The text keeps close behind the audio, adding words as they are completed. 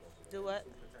Do what?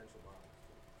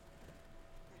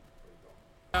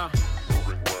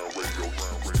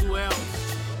 It's 2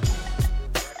 L's.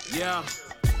 Yeah.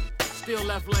 Still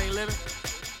left lane living.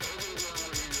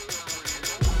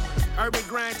 Urban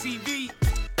Grind TV.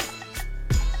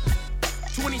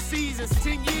 20 seasons,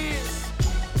 10 years.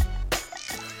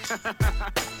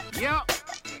 Yup.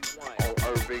 On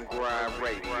Urban Grind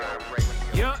Radio.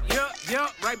 Yup.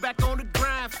 Right back on the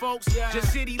grind, folks.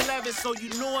 Just hit 11, so you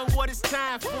knowin' what it's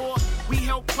time for. We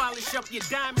help polish up your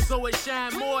diamonds so it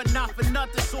shine more. Not for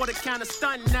nothing, sorta kinda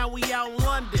stuntin'. Now we out in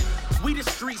London. We the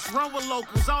streets, run with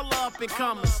locals, all the up and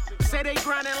comers. Say they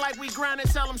grindin' like we grindin',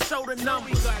 tell them show the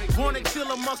numbers. Wanna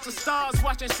chill amongst the stars,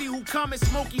 watch and see who comin'.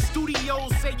 Smoky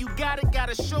Studios say you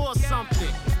gotta show us something.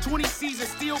 20 seasons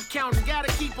still counting, gotta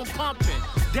keep them pumping.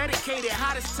 Dedicated,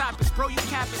 hottest topics, bro, you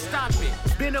cap and stop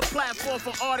it. Been a platform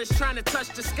for artists trying to touch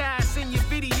the sky. Send your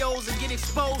videos and get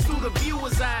exposed through the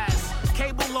viewer's eyes.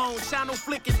 Cable on, channel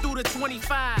flicking through the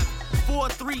 25. 4,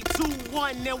 3, 2,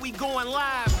 1, then we going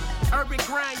live. Urban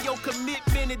Grind, your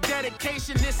commitment and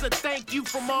dedication. It's a thank you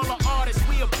from all the artists,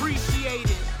 we appreciate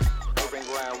it. Urban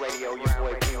Grind Radio, your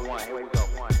boy P1. Here we go.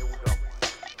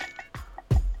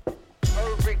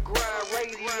 Urban Grind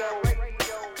Radio.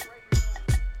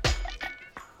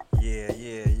 Yeah.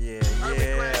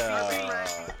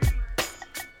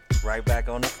 Right back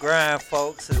on the grind,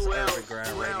 folks. It's Urban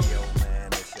Grind Radio, man.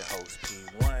 It's your host,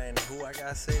 P1. Who I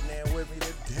got sitting there with me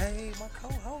today? My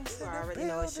co-host. You already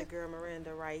know it's your girl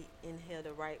Miranda, right in here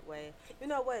the right way. You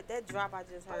know what? That drop I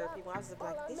just heard, people, I was just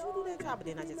like, did you do that drop? But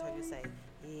then I just heard you say,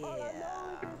 yeah.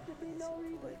 It's your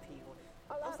boy P1.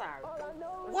 I'm sorry.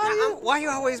 Why you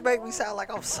always make me sound like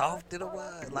I'm soft in a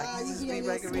word? Like you just be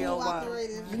making me on my,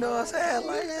 you know what I'm saying?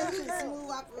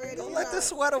 Like, don't let the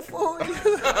sweater fool you.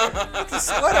 Let the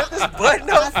sweater, this button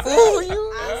up fool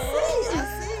you.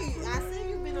 I see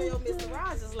you've been on your Mr.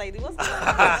 Rogers lady. What's going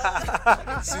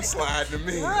on? She sliding to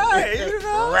me. Right, you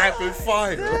know. Rapid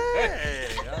fire.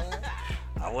 Yeah,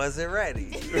 I wasn't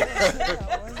ready.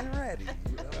 I wasn't ready.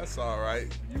 You know? That's all right.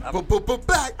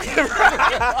 Back.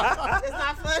 It's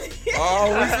not funny. Oh,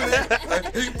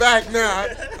 he back now.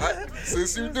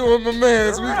 Since you doing my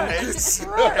man's, we can get you.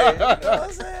 Right. You know what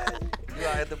I'm saying? You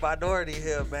are at the minority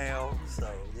here, man. So,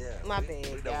 yeah. My we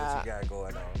bad, know y'all. what you got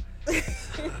going on.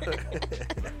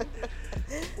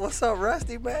 What's up,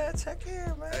 Rusty, man? Check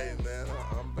in, man. Hey, man,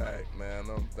 I'm back, man.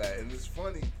 I'm back. And it's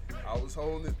funny. I was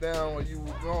holding it down when you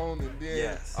were gone, and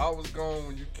then I was gone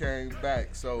when you came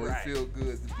back. So it feels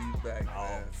good to be back,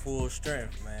 man. Full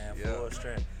strength, man. Yeah. Full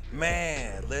strength.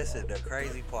 Man, listen, the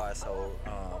crazy part, so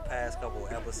past couple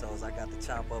episodes, I got to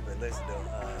chop up and listen to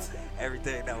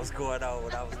everything that was going on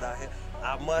when I was down here.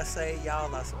 I must say,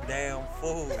 y'all are some damn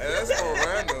fools. Hey, that's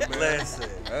Miranda, man. Listen.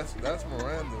 That's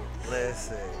Miranda.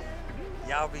 Listen.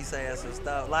 Y'all be saying some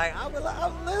stuff like I'm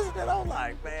listening. I'm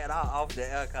like, man, I'll off the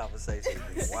air conversation.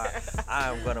 Why I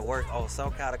am gonna work on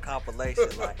some kind of compilation.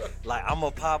 Like I'm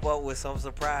gonna pop up with some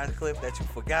surprise clip that you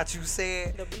forgot you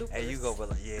said, and you gonna be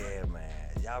like, yeah, man.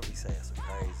 Y'all be saying some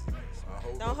crazy.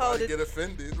 Don't hold it. Get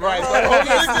offended. Right. Don't hold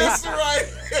it against it, right.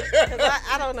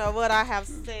 I don't know what I have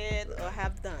said or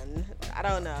have done. I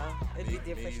don't know. It'd be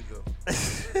different.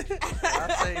 I'll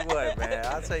tell you what,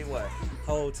 man.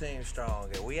 Whole team strong.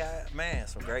 And we had, man,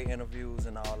 some great interviews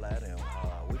and all that. And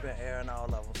we've been airing all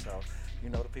of them. So, you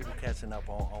know, the people catching up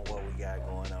on what we got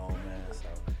going on, man. So,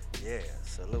 yeah,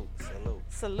 salute.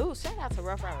 Shout out to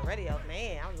Rough Rider Radio,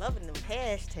 man. I'm loving them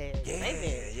hashtags. Yeah.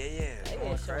 They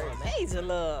been showing major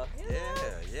love.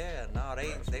 Yeah. No,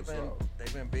 they've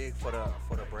been big for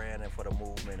the brand and for the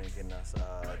movement and getting us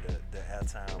the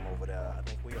airtime over there. I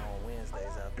think we on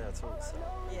Wednesdays out there too. So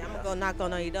yeah, I'm gonna go knock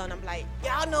on your door and I'm like,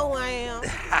 y'all know who I am.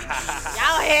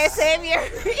 Y'all had savior.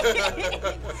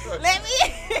 Let me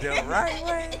in. The right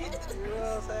way. You know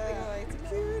what I'm saying?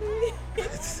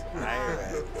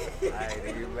 I ain't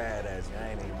even mad at you.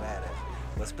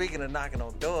 But speaking of knocking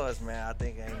on doors, man, I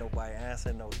think ain't nobody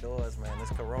answering no doors, man. This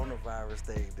coronavirus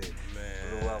thing that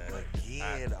blew up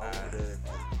again over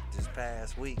this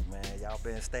past week, man. Y'all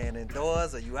been staying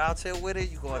indoors? Are you out here with it?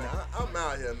 You going? I'm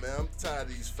out here, man. I'm tired of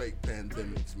these fake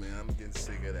pandemics, man. I'm getting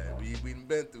sick of that. We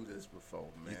been through this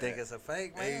before, man. You think it's a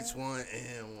fake, man?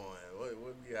 H1N1. What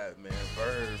we got, man?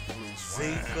 Bird flu,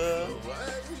 Zika.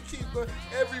 We keep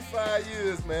every 5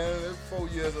 years, man. Every 4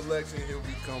 years election, here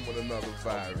we come with another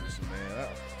virus, man.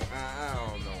 I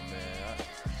don't know, man.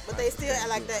 But they still act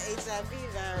like that HIV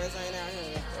virus ain't out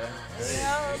here. You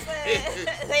know what I'm saying?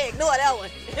 They ignore that one.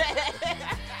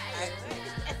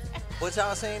 But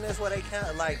y'all seen this where they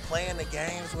like playing the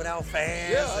games without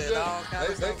fans and all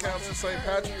kinds of They stuff? canceled St.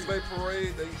 Patrick's Day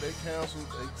parade. They canceled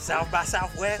South by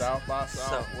Southwest. South by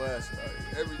Southwest.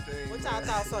 Everything. What y'all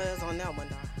thoughts is on that one,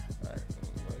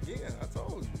 though? Again, I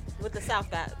told you. With the South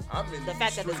guy, the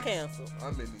fact that it's canceled.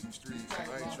 I'm in these streets. I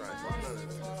ain't trying to do none of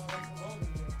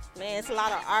that. Man, it's a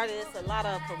lot of artists, a lot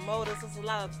of promoters, it's a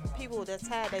lot of people that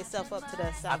tied themselves up to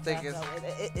that South. I think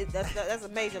that's a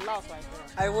major loss right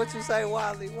there. Hey, what you say,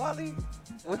 Wally? Wally?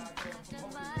 What?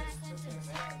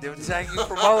 Them janky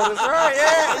promoters, right?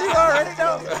 Yeah, you already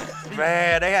know.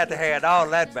 Man, they had to hand all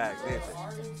that back, didn't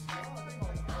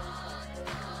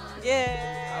they?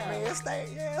 Yeah. I mean,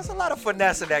 it's a lot of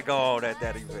finessing that go on at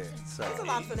that event. So It's a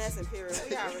lot of finessing, period.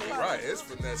 We already Right, it's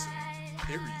finessing,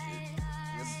 period.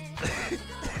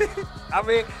 I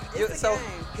mean, so game.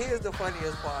 here's the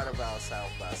funniest part about South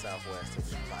by Southwest to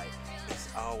me. Like, it's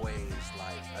always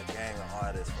like a gang of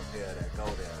artists from here that go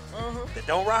there that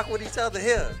don't rock with each other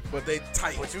here. But they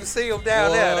tight. But you see them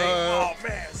down there, oh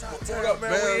man, Southtown, up,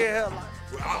 man, man? we in here.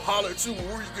 Like, I'll holler at you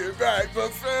when we get back, but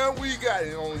fam, we got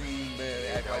it on you,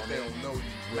 man. Act like they don't know you,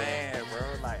 bro. man, bro,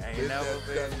 like ain't Been never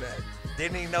there, been. done that.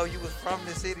 Didn't even know you was from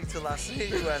the city till I seen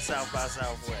you at South by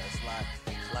Southwest.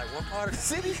 Like what part of the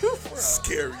city you from?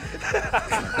 Scary.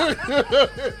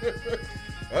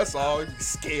 That's all. You be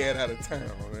scared out of town,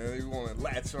 man. You want to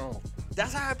latch on.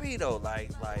 That's how it be though. Like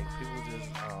people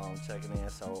just checking in.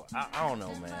 So I don't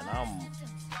know, man.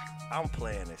 I'm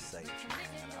playing it safe, man.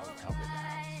 I'm in the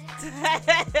house.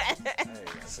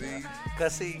 See?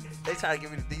 Cause they try to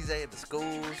give me the DJ at the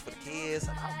schools for the kids,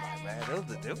 and I'm like,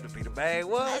 man, them to be the main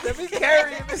ones. Let me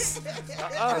carrying this.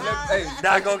 Hey,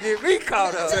 Not gonna get me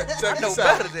caught up. check I know this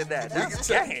out. better than that. That's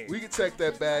a game. We can check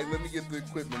that bag. Let me get the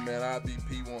equipment, man. I'll be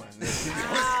P1.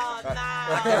 Oh, I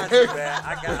nah. got you, man.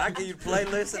 I give you the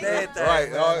playlist and everything.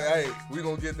 Right, man. hey, we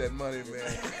gonna get that money,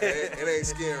 man. It ain't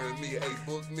scaring me. Hey,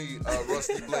 book me,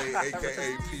 Rusty Blade,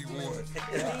 aka P1.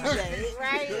 DJ,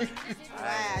 right?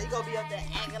 Wow, you gonna be up there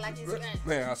acting like you smacked.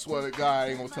 Man, I swear to God, I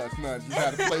ain't gonna touch nothing. Just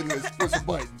had a playlist, push a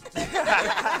button.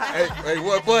 hey,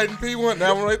 what button? P1?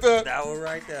 That one right there? That one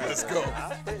right there. Let's man. go.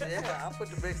 I'll put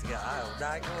the mix together. I am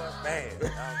not going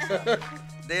bad.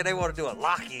 Then they want to do a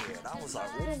lock-in. I was like,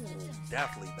 ooh,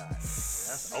 definitely not.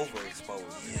 That's overexposed.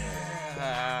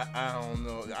 Yeah, I don't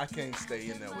know. I can't stay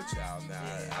in there with y'all now.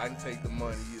 I can take the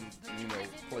money and,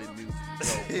 play music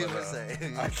and go,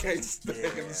 but I can't stay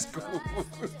in the school.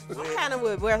 I'm kind of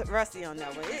with Rusty on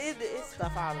that one. It's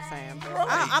stuff all the same, bro.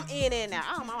 Right. I'm in and out.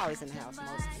 I'm always in the house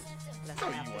mostly. No,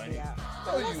 you ain't.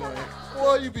 No, you ain't.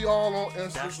 Well, you be all on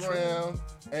That's Instagram,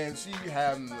 and she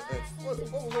having what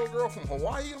was her girl from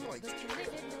Hawaii? I'm like,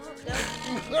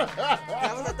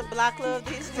 That was at the Block Club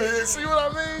this man, year. see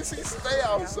what I mean? She stay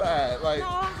outside. Like,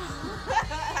 No.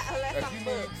 if you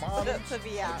need models, to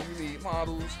be out. if you need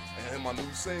models, and my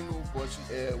new single, boy, she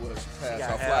passed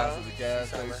got her hair. flies at the gas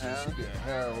She got station. hair. She getting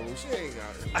hair rolls. She ain't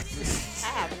got it. I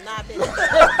have not been.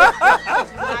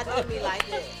 Not do me like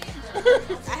that.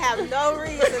 I have no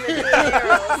reason to be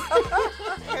Harold's.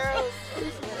 Harold's,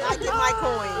 I get my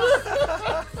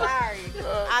coins. Sorry.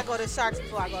 I go to Sharks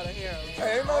before I go to Harold's.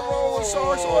 Hey, ain't nothing wrong with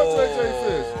Sharks or JJ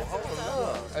Fish. Hold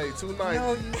up. Hey, 290.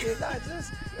 No, you did not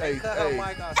just Hey, cut hey. her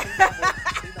mic off. She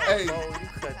not Hey. bold. You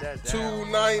cut that down.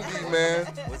 290, man.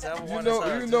 Whichever You one know, is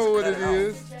her, you just know what cut it off.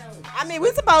 is. I mean,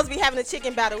 we're supposed to be having a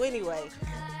chicken battle anyway.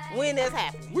 When that's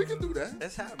happening. We can do that.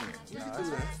 It's happening. We No, can it's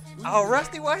do that. happening. Oh,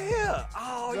 Rusty, what here?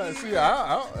 Oh, Yeah, you. see, We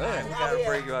gotta yeah.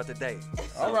 bring you out today.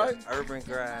 All right. The Urban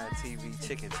Grind TV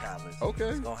Chicken Challenge. Okay.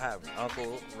 It's gonna happen.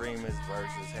 Uncle Remus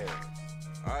versus Harris.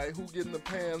 All right, who getting the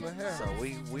pan the hair? So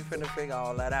we finna figure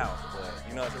all that out.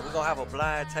 But so we're gonna have a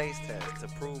blind taste test to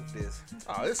prove this.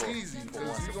 Oh, it's for- easy for because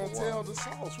once you and gonna for tell all. the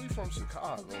sauce. We from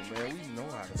Chicago, man. We know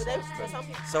how to But sauce they, things. some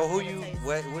people So who you taste.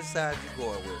 which side you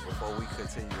going with before we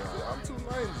continue on? I'm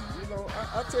 290.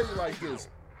 I tell you like this.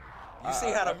 You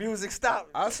see how the music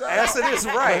stopped? I shout Answer out- this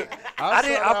right. I shout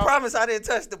I out- promise I didn't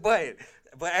touch the button.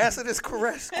 But answer this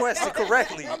question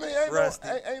correctly, I mean, ain't Rusty.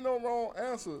 ain't no wrong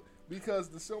answer because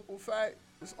the simple fact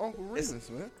is Uncle Remus,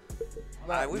 man. All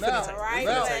right, we now, finna take. Right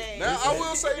now, way. now I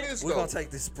will say this We're though. gonna take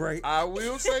this break. I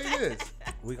will say this.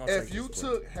 We're gonna If take you this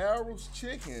break. took Harold's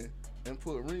chicken and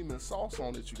put Remus sauce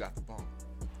on it, you got the bomb.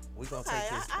 We're gonna Okay, take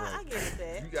this I break. get it You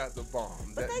there. got the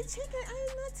bomb. But That- they chicken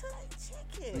ain't nothing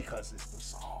like chicken. because it's the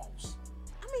sauce.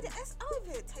 I mean, that's all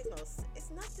of it. Tastes no. It's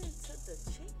nothing to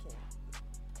the chicken.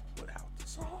 Without the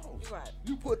sauce. Right.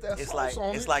 You put that It's sauce like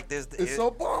on it's it. like this. It's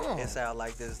a bomb. It sound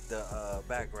like this. The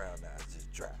background now. It's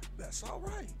just dry. That's all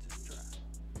right. Just dry.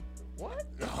 What?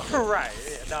 Right.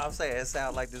 Yeah, no, I'm saying it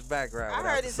sound like this background. I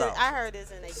without heard the this. sauce. I heard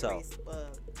this in a So. grease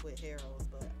with Harold's,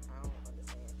 but I don't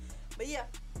understand. But yeah.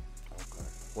 Okay.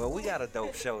 Well, we got a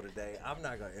dope show today. I'm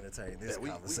not gonna entertain this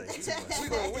conversation too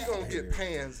much. We gonna get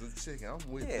pans of chicken. I'm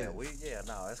with you.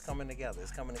 It's coming together.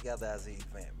 It's coming together as an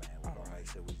event, man. We're gonna make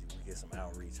sure we get some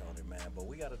outreach on it, man. But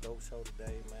we got a dope show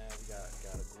today, man. We got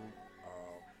a group.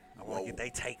 I want to get their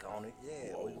take on it.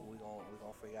 Yeah, we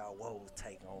gonna figure out Whoa's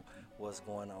take on what's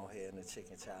going on here in the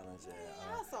Chicken Challenge.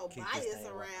 Y'all so biased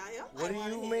around here. What do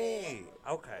you mean?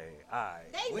 Okay, all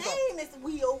right. They name is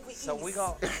We Over East. So we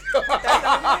gonna.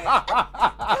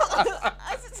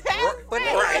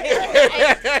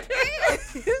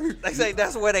 They say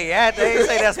that's where they at. They ain't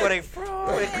say that's where they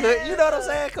from. It could, you know what I'm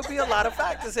saying? It could be a lot of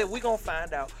factors here. We gonna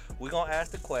find out. We gonna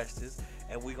ask the questions.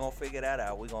 And we're going to figure that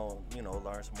out. We're going to,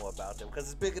 learn some more about them. Because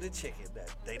it's bigger than chicken.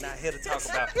 They're not here to talk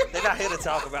about They're not here to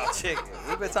talk about chicken.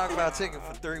 We've been talking about chicken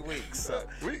for 3 weeks. So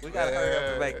we got to hurry up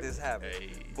and make this happen.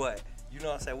 But, you know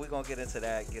what I'm saying? We're going to get into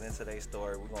that, get into their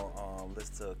story. We're going to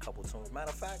listen to a couple tunes. Matter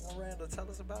of fact, Miranda, tell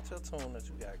us about your tune that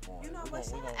you got going. You know what?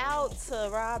 Shout out to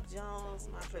Rob Jones,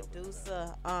 my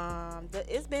producer.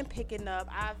 It's been picking up.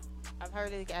 I've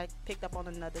heard it got picked up on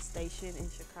another station in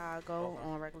Chicago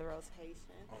on regular rotation.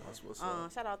 That's what's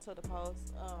up. Shout out to the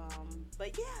Post.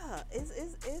 But yeah, it's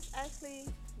actually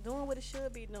doing what it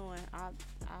should be doing. I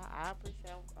appreciate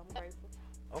it. I'm grateful.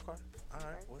 Okay. All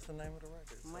right. What's the name of the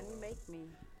record? Money Make Me.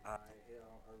 All right. Here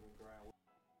on Urban Grind.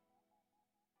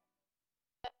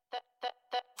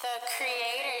 The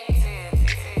creator.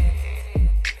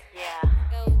 Yeah.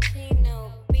 Go Chino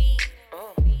beat.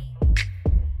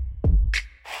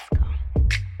 Let's go.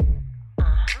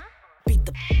 Beat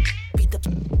the.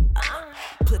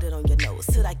 Put it on your nose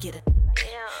till I get it.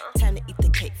 Yeah. Time to eat the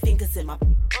cake, fingers in my.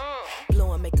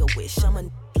 Blow and make a wish. I'm a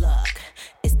luck.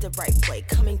 It's the right way.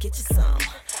 Come and get you some.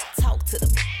 Talk to the.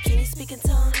 Can you speak in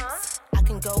tongues? I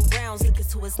can go rounds looking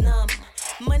to his numb.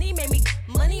 Money made me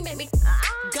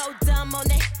go dumb on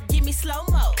that. Give me slow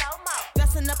mo.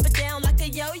 Bouncing up and down like a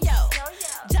yo-yo.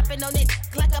 Jumping on it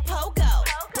like a pogo.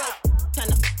 Broke,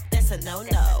 that's a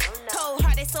no-no. Cold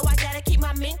hearted, so I gotta keep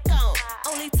my mink on.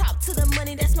 Only talk to the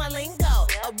money, that's my lingo.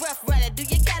 A rough rider, do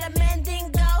you got a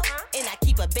mandingo? And I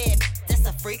keep a bad, that's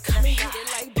a freak. Come and hit it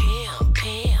like bam,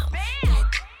 bam.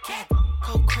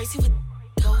 Go crazy with,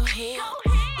 go ham.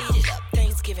 Eat it up,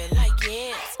 Thanksgiving like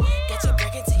yams. Got your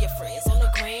break into your friends on the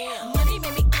gram. Money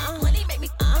make me, money make me,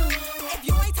 If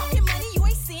you ain't talking money, you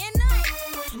ain't seeing none.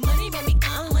 Money make me,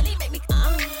 money make me,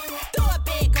 Throw a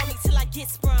bag on me till I get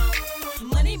sprung.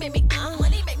 Money make me,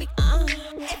 money make me,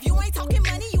 If you ain't talking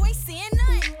money, you ain't seeing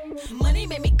none. Money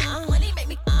make me,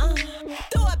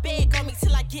 Throw a bag on me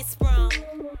till I get sprung.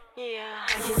 Yeah.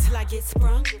 Till I get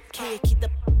sprung. Can you keep the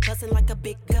buzzing like a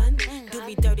big gun? Do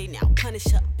me dirty now, punish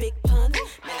a big pun.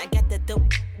 Man, I got the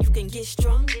dope, you can get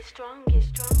strong. Get strong.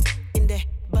 In that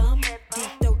bum,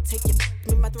 deep throat, take your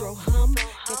in my throat hum.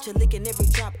 Get you licking every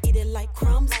drop, eat it like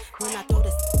crumbs. When I throw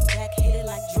this back, hit it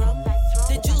like drum.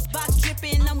 The juice box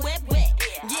dripping, I'm wet.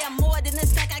 Yeah, more than a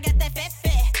snack, I got that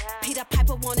fat. Peter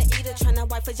Piper wanna eat her, tryna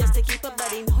wife her just to keep her,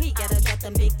 but he know he gotta drop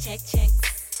them big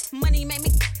checks. Money make me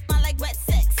smell like wet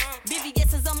sex.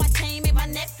 BBS is on my chain, make my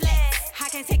neck flat. I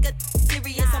can't take a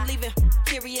serious, I'm leaving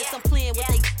curious. I'm playing with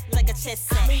they like a chess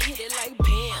set. I'ma hit it like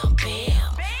bam,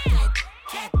 bam.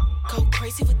 Go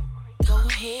crazy with, go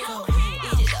ham.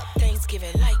 Eat it up,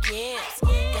 Thanksgiving like yams.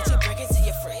 Got your break into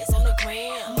your friends on the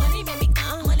gram. Money make me,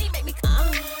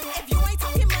 If you ain't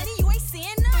talking money, you ain't seeing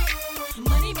none.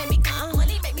 Money make me,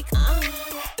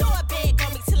 Throw a bag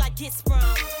on me till I get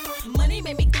sprung. Money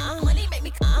make me,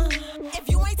 If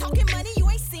you ain't talking money, you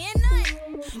ain't seeing none.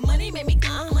 Money make me,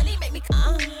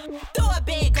 Throw a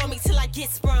bag on me till I get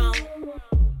sprung.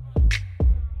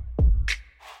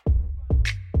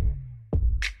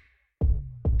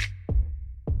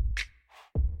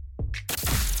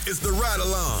 It's the Ride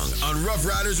Along on Rough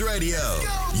Riders Radio.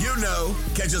 You know,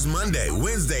 catch us Monday,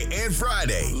 Wednesday, and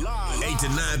Friday, 8 to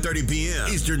 9:30 p.m.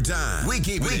 Eastern Time. We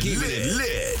keep it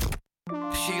lit.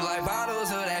 She like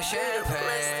bottles of that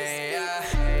champagne,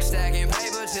 yeah. Stacking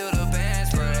paper till the band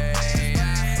spray,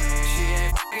 yeah. She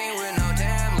ain't fucking with no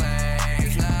damn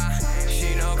legs, nah.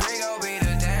 She know Gringo be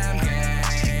the damn gang,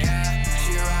 yeah.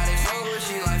 She riding sober,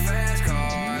 she like fast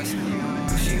cars.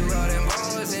 She love them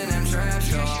ballers in them trap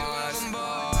stores.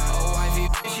 Oh, wifey,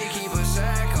 she keep a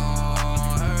sack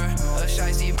on her. A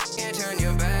shicey can't turn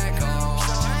your back on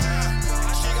her.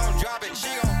 She gon' drop it, she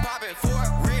gon' pop it for a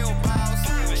real boss.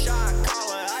 Shot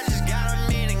caller, I just got him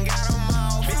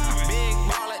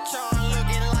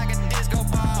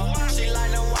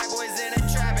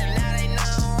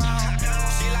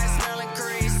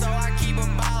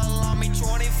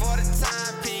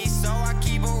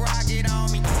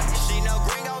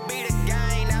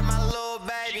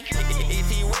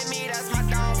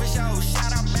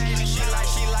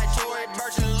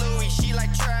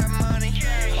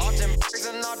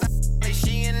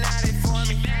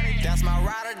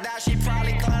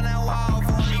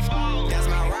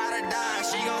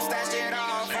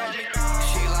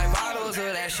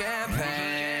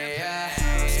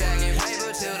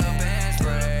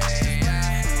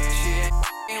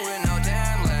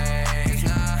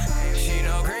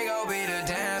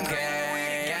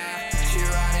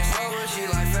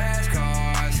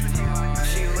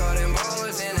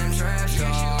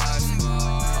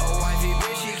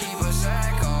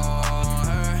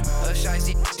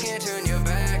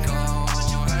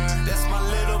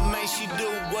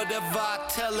whatever I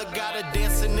tell her. Got her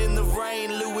dancing in the rain,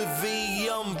 Louis V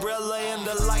umbrella and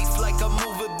the lights like I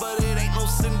move it, but it ain't no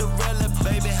Cinderella.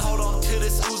 Baby, hold on to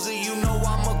this Uzi, you know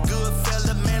I'm a good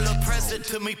fella. Man, look, press it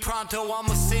to me pronto,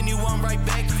 I'ma send you one right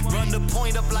back. Run the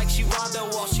point up like she Rondo,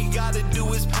 all she gotta do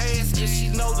is pass. If she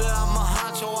know that I'm a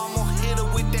honcho, I'm gon' hit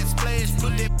her with that splash.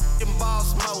 Put that in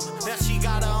boss mode, now she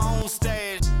got her own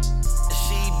stash.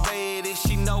 She bad and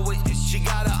she know it. She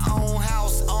got her own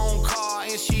house, own car,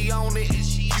 and she own it.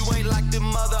 You ain't like the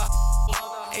mother,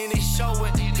 and it show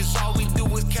it. Cause all we do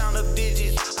is count up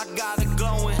digits. I got it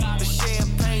glowing, the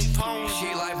champagne pony.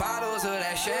 She like bottles of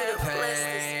that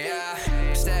champagne,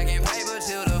 yeah. Stacking paper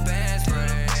till the band's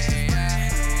break, yeah.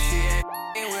 She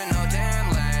ain't with no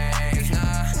damn legs,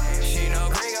 nah. She know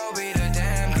Grigo be the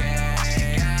damn gang,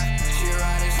 yeah. She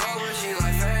ride it slow, but she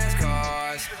like fast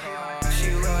cars.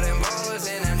 She love them ballers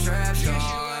in them trap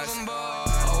stars.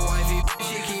 A wifey,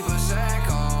 she keep a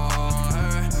sack on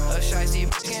her. A shicey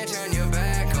can't turn your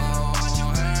back on her.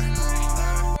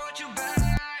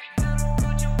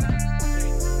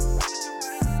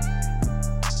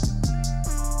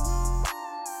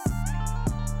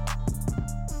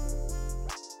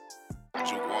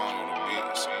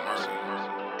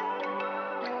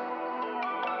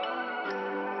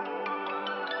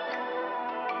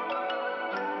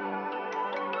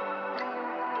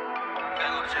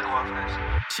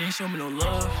 She ain't show me no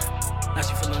love, now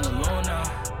she feeling alone now.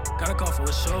 Gotta call for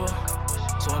a show,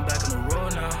 so I'm back on the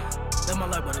road now. Live my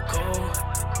life by the code,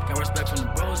 got respect from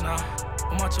the bros now.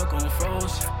 Put my truck on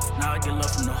froze, now I get love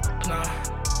from the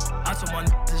now. I told my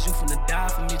niggas you finna die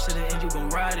for me to the end, you gon'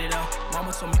 ride it out.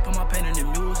 Mama told me put my pen in the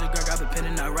music, girl grab a pen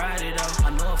and I ride it out. I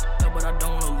know I f***ed up, but I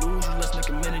don't wanna lose you, let's make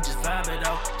a minute, just vibe it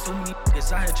out. Too many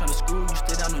niggas out here tryna screw you,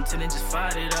 stay down on 10 and just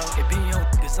fight it out. It be young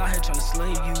niggas out here tryna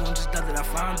slay you, I'm just glad that I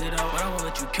found it out. But I won't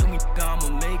let you kill me, nigga, I'ma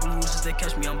make moves, if they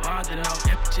catch me, I'm bonding out.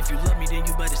 And if you love me, then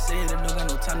you better say it, I don't got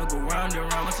no time to go round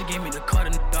and round. Once they gave me the card,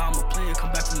 nigga, I'ma play it,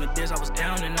 come back from the days I was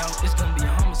down and out. It's gonna be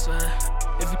a homicide,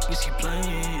 if you niggas keep playing,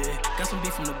 yeah. Got some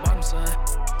beef from the bottom side.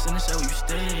 Send a show where you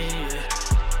stay, yeah.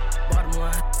 Bottom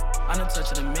line, I done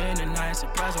touched the man and I ain't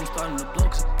surprised I'm starting to blow.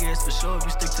 Cause it's for sure if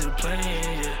you stick to the plan,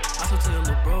 yeah. I told to your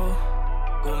little bro,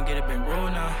 go and get it been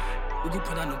roll now. We can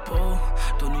put on the pole,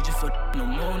 don't need you for no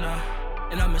more now.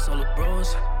 And I miss all the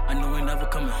bros, I know ain't never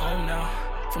coming home now.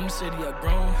 From the city I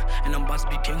grown, and I'm about to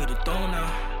be king of the throne now.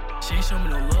 She ain't show me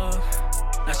no love,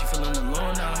 now she feeling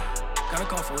alone now. Gotta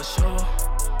call for a show,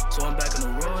 so I'm back on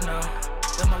the road now.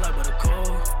 Live my life by the code,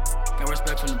 got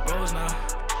respect from the bros now.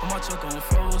 Put my truck on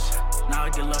froze, now I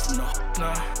get love from the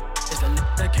now. It's that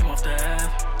nigga that came off the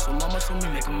app, so mama told me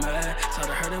make him mad. Tired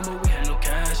of hurting but we had no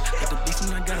cash, got the beef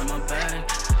and I got in my bag.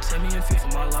 Take me in fear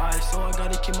for my life, so I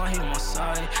gotta keep my heat on my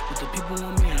side. But the people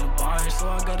want me in a bind, so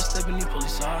I gotta step in the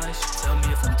police eyes. Tell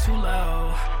me if I'm too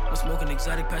loud, I'm smoking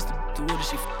exotic past the wood and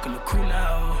she fucking the crew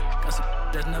now. Got some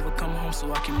that's never come home,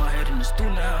 so I keep my head in the stew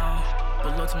now.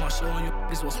 But look to my show and you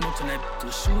niggas was smoking that to a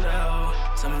shootout.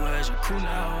 Tell me where's your crew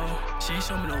now? She ain't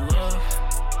show me no love,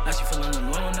 now she feeling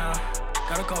alone now.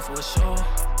 Gotta call for a show,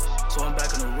 so I'm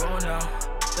back on the road now.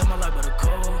 Live my life by the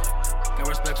code, got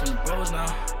respect from the bros now.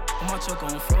 Put my truck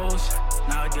on froze,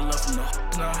 now I get love from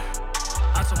the now.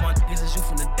 I told my niggas you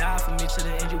finna die for me to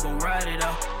the end, you gon' ride it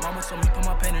out. Mama told me put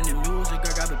my pen in the music,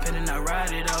 girl grab a pen and I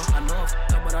ride it out. I know I'm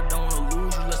f***ed up, but I don't wanna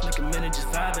lose you, let's make a minute, just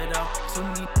vibe it out. Too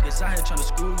many niggas out here tryna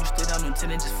screw you, stay down on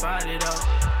 10 and just fight it out.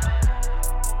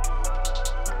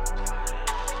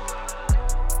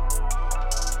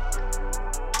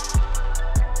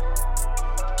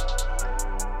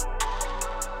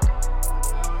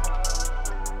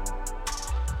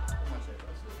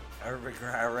 Urban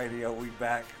Grind Radio, we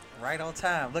back right on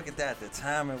time. Look at that. The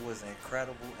timing was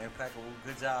incredible, impeccable.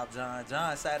 Good job, John.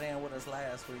 John sat in with us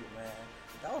last week, man.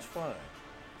 That was fun.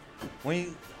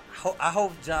 I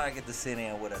hope John get to sit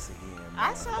in with us again, man.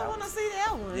 I sure want to see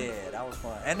that one. Yeah, that was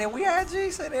fun. And then we had G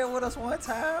sit in with us one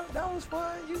time. That was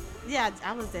fun. Yeah,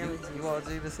 I was there with G. You want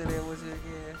G to sit in with you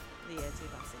again? Yeah, G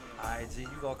gonna sit in. All right, G,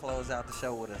 you gonna close out the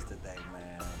show with us today,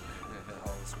 man. The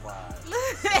whole squad.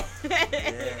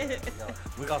 Yeah,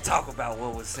 we're gonna talk about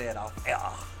what was said off air.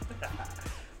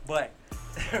 But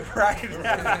right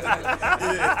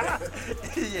now,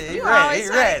 he ready. You always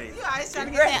trying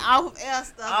to get that off air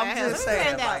stuff. I'm just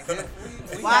saying, like,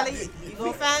 Wally, you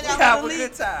gonna find out have who a the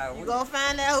good leak. time. You gonna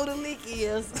find out who the leak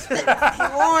is. He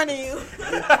warning you.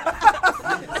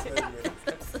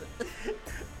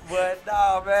 But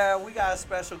nah, man, we got a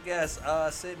special guest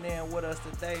sitting in with us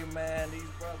today, man. These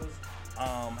brothers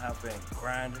have been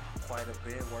grinding quite a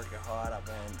bit, working hard. I've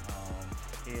been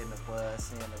hearing the buzz,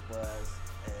 seeing the buzz,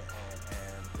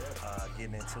 and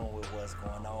getting in tune with what's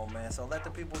going on, man. So let the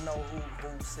people know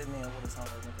who's sitting in with us on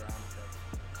Urban Grind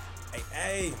today.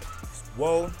 Hey,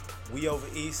 whoa, we over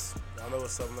east. Y'all know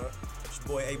what's up, man. It's your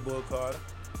boy A Bull Carter.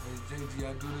 Hey, JG,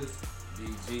 I do this.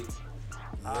 DG.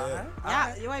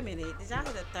 Yeah. Wait a minute. Did y'all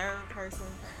hear the third person?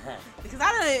 Because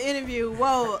I done interviewed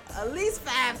at least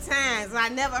 5 times, and I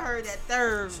never heard that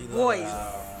third voice.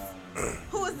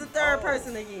 Who is the third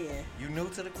person again? You new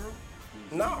to the group?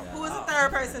 No. Who is the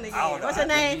third person again? What's your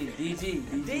name? DG.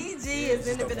 DG is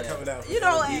in the building. You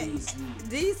know,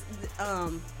 these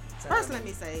first let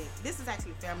me say, this is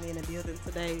actually family in the building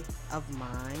today of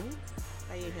mine.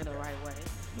 They ain't here the right way.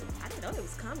 I didn't know it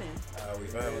was coming. We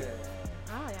family.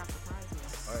 Oh, y'all surprised me.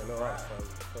 I ain't know I was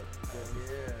family.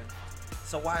 Yeah.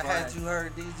 So why had you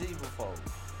heard DG before?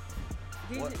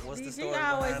 What's the story DG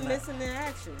always behind missing in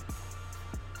action.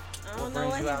 I don't know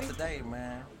brings what you out today,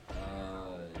 man?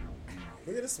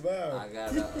 Look at the smile. I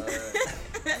got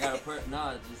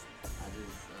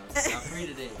I free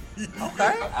today. Okay.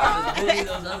 I was bullied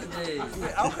those other days.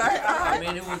 Okay, all right. I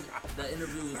mean, the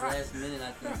interview was last minute,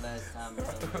 I think, last time or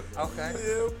something like that. Okay.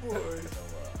 Yeah, boy.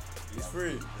 He's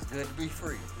free. It's good to be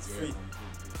free. It's free.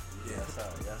 Yes,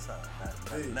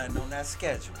 sir. Nothing on that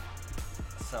schedule.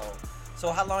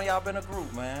 So how long y'all been a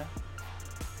group, man?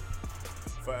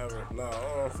 Forever. No,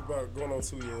 for about going on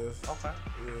 2 years. Okay.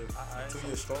 Yeah. Right, 2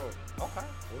 years strong. Okay.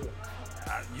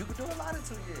 Yeah. You can do a lot in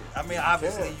 2 years. I mean,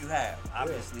 obviously you have.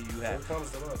 You have. It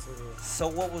comes to us. So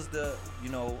what was the,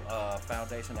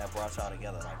 foundation that brought y'all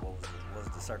together? Like, what was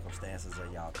the circumstances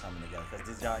of y'all coming together?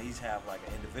 Because did y'all each have like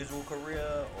an individual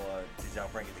career, or did y'all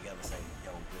bring it together and say,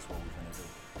 yo, this is what we're gonna do?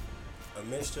 A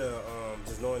mixture,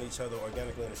 just knowing each other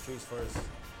organically in the streets first,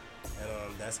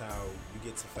 and that's how you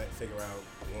get to figure out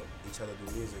each other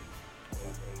do music,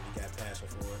 and we got passion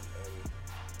for it,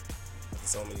 and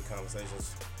so many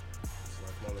conversations.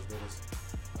 Like, come on, let's do this,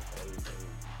 and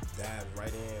dive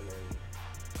right in, and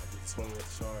get swimming with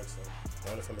the sharks, and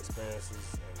learning from experiences,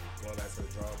 and going back to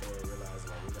the drawing board and realizing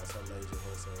like we got something major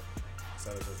here, so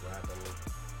instead of just rapping,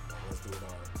 let's do it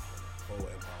all, whole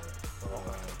empire, whole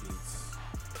line beats,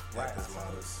 rappers,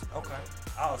 models. Okay.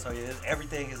 Oh, so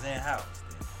everything is in house.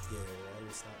 Yeah,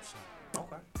 one stop shop.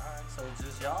 Okay. All right. So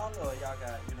just y'all, or y'all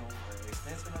got an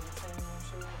extension of the team? I'm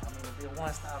sure. I mean, it'd be a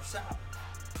one-stop shop.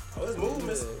 Oh, it's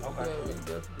movements. Okay. Yeah, we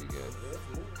definitely got it. Yeah, it's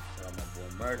movements. Shout out my boy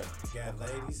Murder. Got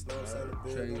ladies, know what I'm saying? The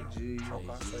Trey building. G.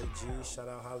 Trey G. Shout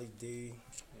out Holly D.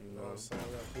 You know what I'm saying? We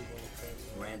got people on the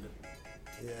camera. Random.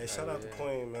 Yeah, hey, shout out to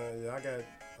Queen, man. Yeah, I got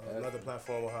another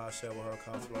platform with her. I share with her.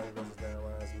 Cosplay versus Dan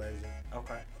Ryan's Major.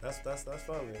 Okay. That's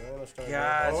family, man. No stranger.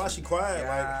 Gotcha. I don't know why she quiet.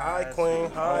 Like, hi,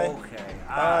 Queen. Hi. Okay.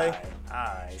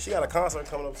 Hi. She got a concert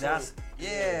coming up soon.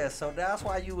 Yeah, so that's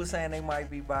why you were saying they might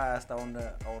be biased on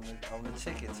the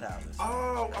chicken challenge.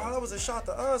 Oh, that was a shot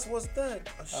to us. What's that?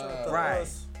 A shot to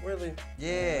us. Really?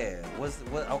 Yeah.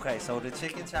 Okay, so the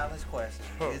chicken challenge question.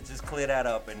 Let's just clear that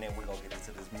up, and then we're gonna get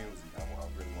into this music. I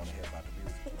really want to hear about the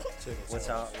music.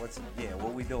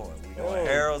 What we doing? We doing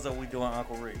Harold's or we doing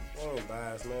Uncle Remus? We ain't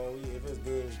biased, man. If it's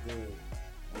good, it's good.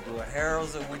 We doing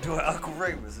Harold's or we doing Uncle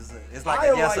Remus? It's like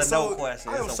a yes or no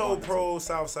question. I am so pro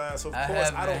Southside, so of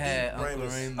course I don't eat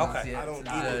Remus. Okay. I don't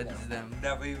eat it.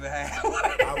 Never even had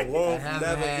I won't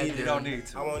never eat it. You don't need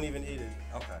to. I won't even eat it.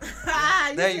 Okay. You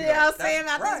see what I'm saying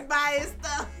about this biased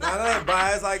stuff? Nah, that ain't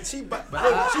biased. Like, she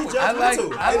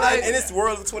judgmental. In this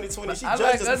world of 2020, she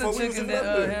judged us before we was even up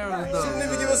there. She didn't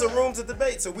even give us a room to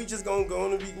debate, so we just gonna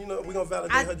go and be, we gonna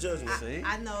validate her judgment. See?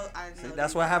 I know. See,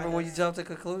 that's what happened when you jump to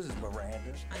conclusions, Miranda.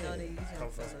 I know these young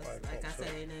fellas. Like I said,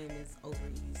 their name is Over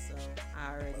East, so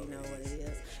I already know what it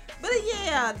is. But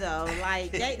yeah, though,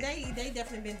 like they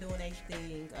definitely been doing their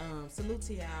thing. Salute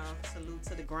to y'all. Salute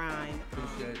to the grind.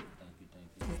 Appreciate it.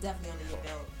 It's definitely under your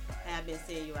belt. I've been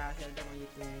seeing you out here doing your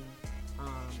thing.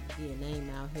 Your name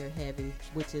out here heavy,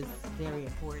 which is very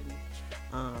important.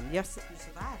 You're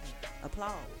surviving.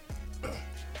 Applaud.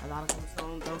 A lot of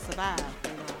them don't survive,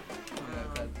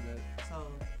 so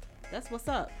that's what's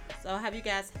up. So have you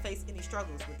guys faced any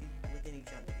struggles within each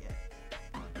other yet?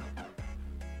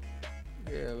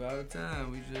 Yeah, all the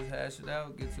time. We just hash it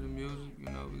out, get to the music. We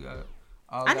got.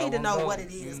 I need to know what it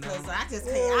is, because I just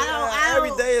can't. I don't.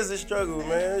 Every day is a struggle,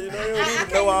 man. You don't need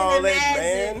to know all that,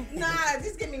 man. Nah,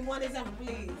 just give me one example,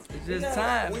 please. It's just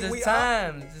time.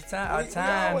 Our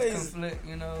times conflict,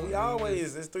 We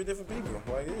always, it's 3 different people.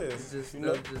 Like, it's just, So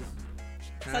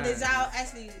did y'all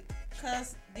actually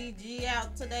cuss DG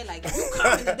out today? Like, you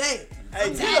coming today?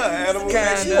 Hey, get her, animal. She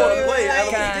want to play,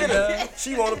 animal. Get her.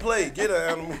 She want to play. Get her,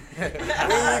 animal. You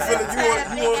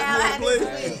want to play?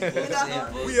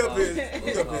 We up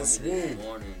here swoon.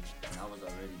 I was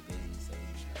already busy, so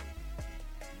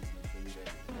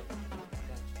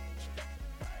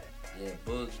Yeah,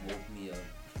 Bugs woke me up.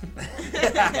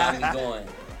 Got me going.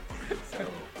 So,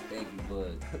 thank you,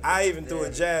 Bugs. I even threw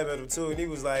a jab at him too, and he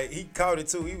was like, he caught it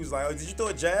too. He was like, "Oh, did you throw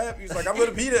a jab?" He was like, "I'm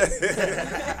gonna be there."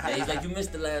 Yeah, he's like, "You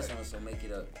missed the last one, so make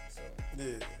it up." So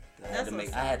yeah, I had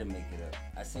to make it up.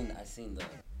 I seen the other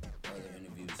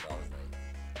interviews, so I was like,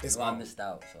 I missed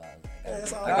out, so I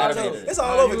was like, it's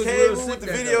all over cable with the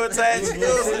video attached.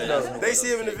 They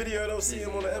see him in the video, don't see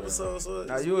him on the episode. So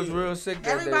now you was real sick.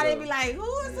 Everybody be like,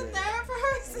 "Who is the third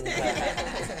person?"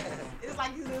 It's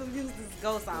like you use this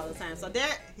ghost all the time. So here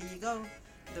you go.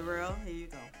 The real, here you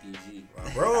go. PG.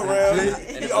 Bro around,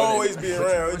 he always be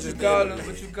around. What you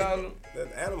call him?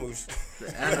 That's animals.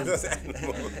 That's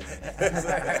animal.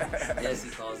 Yes, he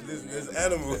calls me. This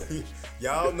animal.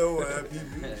 Y'all know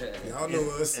people. Y'all know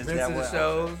us. Been to the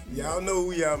shows. Y'all know who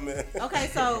we are, man. Okay,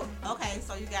 so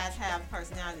you guys have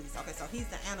personalities. Okay, so he's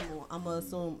the animal. I'm gonna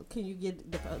assume. Can you get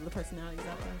the personalities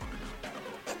out there?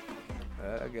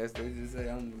 I guess they just say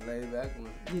I'm the laid back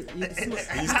one.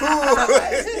 He's cool.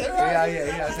 yeah.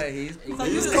 You gotta say he's cool.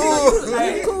 He's cool.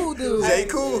 He's cool, dude. Jay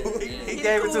cool. He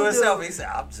gave it to himself. He said,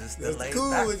 "I'm just the laid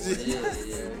cool back."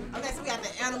 Yeah. Okay, so we got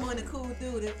the animal and the cool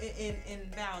dude.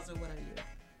 And Bowser, what are you?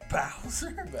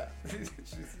 Bowser.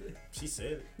 She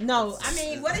said it. No, I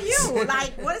mean, what are you?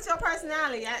 Like, what is your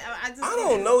personality? I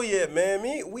don't know yet, man.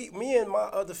 Me and my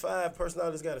other 5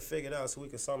 personalities got to figure it out so we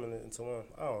can summon it into one.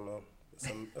 I don't know.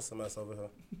 It's a mess over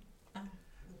here. I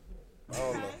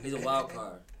don't know. He's a wild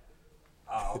card.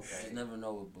 Oh, okay. You never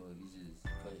know with Bug. He's just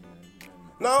crazy.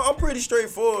 No, I'm pretty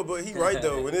straightforward, but he right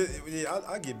though. When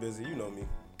I get busy, you know me.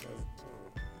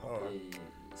 I don't know.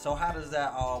 So how does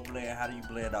that all blend? How do you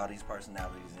blend all these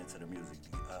personalities into the music?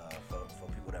 For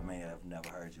people that may have never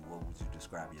heard you, what would you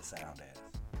describe your sound as?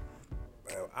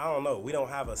 Man, I don't know. We don't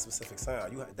have a specific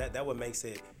sound. That what makes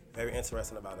it very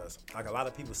interesting about us. Like a lot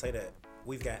of people say that.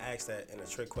 We've got asked that in a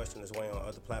trick question this way on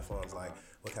other platforms, like,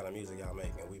 what kind of music y'all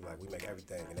make? And we make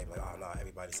everything. And they be like, oh, no,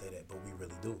 everybody say that, but we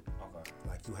really do. Okay.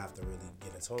 Like, you have to really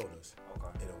get in tune with us.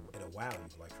 Okay. It'll wow you,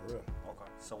 like, for real. Okay.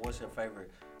 So what's your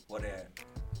favorite,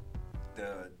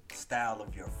 the style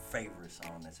of your favorite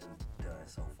song that you've done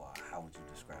so far? How would you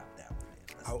describe that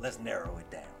one? Let's narrow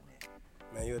it down then.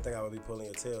 Man, you would think I would be pulling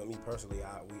your tail. Me personally,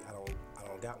 I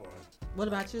don't got one. What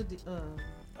about you? Okay.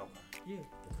 Yeah.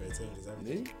 The creativity is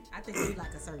everything. I think you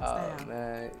like a certain style.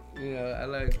 Man, I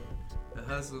like the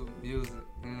hustle music,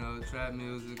 trap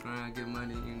music, grind, get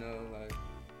money, like.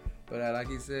 But like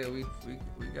he said, we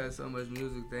got so much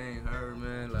music they ain't heard,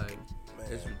 man. Like,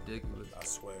 it's ridiculous. I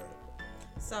swear.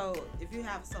 So if you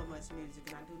have so much music,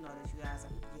 and I do know that you guys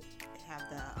have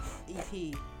the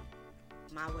EP,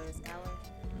 My Way is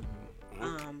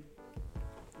Skyway.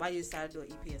 Why you decided to do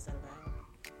an EP instead of an album?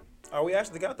 We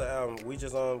actually got the album. We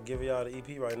just giving y'all the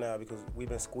EP right now because we've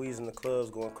been squeezing the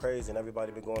clubs, going crazy, and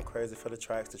everybody been going crazy for the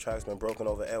tracks. The tracks been broken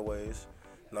over airways.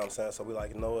 You know what I'm saying? So we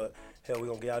like, you know what? Hell, we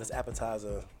gonna get y'all this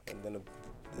appetizer, and then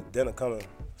the dinner coming.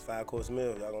 5-course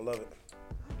meal. Y'all gonna love it.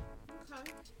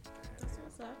 Okay. That's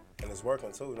what's up. And it's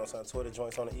working too. You know what I'm saying? 2 of the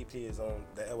joints on the EP is on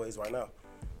the airways right now.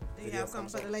 Do you have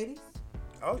something for the ladies?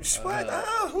 Oh, what?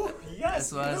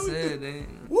 Yes. That's what I said.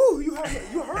 Woo, you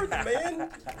heard the man.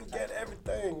 We got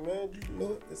everything, man. You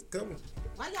know it. It's coming.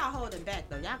 Why y'all holding back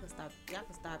though? Y'all can stop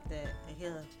that and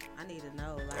here. I need to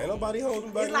know. Like, ain't nobody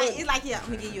holding back. It's like yeah,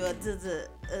 I'm gonna give you a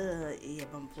yeah,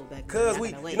 I'm gonna pull back. Cause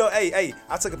hey,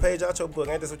 I took a page out your book.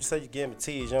 Ain't this what you say? You give me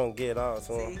tease, you don't get all.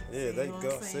 So yeah, there you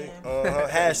go. See,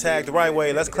 hashtag the right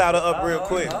way. Let's cloud her up real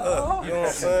quick. You know what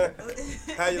I'm saying?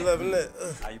 How you loving that?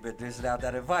 How you been dishing out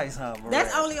that advice, huh, Maria?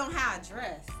 That's only on how I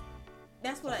dress.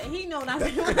 That's what he know what I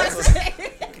mean when I say.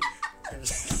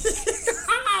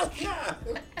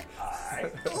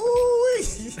 Alright.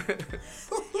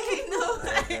 He know.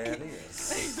 There it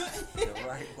is. The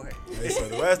right way. Hey, so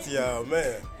the rest of y'all,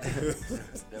 man.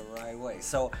 The right way.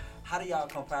 So how do y'all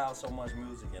compile so much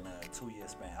music in a 2-year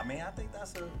span? I mean, I think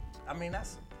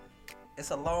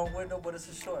it's a long window, but it's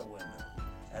a short window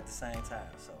at the same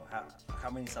time. So how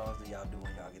many songs do y'all do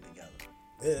when y'all get together?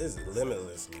 It is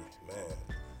limitlessly, man.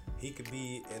 He could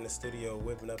be in the studio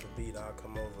whipping up a beat, I'll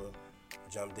come over,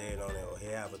 jump dead on it, or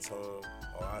he'll have a tune,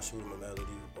 or I'll shoot him a melody,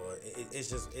 or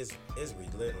it's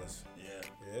relentless.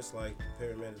 Yeah, it's like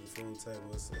pyramid at the food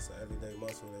table. It's an everyday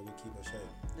muscle that we keep in shape.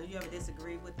 Do you ever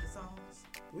disagree with the songs?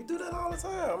 We do that all the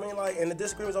time. I mean, like, and the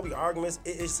disagreements don't be arguments.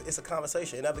 It's a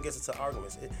conversation. It never gets into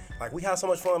arguments. Like, we have so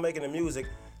much fun making the music.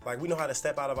 Like, we know how to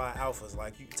step out of our alphas.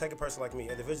 Like, you take a person like me,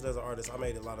 individually as an artist, I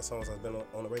made a lot of songs that's been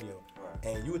on the radio.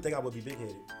 Right. And you would think I would be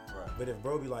big-headed. Right. But if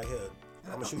bro be like, here,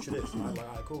 I'm going to shoot you this. I'm like,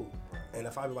 all right, cool. And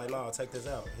if I be like, no, I'll take this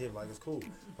out. He'd be like, it's cool.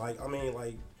 Like, I mean,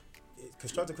 like,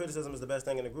 constructive criticism is the best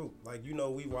thing in a group. Like, you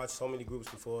know, we watched so many groups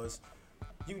before us.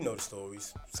 You know the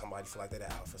stories. Somebody feel like they're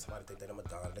the Alpha. Somebody think they're the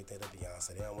Madonna. They think they're the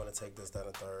Beyonce. They don't want to take this, that,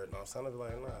 and the third. And I'm starting to be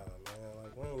like, nah, man.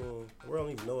 Like, we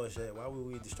don't even know us yet. Why would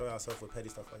we destroy ourselves with petty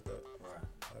stuff like that? Right.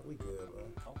 Like, we good,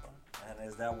 man. Okay. And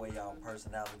is that way y'all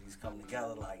personalities come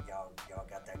together? Like, y'all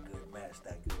got that good match,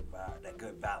 that good vibe, that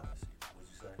good balance? Would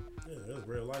you say? Yeah, it's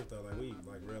real life though. Like, we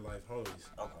like real life homies.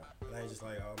 Okay. It ain't just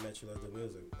like, oh, I met you, let's do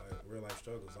music. Like, real life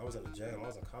struggles. I was in the jam. I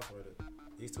was incarcerated.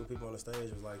 These two people on the stage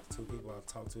was like the two people I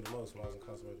talked to the most when I was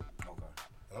incarcerated. Okay.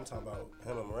 And I'm talking about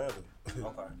him and Miranda.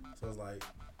 Okay. So it's like,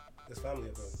 it's family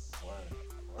up there. Word.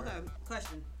 Okay,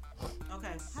 question.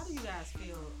 Okay, how do you guys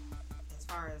feel as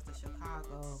far as the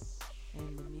Chicago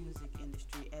and the music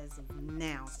industry as of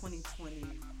now, 2020?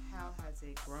 How has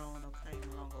it grown or came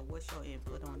along, or what's your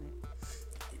input on it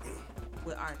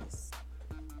with artists?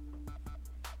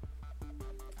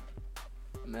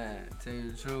 Man, tell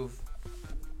you the truth.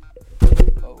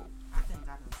 Oh. I think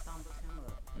I done stumbled him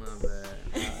up. My bad.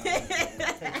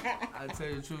 I tell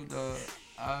you the truth though,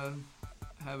 I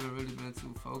haven't really been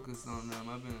too focused on them.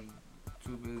 I've been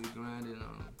too busy grinding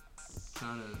on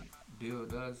trying to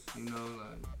build us, you know,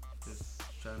 like just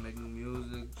trying to make new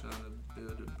music, trying to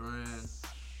build a brand.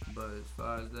 But as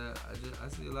far as that, I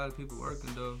see a lot of people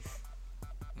working though,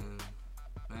 and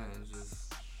man, it's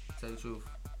just tell you the truth.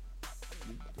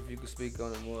 If you could speak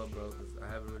on it more, bro, because I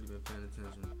haven't really been paying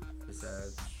attention.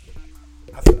 Besides,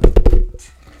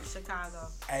 Chicago.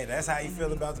 Hey, that's how you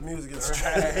feel about the music. It's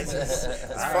trash.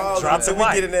 It's falling until we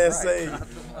get in there and say.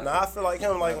 Nah, I feel like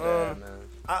him. Like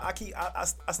I keep.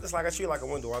 It's like I treat it like a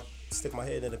window. I stick my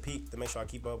head in the peak to make sure I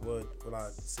keep up with what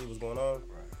I see what's going on.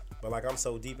 But like I'm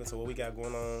so deep into what we got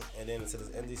going on, and then into this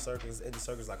indie circus. Indie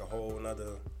circus is like a whole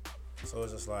another. So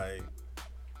it's just like.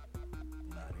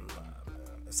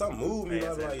 If something moved me,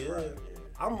 I'd be like,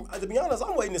 yeah. To be honest,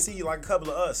 I'm waiting to see like a couple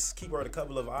of us, keep a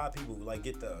couple of our people, like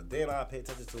then I'll pay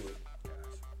attention to it.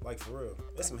 Like for real.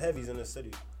 There's some heavies in this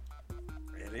city.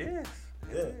 It is.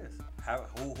 It is.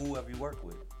 Who have you worked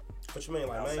with? What you mean,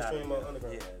 like outside mainstream or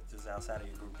underground? Yeah, just outside of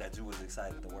your group that you was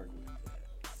excited to work with.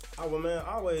 Oh, well, man,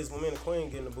 always when me and the Queen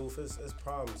get in the booth, it's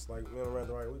problems. Like, me and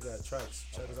Miranda, right, we got tracks.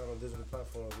 Check us out on digital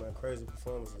platforms, man. Crazy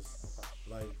performances.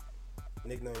 Like,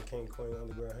 nickname King Queen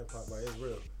Underground Hip Hop, like it's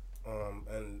real.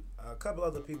 And a couple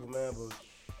other people, man, but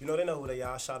you know they know who they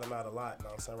are. I shout them out a lot. You know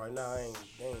what I'm saying? Right now,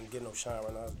 they ain't getting no shine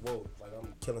right now. Whoa, like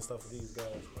I'm killing stuff for these guys.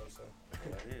 You know what I'm saying?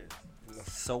 Yeah, it is. You know?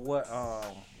 So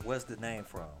where's the name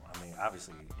from? I mean,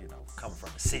 obviously, you know, coming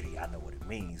from the city, I know what it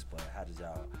means. But how did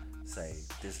y'all say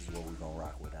this is what we're gonna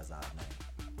rock with as our name?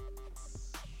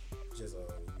 We was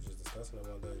just discussing it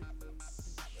one day,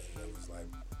 and it was like,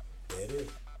 there it is.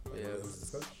 Yeah. It was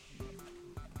discussed.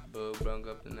 Bug brung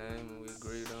up the name and we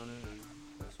agreed on it, and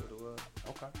that's what it was.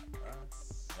 Okay. All right.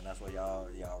 And that's where y'all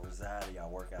reside, y'all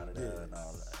work out of there and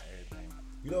all that, everything.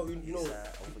 You know, East,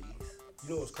 over east. You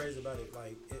know what's crazy about it?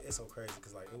 Like, it's so crazy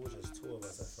because like it was just two of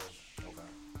us at first. Okay.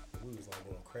 We was like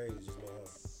going crazy, just me and him.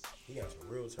 He got some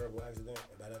real terrible accident,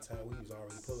 and by that time we was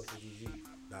already pulling for GG.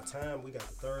 By the time we got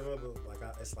the third member, like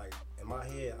it's like in my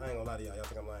head, I ain't gonna lie to y'all. Y'all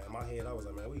think I'm lying? In my head, I was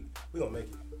like, man, we gonna make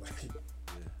it.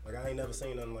 Like I ain't never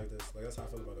seen nothing like this. Like that's how I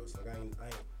feel about us. Like I ain't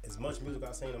as much music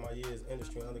I've seen in my years,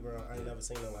 industry, underground. I ain't never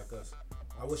seen nothing like us.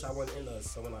 I wish I wasn't in us,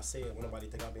 so when I say it, when nobody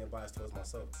think I'm being biased towards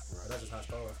myself. Right. That's just how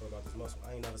strong I feel about this muscle.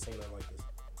 I ain't never seen nothing like this.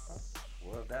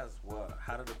 Well,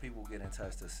 how do the people get in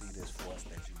touch to see this force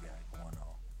that you got going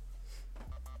on?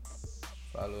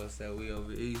 Follow us at We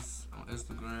Over East on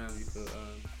Instagram. You can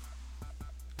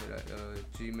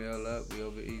hit Gmail up, We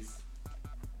Over East.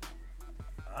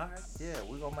 All right, yeah,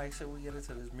 we're going to make sure we get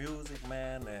into this music,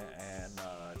 man, and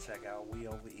check out We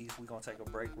Over East. We're going to take a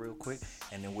break real quick,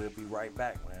 and then we'll be right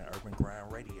back, man. Urban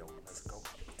Grind Radio. Let's go.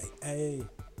 Hey.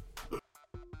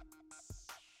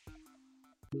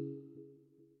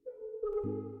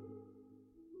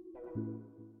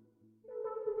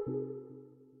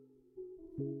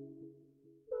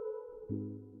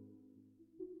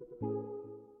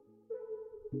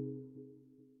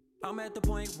 I'm at the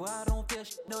point where I don't feel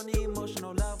shit, don't need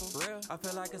emotional level. Real. I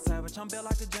feel like a savage, I'm built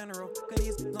like a general. Cause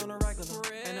these on the regular.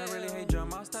 And I really hate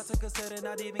drama. I start to consider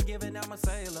not even giving out my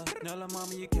sailor. No, la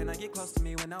mama, you cannot get close to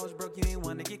me. When I was broke, you ain't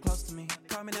want to get close to me.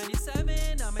 Call me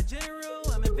 97, I'm a general.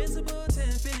 I'm invincible to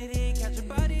infinity. Catch a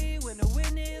body with no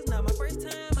witness. Not my first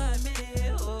time, I admit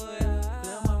it. Oh, yeah.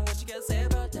 Little mama, what you gotta say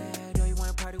about that? Do you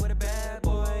wanna party with a bad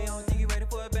boy? I don't think you ready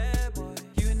for a bad boy.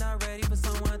 You're not ready for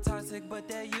someone toxic, but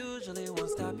that usually won't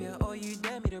stop you. Or you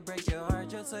dare me to break your heart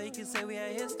just so you can say we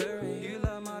had history. You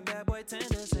love my bad boy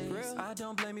tendencies. I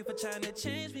don't blame you for trying to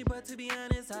change me, but to be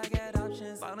honest, I got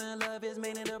options. Falling in love is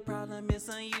mainly the problem, it's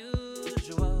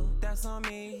unusual. gas on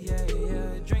me, yeah,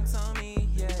 yeah. Drinks on me,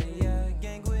 yeah, yeah.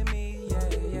 Gang with me, yeah,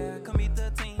 yeah. Come meet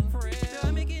the team, for real.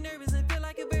 I make you nervous and feel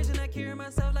like a virgin. I carry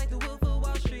myself like the Wolf of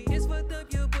Wall Street. It's fucked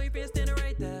up, your boyfriend standing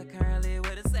right there, currently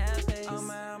with a sad face. I'm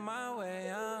out my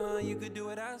way, you could do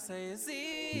what I say. It's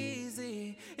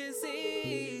easy, it's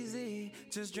easy.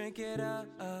 Just drink it up,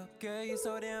 girl, you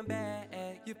so damn bad.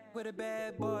 You with a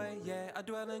bad boy, yeah. I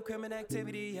dwell in criminal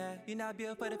activity, yeah. You not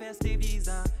built for the festivities,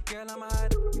 Girl, I'm a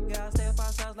hot, girl, I stay up 5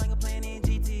 stars like I'm playing in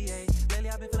GTA. Lately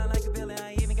I've been feeling like a villain,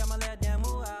 I even got my lap down,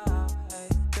 move out. Hey,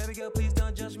 baby girl, please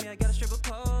don't judge me. I got a stripper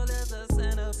pole as a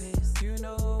centerpiece. You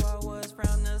know who I was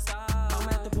from the side. I'm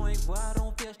at the point where I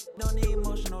don't feel shit on the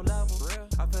emotional level.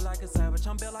 I feel like a savage,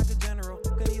 I'm built like a general.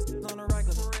 Cause these on the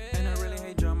regular. And I really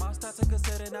hate drama. I start to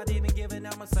consider not even giving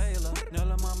out my sailor. No,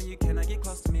 la mama, you cannot get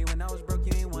close to me. When I was broke,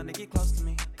 you ain't want to get close to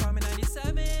me. Call me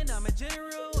 97, I'm a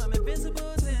general. I'm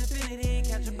invincible to infinity.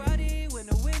 Catch a body with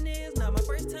no witness. Not my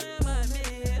first time, I admit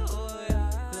it. Oh, yeah.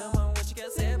 Little mama, what you got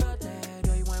to say about that?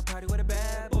 Do you want to party with a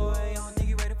bad boy? I don't think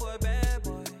you ready for a bad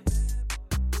boy.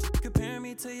 Compare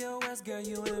me to your West, girl,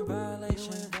 you in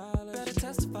violation. Better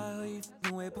testify who you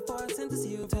f***ing with before I sentence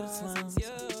you to the slums.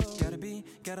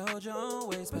 Gotta hold your own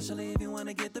way, especially if you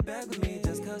wanna get the bag with me.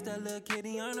 Just cause that little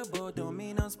kitty on the board don't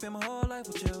mean I'm spend my whole life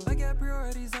with you. I got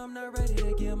priorities, I'm not ready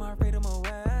to give my freedom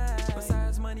away.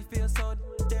 Besides, money feels so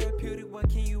therapeutic, what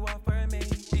can you offer me?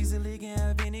 Easily can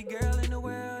have any girl in the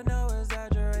world, no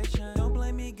exaggeration. Don't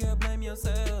blame me, girl, blame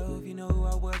yourself. You know who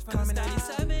I was from the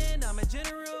 97, I'm a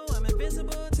general, I'm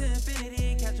invincible to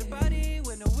infinity. Catch a body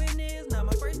with no witness, not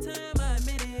my first time, I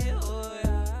admit it. Oh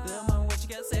yeah, little mama, what you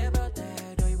gotta say about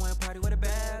that? Do you wanna party with a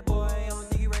bad boy? I don't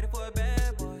think you ready for a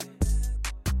bad boy.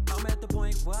 I'm at the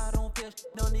point where I don't feel shit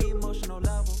on the emotional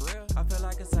level. I feel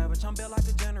like a savage, I'm built like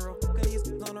a general. Cause these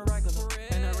on the regular.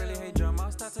 And I really hate drama. I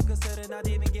start to consider not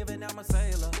even giving out my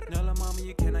sailor. No, la mama,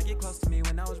 you cannot get close to me.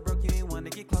 When I was broke, you ain't want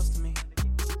to get close to me.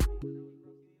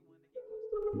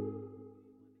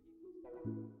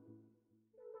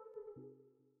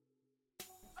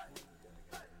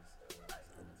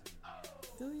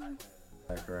 Do you?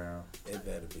 Background. It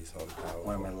better be something powerful.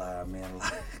 Women lie, men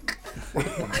lie.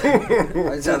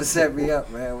 Why you trying to set me up,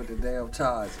 man, with the damn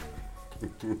charge?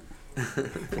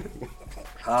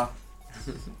 Huh?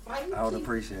 I don't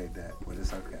appreciate that, but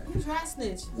it's okay. You try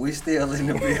snitch. We still in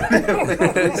the building.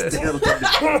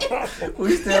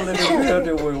 we still in the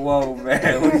building with Whoa,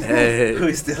 man.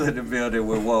 We still in the building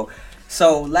with Whoa.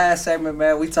 So last segment,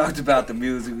 man, we talked about the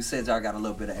music. We said y'all got a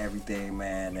little bit of everything,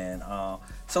 man. And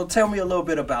so tell me a little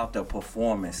bit about the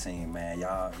performance scene, man.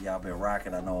 Y'all been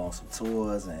rocking, I know, on some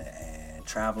tours and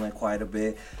traveling quite a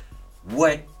bit.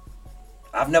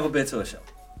 I've never been to a show.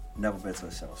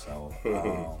 So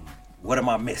what am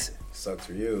I missing? Sucks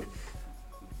for you.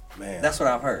 Man. That's what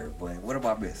I've heard, but what am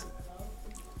I missing?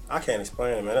 I can't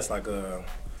explain it, man. That's like I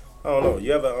don't know.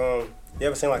 You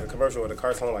ever seen like a commercial with a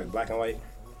cartoon like black and white?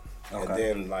 Okay. And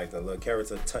then like the little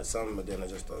character touch something, but then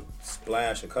just a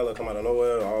splash of color come out of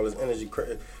nowhere. All this energy,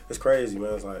 it's crazy,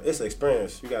 man. It's like it's an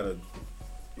experience. You gotta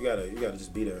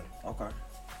just be there. Okay.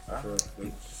 A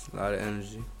lot of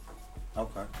energy.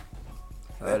 Okay.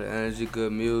 A lot of energy,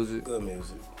 good music. Good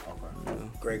music. Okay. Yeah.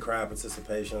 Great crowd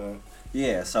participation.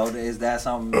 Yeah, so is that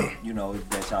something,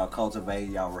 that y'all cultivate,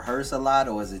 y'all rehearse a lot,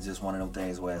 or is it just one of them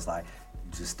things where it's like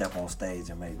you just step on stage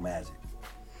and make magic?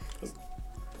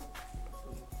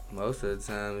 Most of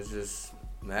the time it's just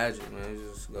magic, man.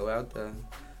 You just go out there.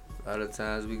 A lot of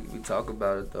times we talk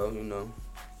about it though,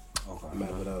 Okay. Map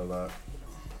it out a lot.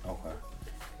 Okay.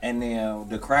 And then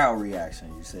the crowd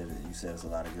reaction, you said it's a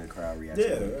lot of good crowd reaction.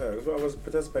 Yeah. That's why I was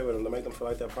participating with them to make them feel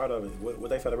like they're part of it. What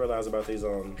they fail to realize about these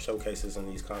showcases and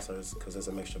these concerts, because it's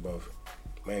a mixture of both.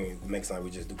 Mainly, it makes like we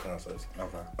just do concerts.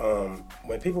 Okay.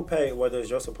 When people pay, whether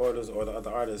it's your supporters or the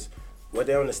other artists,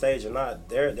 whether they're on the stage or not,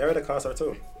 they're at a concert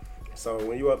too. So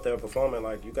when you up there performing,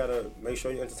 like you gotta make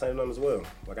sure you entertain them as well.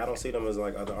 Like I don't see them as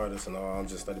like other artists and I'm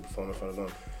just steady performing in front of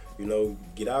them.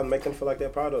 Get out and make them feel like they're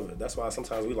part of it. That's why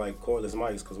sometimes we like cordless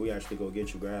mics, because we actually go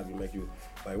get you, grab you, make you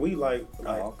like we like.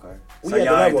 Okay. We so at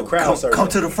the level of crowd service. Come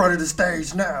to the front of the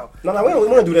stage now. No, we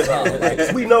don't do that.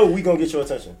 Like, we know we gonna get your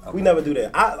attention. Okay. We never do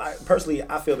that. I personally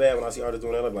feel bad when I see artists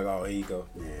doing that. I'm like, oh, here you go.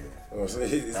 Yeah.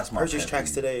 That's my purchase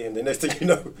tracks today, and the next thing you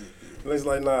know, it's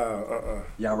like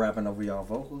Y'all rapping over y'all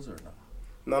vocals or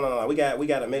no? No. We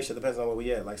got a mixture. Depends on where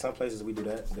we at. Like some places we do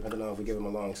that, depending on if we give them a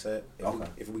long set.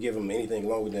 If we give them anything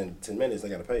longer than 10 minutes, they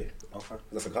gotta pay. Okay.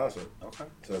 That's a concert. Okay.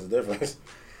 So that's the difference.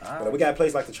 Right. But we got a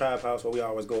place like the Tribe House where we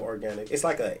always go organic. It's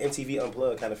like a MTV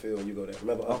Unplugged kind of feel when you go there.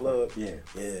 Remember Unplugged? Yeah.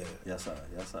 Yeah. Yes,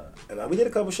 sir. And we did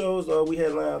a couple shows. We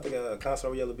had live. I think a concert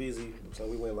with Yellow Beezy. So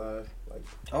we went live.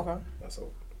 Okay.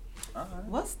 So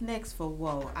What's next for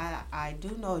Whoa? I do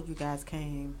know you guys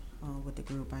came with the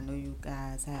group. I know you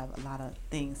guys have a lot of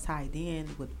things tied in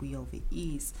with We Over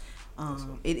East.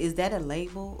 Is that a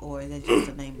label or is that just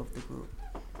the name of the group?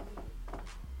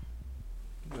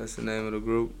 That's the name of the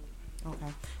group.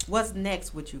 Okay. What's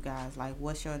next with you guys? Like,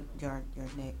 what's your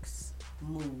next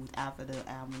move after the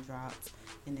album drops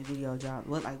and the video drops?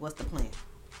 What's the plan?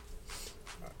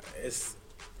 It's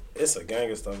a gang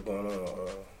of stuff going on.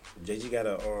 JG got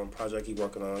a project he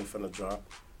working on. He finna drop.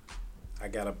 I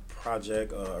got a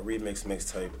project, a remix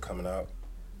mixtape coming out.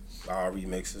 Our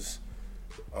remixes.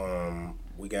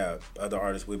 We got other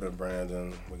artists we've been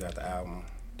branding. We got the album.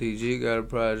 DG got a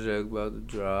project about to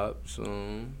drop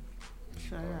soon.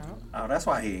 Shout out. Oh, that's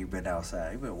why he ain't been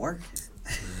outside. He been working.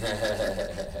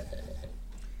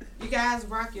 You guys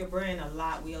rock your brand a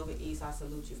lot. We Over East. I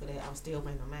salute you for that. I'm still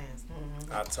wearing my mask.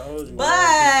 Mm-hmm. I told you.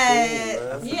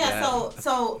 But yeah,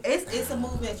 so it's a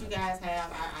movement you guys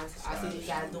have. I see you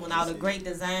guys doing all the great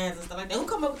designs and stuff like that. Who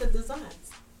come up with the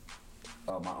designs?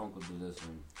 My uncle do this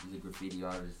one. He's a graffiti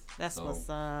artist. That's what's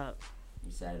up.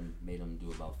 We sat and made him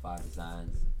do about 5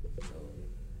 designs. So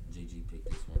GG picked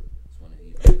this one. This one that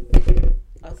he picked.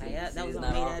 Okay, that was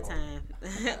on me that time.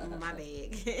 My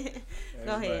bad.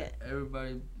 Go ahead.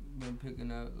 Everybody been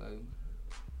picking out like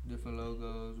different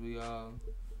logos. We all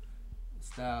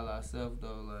style ourselves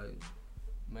though, like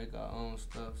make our own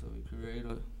stuff. So we create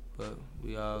it, but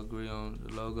we all agree on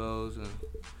the logos and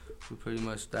we pretty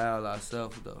much style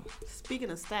ourselves though. Speaking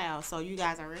of style, so you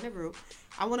guys are in a group.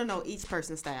 I want to know each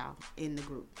person's style in the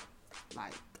group,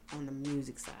 like on the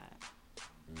music side.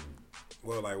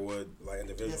 Well, like what, like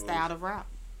individual? Your style of rap.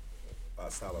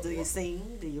 Style of Do you rap.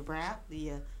 sing? Do you rap? Do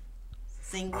you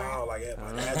sing rap? Oh, like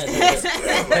everybody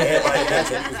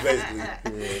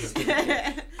basically.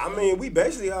 I mean, we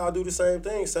basically all do the same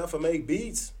thing, except for make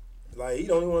beats. Like, he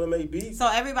don't even want to make beats. So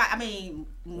everybody, I mean,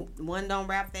 one don't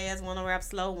rap fast, one don't rap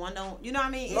slow, one don't, you know what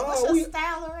I mean? No, What's your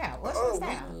style of rap? What's your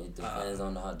style? It depends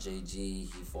on how JG, he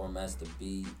formats the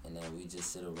beat, and then we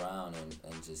just sit around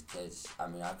and just catch. I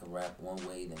mean, I could rap one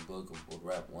way, then Book would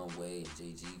rap one way, and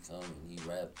JG come and he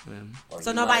rap.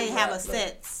 So nobody have a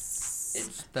set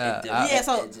style.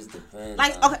 It just depends.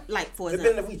 Like, okay, like for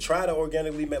example. Depending if we try to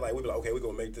organically make, like, we be like, okay, we're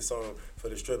going to make this song for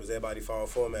the strippers, everybody follow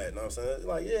format, you know what I'm saying?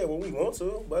 Like, yeah, well, we want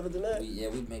to, but other than that,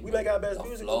 we make our best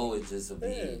music. Flow is just a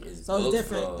beat. So it's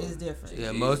different. It's different.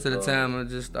 Yeah, most of the time I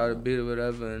just start a beat or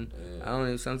whatever,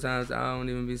 and sometimes I don't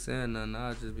even be saying nothing.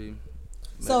 I'll just be.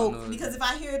 So because if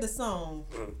I hear the song,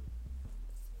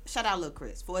 shout out Lil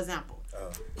Chris, for example,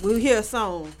 we'll hear a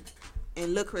song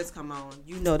and Lil Chris come on,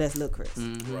 you know that's Lil Chris.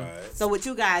 Mm-hmm. Right. So with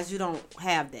you guys, you don't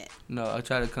have that. No, I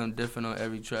try to come different on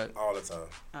every track. All the time.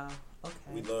 Oh, okay.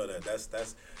 We love that.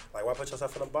 That's like, why put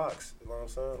yourself in a box? You know what I'm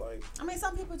saying? Like, I mean,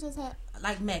 some people just have,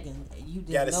 like Megan. You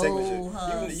didn't got a know signature.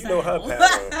 her. You know her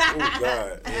pattern. Oh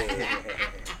God.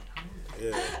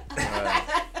 Yeah.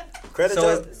 Credit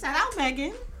so shout out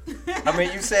Megan. I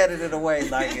mean, you said it in a way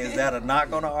like, is that a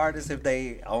knock on the artist if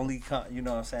they only come? You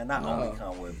know what I'm saying? Not only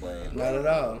come with, but not at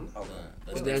all. Okay.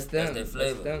 That's them. That's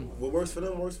their flavor. What works for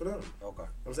them works for them. Okay.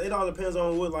 I'm saying it all depends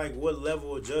on what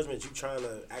level of judgment you trying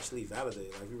to actually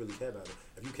validate. Like, if you really care about it.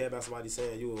 If you care about somebody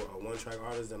saying you a one track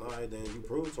artist, then alright, then you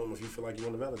prove to them if you feel like you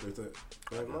want to validate that.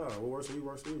 Like, nah, what works for you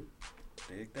works for you.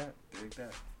 Dig that. Okay.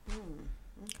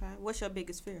 What's your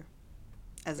biggest fear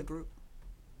as a group?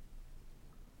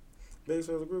 Biggest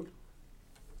fear as a group.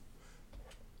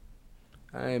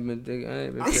 I ain't been thinking. I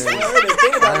ain't been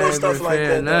thinking about that stuff like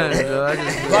that. Nothing, like,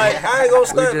 I ain't gonna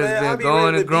stunt, man. I be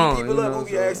going ready to beat people you up know, who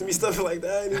be asking me stuff like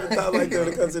that. I ain't even thought like that when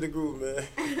it comes to the group, man.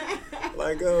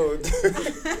 Like,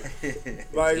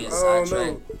 like, I don't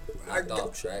know. I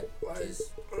got track.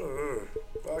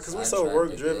 Cause we so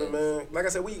work driven, man. Like I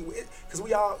said, cause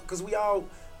we all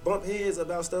bump heads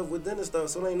about stuff within the stuff,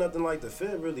 so it ain't nothing like the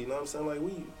fit, really. You know what I'm saying? Like,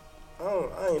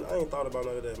 I ain't thought about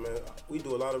none of that, man. We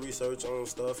do a lot of research on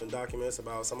stuff and documents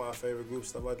about some of our favorite groups,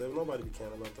 stuff like that. Nobody be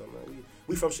caring about that, man.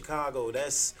 We from Chicago.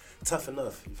 That's tough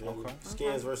enough. You feel me?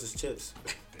 Skins versus chips.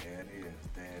 There it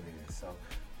is. So,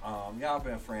 y'all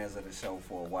been friends of the show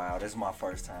for a while. This is my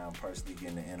first time personally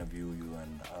getting to interview you,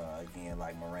 and again,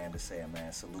 like Miranda said,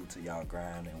 man, salute to y'all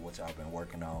grind and what y'all been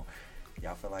working on.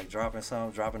 Y'all feel like dropping a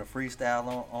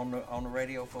freestyle on the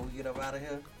radio before we get up out of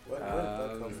here? Where did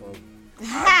that come from?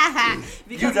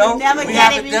 Because we never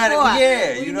got it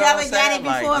before. We never got it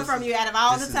before like, from you. Out of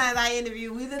all the times I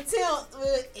interview, we attempt,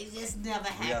 it just never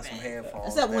happened. We got some headphones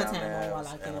except one down time there,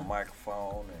 like and a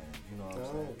microphone, and you know what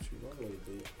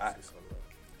I'm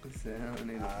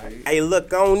saying. Hey,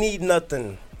 look, I don't need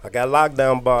nothing. I got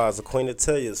lockdown bars, the queen to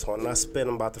tell you. So when I spit,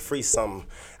 I'm about to free something.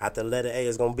 After letter A,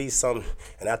 it's gonna be something.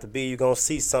 And after B, you gonna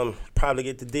see something. Probably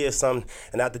get the D or something.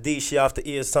 And after D, she off the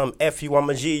E or something. F you, I'm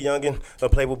a G, youngin'.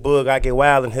 Don't play with Bug, I get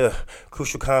wild in here.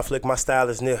 Crucial conflict, my style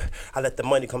is near. I let the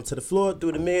money come to the floor,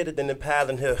 through the mid, then the pile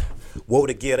in here. Whoa,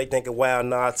 the gear, they thinkin' wild,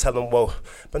 nah, I tell them whoa.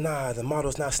 But nah, the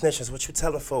model's not snitching, what you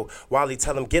tellin' for? Wally,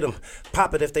 tell them get them.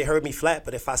 Pop it if they heard me flat,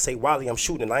 but if I say Wally, I'm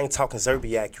shooting. I ain't talking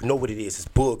Zerbiak, you know what it is, it's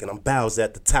Bug, and I'm Bowser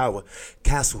at the tower.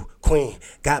 Castle, Queen,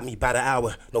 got me by the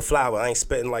hour. No flower, I ain't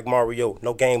spitting like Mario.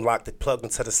 No game locked, it plugged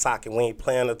into the socket. We ain't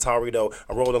playing Atari though.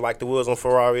 I'm rolling like the wheels on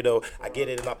Ferrari though. I get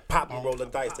it and I pop and roll the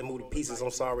dice. They move the pieces,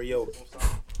 I'm sorry yo.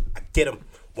 I get them,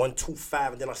 1, 2,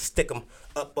 5, and then I stick them.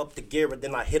 Up the gear, and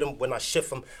then I hit him when I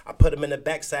shift him. I put him in the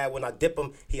backside when I dip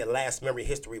him. He a last memory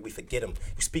history, we forget him.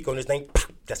 You speak on his name,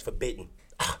 pop, that's forbidden.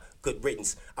 Good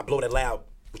riddance, I blow that loud.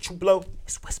 What you blow,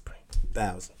 it's whispering.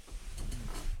 1,000.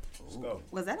 Let's go.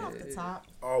 Was that off the top?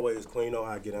 Always, Queen, you know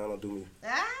how I get down, don't do me.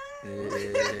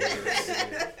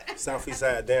 Southeast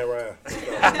side, Dan Ryan.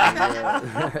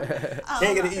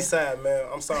 Can't get the east side, man.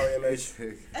 I'm sorry, MH.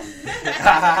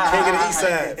 Can't get the east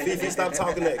side. Fifi, stop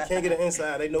talking that. Can't get the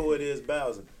inside. They know what it is,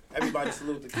 Bowser. Everybody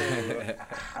salute the king, man.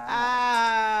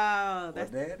 Oh, that's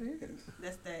that is.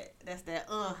 That's that.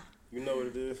 You know what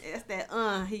it is. That's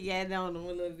that. He added on them a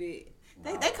little bit.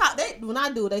 They when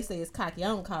I do, they say it's cocky. I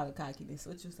don't call it cockiness.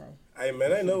 What you say? Hey man,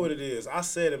 they know what it is. I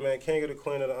said it, man. Can't get the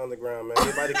queen of the underground, man.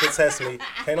 Anybody can test me.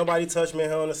 Can't nobody touch me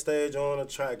here on the stage or on the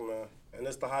track, man. And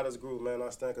it's the hottest group, man. I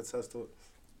stand contest to it.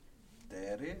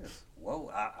 There it is.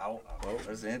 Whoa,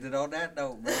 let's end it on that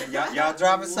note, man. Y'all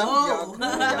dropping something? Y'all cool?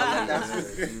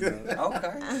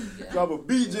 Okay. Drop a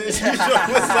BJ.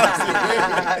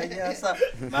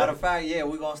 Yeah, matter of fact, yeah,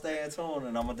 we're going to stay in tune,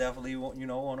 and I'm going to definitely, want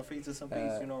to feature some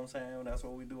beats, you know what I'm saying? That's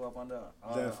what we do up under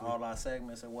all our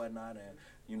segments and whatnot, and,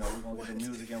 we're going to get the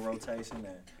music in rotation,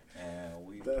 and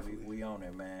we on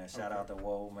it, man. Shout out to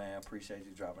Whoa, man. Appreciate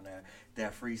you dropping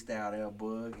that freestyle there,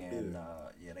 Bug. And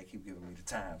they keep giving me the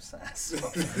time sign. So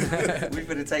we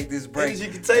finna take this break.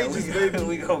 Energy contagious, baby.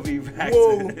 We gonna be back.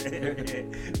 Whoa.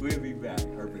 We'll be back.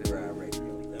 Urban Grind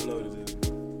Radio. I know what it is.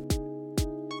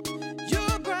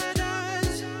 Your bright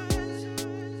eyes,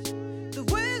 the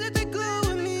way that they glow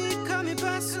at me, caught me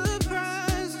by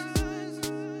surprise.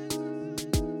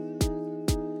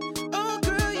 Oh,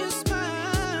 girl, your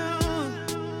smile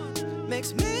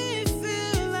makes me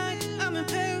feel like I'm in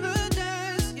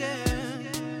paradise, yeah.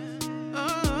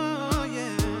 Oh,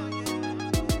 yeah.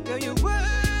 Girl, you're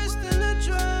worse than a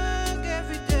drug.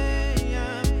 Every day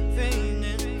I'm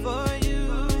fiending for you.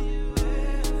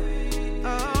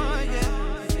 Oh, yeah.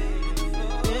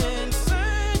 Been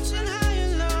searching high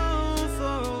and low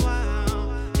for a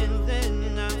while, and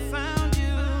then I found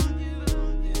you.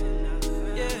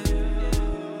 Yeah.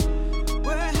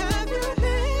 Where have you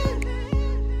been?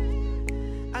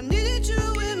 I needed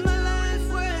you in my life.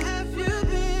 Where have you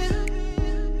been?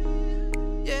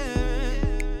 Yeah.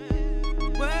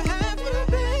 Where have you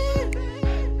been?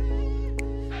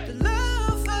 The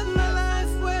love of my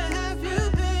life. Where have you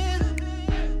been?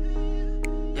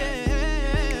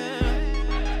 Yeah.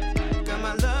 Got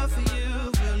my love for you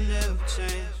will never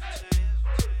change.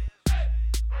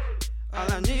 All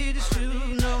I need is you,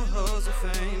 no hoes of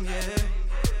fame. Yeah.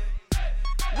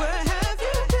 Where have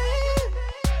you been?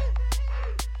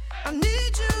 I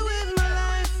need you in my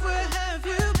life. Where have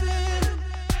you been?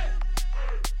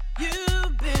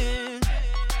 You've been,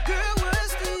 girl.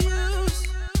 What's the use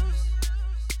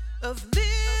of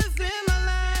living my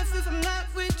life if I'm not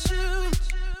with you?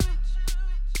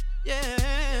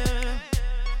 Yeah,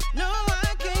 no,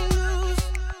 I can't lose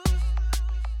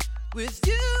with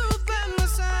you by my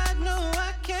side. No,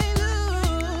 I can't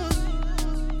lose.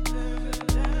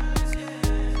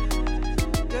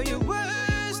 Girl, you're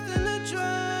worse than a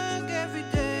drug. Every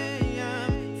day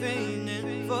I'm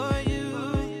fiending for you.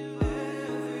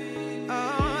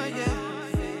 Oh, yeah.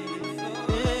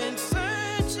 Been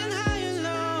searching high and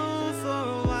low for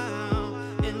a while,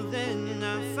 and then I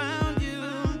found you.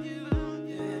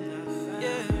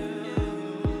 Yeah.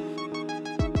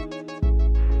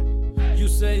 You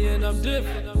saying I'm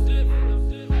different.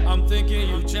 I'm thinking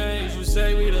you changed. You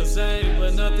say we the same,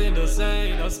 but nothing the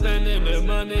same. I'm spending the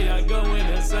money, I going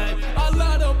insane. I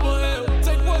light up a head,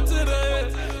 take one to the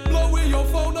head. Blowing your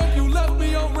phone up, you left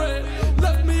me on red.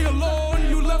 Left me alone,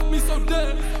 you left me so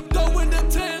dead. Throwing the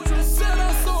tantrum, said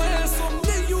I'm so handsome.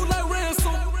 Need you like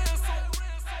ransom.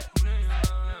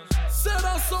 Said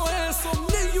I'm so handsome,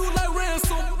 need you like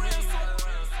ransom.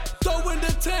 Throwing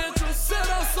the tantrum, said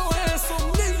I'm so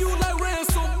handsome. Need you like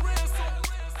ransom.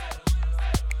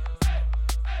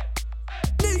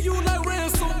 Need you like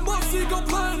ransom. Must he go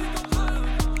blind?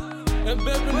 And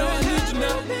baby, no, I need you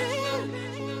now.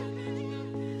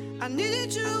 I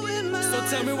needed you in my So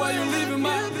tell me why you leaving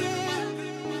my.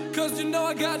 Cause you know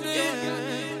I got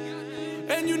it.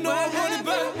 And you know I want it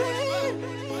back.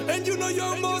 And you know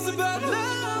your emotions about it.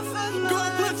 Go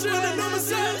and put you in the number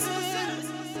 6.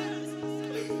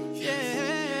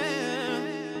 Yeah.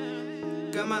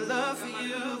 Got my love for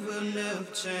you will never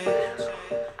change.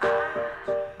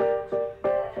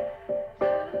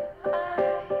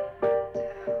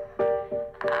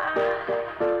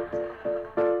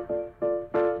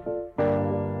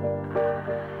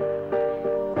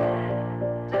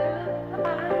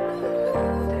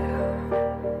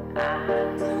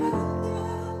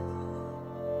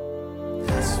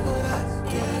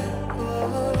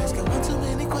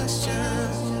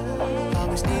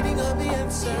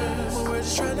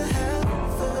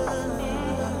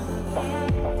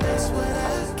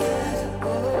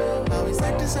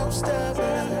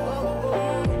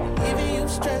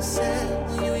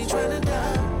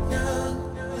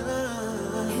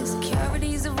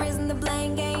 Insecurities arisen, the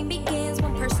blame game begins.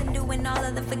 One person doing all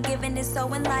of the forgiving is so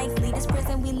unlikely. This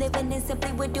prison we live in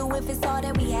simply would do if it's all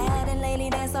that we had. And lately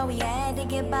that's all we had to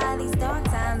get by these dark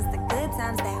times. The good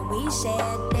times that we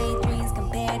shared, daydreams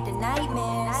compared to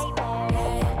nightmares.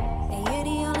 Yeah. And you're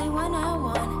the only one I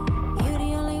want. You're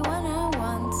the only one I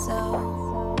want.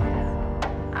 So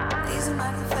these are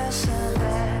my confessions.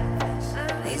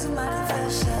 These are my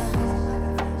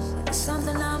confessions. There's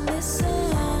something I'm missing.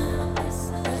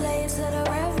 Relate to the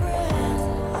reverend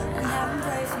and have him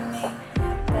pray for me.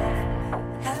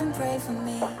 Have him pray for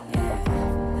me. Yeah.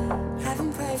 Have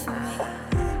him pray for me.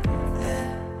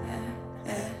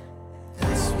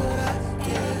 That's what I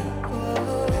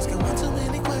get. Asking one too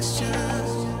many questions.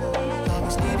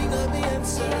 Always needing all the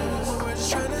answers. We're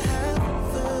just trying to have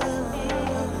fun.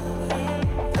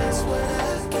 That's what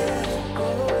I get.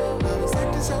 Always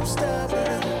acting so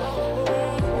stubborn.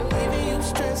 Leaving you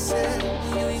stressing.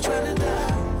 You ain't trying to die.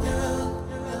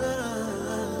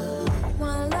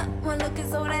 One look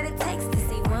is all that it takes to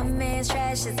see one man's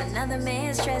trash is another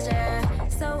man's treasure.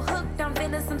 So hooked, I'm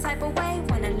feeling some type of way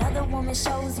when another woman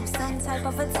shows you some type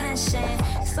of attention.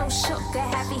 So shook, a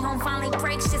happy home finally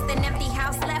breaks, just an empty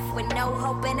house left with no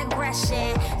hope and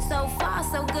aggression. So far,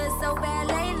 so good, so bad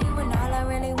lately when all I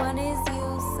really want is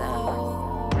you.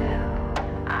 So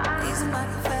these are my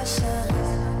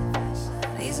confessions.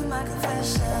 These are my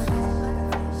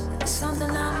confessions. There's something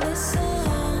I'm missing.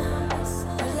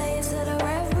 Relay it to the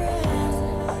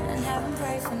reverend and have him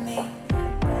pray for me.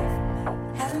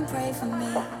 Have him pray for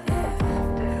me.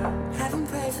 Have him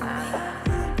pray for me.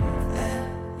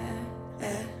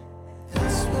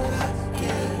 That's what I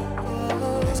get.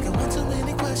 Asking one too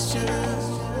many questions.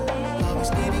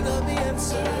 Always needing all the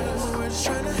answers. We're just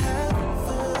trying to have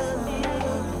fun.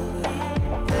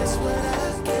 That's what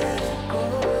I get.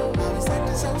 Always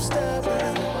acting so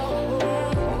stubborn.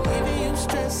 Leaving you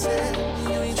stressing.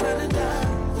 You ain't trying to die.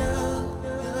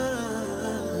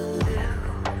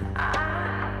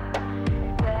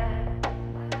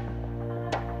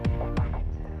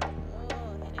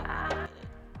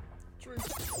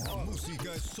 La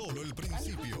música es solo el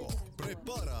principio.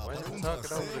 Prepara para un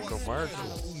talking over the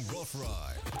commercial? un rough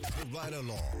ride. The ride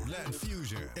along, Latin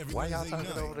Fusion. Every Why y'all Wednesday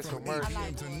talking over the night from commercial?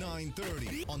 8 p.m. to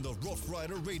 9:30 on the Rough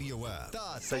Rider Radio app.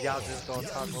 So y'all just gonna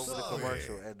talk Ya over the sabe.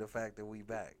 commercial and the fact that we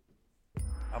back.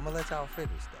 I'm gonna let y'all finish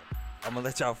though. I'm gonna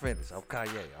let y'all finish. I'm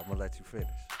Kanye. I'm gonna let you finish.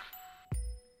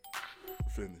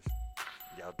 Finish.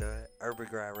 Y'all done? Urban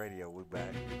Grind Radio, we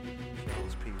back. Show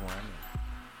was P1 and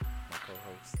my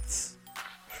co-hosts.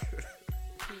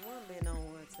 P1 been on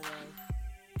one today.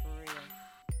 For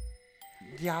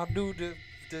real. Y'all knew the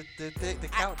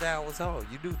countdown was on.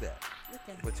 You knew that.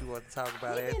 Okay. But you want to talk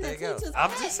about He been a everything else. teacher's I'm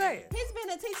pet. just saying. He's been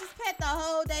a teacher's pet the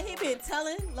whole day. He been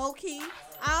telling low key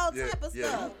all Yeah, type of yeah,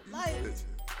 stuff. you Like,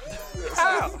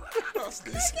 How? look at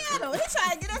him. He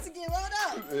trying to get us to get rolled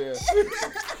up. Yeah.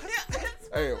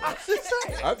 Hey,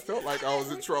 I felt like I was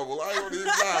in trouble. I don't even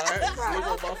lie. I had to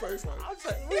look on my face like. I'm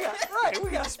saying, we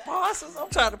got sponsors. I'm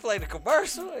trying to play the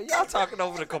commercial, and y'all talking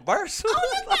over the commercial.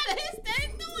 Oh, look at it. His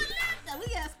thing doing that. We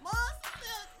got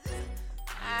sponsors.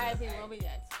 All right, people, we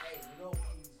got.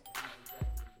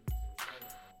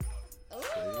 Ooh,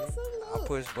 I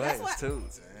push buttons too.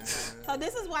 So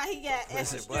this is why he got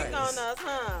extra Pushing strict on buttons. us,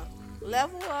 huh?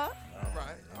 Level up. All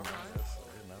right.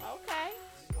 Okay.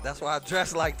 That's why I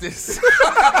dress like this.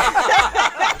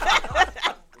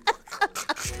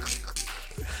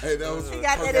 Hey, that was He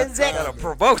got that exact. Got a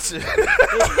promotion. He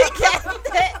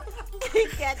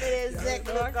got that exact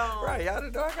look on. Right, y'all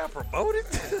didn't know I got promoted.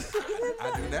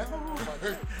 I do now.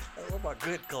 What my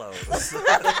good clothes?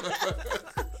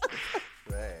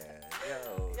 Man,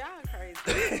 yo. Y'all crazy.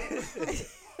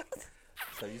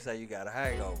 So you say you got a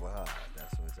hangover, huh?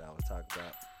 That's what y'all was talking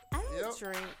about. I don't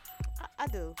drink. I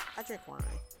do. I drink wine,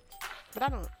 but I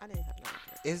didn't have no drink.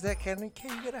 Is that can you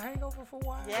get a hangover for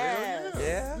wine? Yes.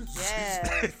 Yeah.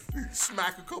 Yes.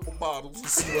 Smack a couple bottles and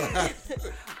see what happens.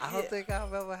 I don't think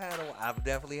I've ever had I've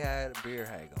definitely had beer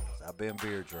hangovers. I've been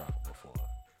beer drunk before.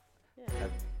 Yeah.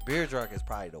 Beer drunk is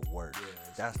probably the worst. Yeah,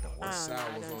 that's the worst.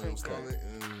 Sours on your stomach.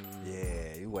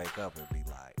 Yeah, you wake up and be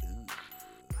like, ooh.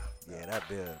 Yeah, that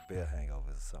beer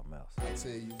hangover is something else. I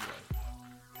tell you what,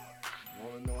 you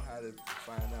want to know how to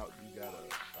find out you got a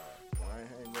wine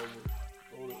hangover?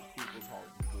 Go to Cooper's Hall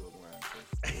and do a wine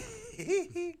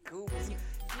test. Cooper's. You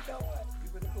know what? You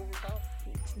been to Cooper's Hall?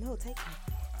 No, take me.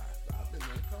 I've been there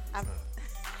a couple times.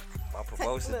 My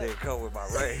promotion didn't come with my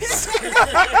race.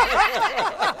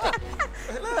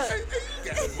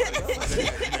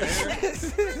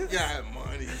 You got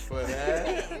money for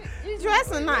that. You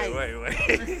dressing nice. Wait.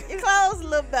 Your clothes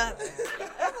look better.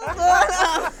 What's going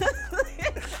on?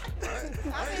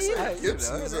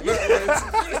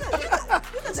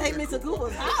 You can take me to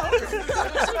Google's house.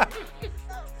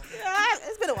 Yeah,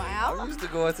 it's been a while. I used to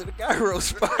go into the gyro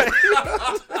spot.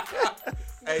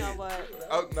 You know what?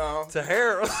 Oh, no. To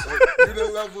Harold. You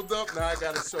done leveled up. Now I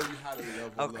got to show you how to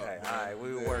level up. Okay, all right.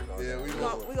 We will work on that. Yeah,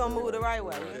 we gonna move the right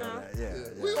way, you know? Yeah.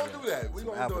 We gonna do that. We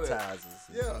gonna do that. Appetizers.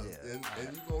 Yeah.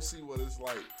 And you gonna see what it's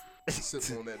like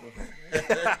sipping on that.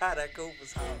 That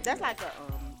Cooper's Hall. That's like a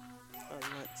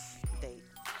lunch date,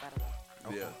 by the way.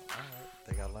 Okay. Yeah. All right.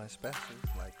 They got lunch specials,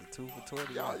 like the 2 for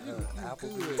 $20. Y'all, you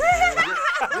Applebee's.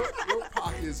 good, your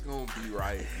pocket's gonna be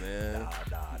right, man.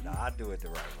 Nah. I do it the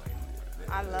right way.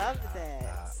 I love that.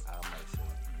 I'll make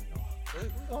sure,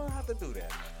 we're gonna have to do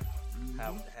that, man.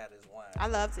 Have this wine. I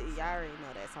love to eat. I already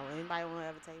know that. So anybody want to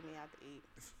ever take me out to eat,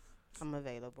 I'm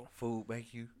available. Food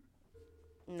make you?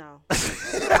 No.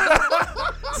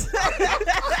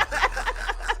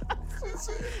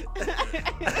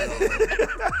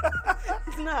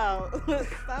 No. Okay,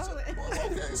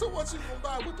 so what you gonna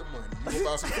buy with the money? You gonna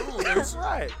buy some food? That's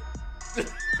right.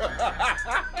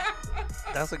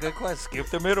 That's a good question. Skip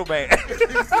the middleman.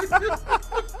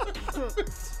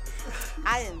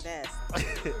 I invest.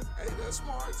 Hey, that's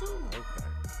smart too. Okay.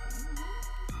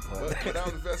 But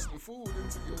without investing food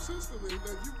into your system, ain't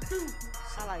nothing you can do.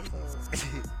 I like food. Give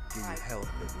you health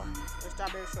and life. The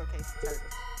strawberry shortcake turtles.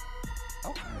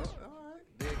 Okay. All right.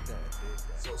 Dig that.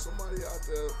 So somebody out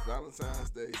there, Valentine's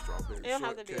Day, strawberry It don't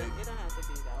have to be. shortcake. It don't have to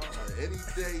be though. Any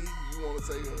day you want to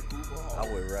take her to Cooper Hall.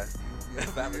 I would rest.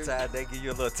 Valentine's Day, give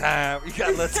you a little time. You got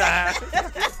a little time.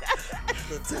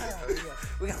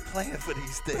 We got a plan for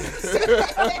these things.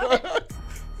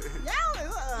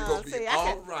 Y'all is see,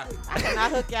 all right. I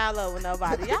cannot hook y'all up with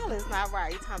nobody. Y'all is not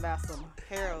right. You talking about some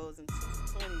Harold's and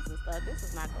 20s and stuff. This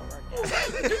is not gonna work out.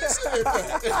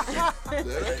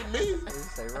 That ain't me. They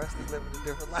say Rusty's living a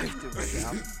different life to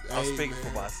me. I'm speaking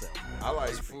for myself. I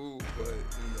like food, but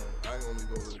I only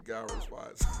go to the gyro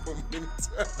spots so many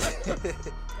times.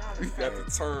 We got to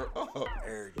turn up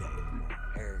every day.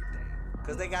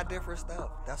 Because they got different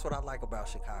stuff. That's what I like about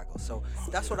Chicago. So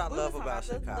that's what I love about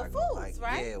Chicago. The foods,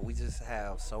 like, right? Yeah, we just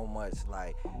have so much,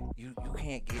 like, you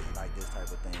can't get like this type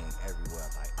of thing everywhere.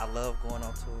 Like, I love going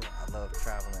on tour. I love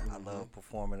traveling. I love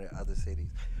performing in other cities.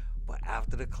 But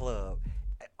after the club,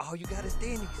 all you got is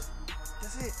Denny's.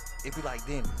 That's it. It'd be like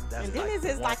Denny's. That's And like Denny's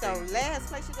is like thing. the last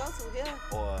place you go to here.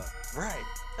 Or, right.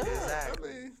 Exactly.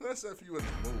 I mean, that's if you in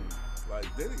the mood. Like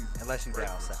Denny's. Unless you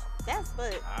down south. That's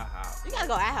but IHOP. you gotta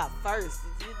go IHOP first.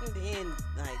 You then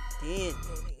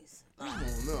Denny's. I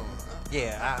don't know.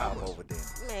 Yeah, IHOP over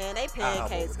Denny's. Man, they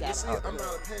pancakes got See, it. I'm not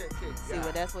a pancake guy. See,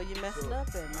 well, that's where you messing up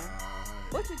at, man.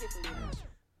 What you get from Denny's?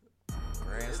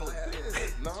 Grand Slam.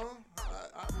 No,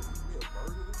 I would eat me a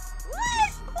burger.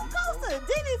 What? Who goes to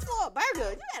Denny's for a burger?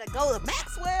 You gotta go to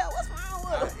Maxwell. What's wrong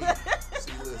with them?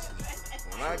 See, listen.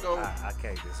 When I go, I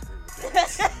can't disagree with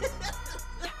that.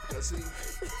 see,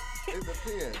 it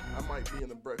depends. I might be in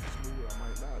a breakfast mood. I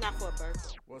might not. Not for a burger.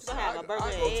 Well, So have a burger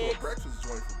I and go to eggs. a breakfast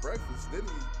joint for breakfast. Then,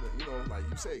 like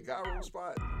you say, gyro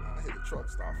spot. I hit a truck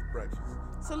stop for breakfast.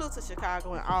 Salute to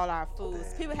Chicago and all our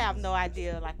foods. People have no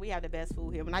idea. Like, we have the best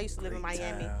food here. When I used to live in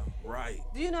Miami. Right.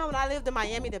 Do you know when I lived in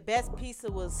Miami, the best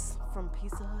pizza was from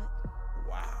Pizza Hut?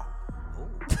 Wow.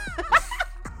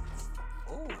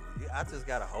 Ooh, I just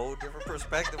got a whole different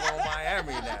perspective on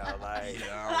Miami now. Like,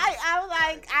 Like, I was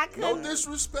like, I No couldn't.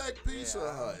 disrespect, Pizza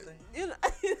Hut. You know,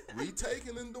 We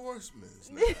taking endorsements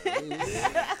now. We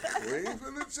ain't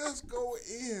finna just go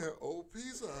in old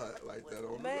Pizza Hut like that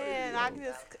on man, the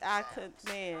radio. I could,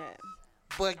 man.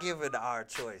 but given our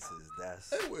choices,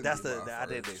 that's wouldn't that's be the my I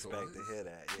didn't first expect to choice. hear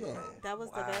that. No. Yeah. That was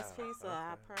the best Wow. pizza,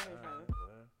 I promise you.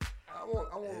 I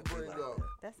want to bring up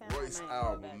Royce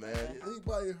album, man.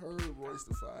 Anybody heard Royce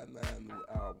the 5'9" new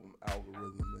album,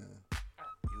 Algorithm, man?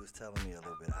 You was telling me a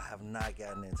little bit. I have not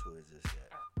gotten into it just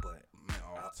yet, but man,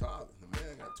 off top, the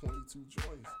man got 22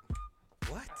 joints.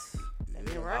 What?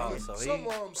 Yeah. So some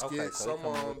of them skits, some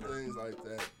of them things like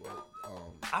that. But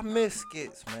I miss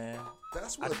skits, man.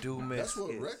 That's what I do miss. That's what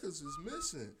skits. Records is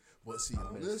missing. But see,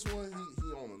 on this one,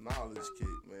 he on a knowledge kick,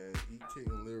 man. He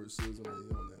kicking lyricism and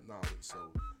he on that knowledge. So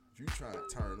if you trying to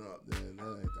turn up, then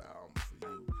that ain't the album for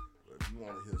you. But if you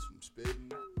want to hear some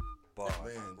spitting,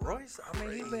 man, Royce, I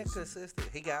mean, he been consistent.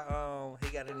 He got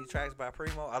any tracks by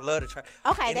Primo? I love the track.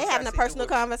 Okay, they having a personal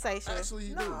conversation. Actually,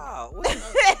 you do.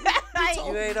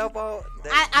 You ain't up on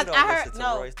that. I heard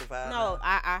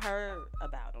I heard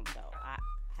about him though. I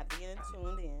have been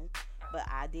tuned in, but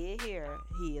I did hear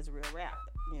he is a real rapper.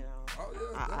 You know,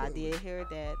 I did hear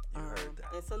that.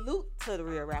 And salute to the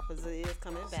real rappers that is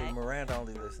coming back. See, Miranda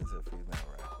only listens to female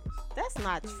rappers. That's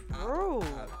not true. I don't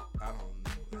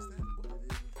know. Is that what it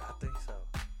is? I think so.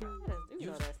 You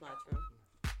know that's not true.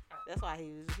 That's why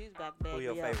he's about to back Who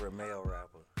your me favorite up. male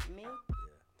rapper? Me?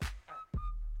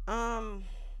 Yeah.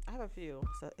 I have a few.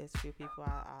 So it's a few people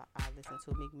I listen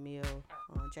to. Meek Mill,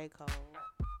 J. Cole.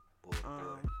 Boy. I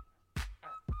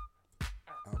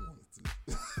wanted to.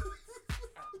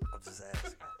 I'm just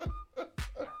asking.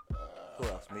 Who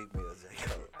else? Meek Mill, J.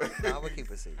 Cole. I'm gonna keep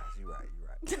it serious. You right.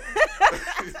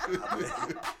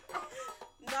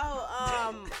 No,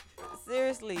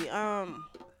 seriously, I'm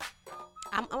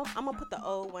gonna put the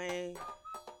old Wayne,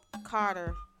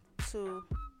 Carter 2,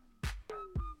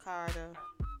 Carter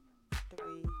 3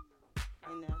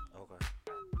 in there. Okay.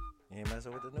 You ain't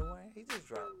messing with the new Wayne? He just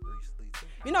dropped recently too.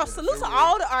 You know, salute to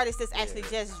all the artists that's actually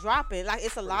just dropping. Like,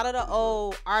 it's a lot of the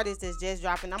old artists that's just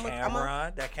dropping.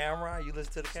 Cameron, you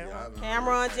listen to the Cameron?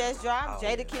 Cameron just dropped.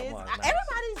 Jada Kids.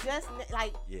 Everybody's just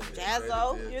like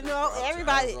Jazzo. You know,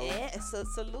 everybody. So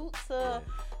salute to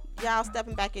y'all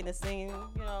stepping back in the scene.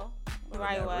 You know, the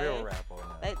right way. Real rap on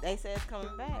that. They said it's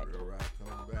coming back. Real rap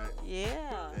coming back.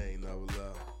 Yeah. They ain't never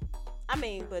left. I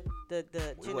mean, but the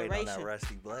we generation. Waiting on that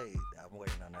Rusty Blade. I'm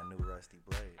waiting on that new Rusty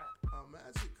Blade.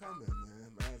 Magic coming,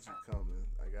 man. Magic coming.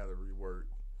 I gotta rework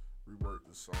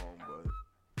the song, but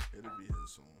it'll be here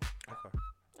soon.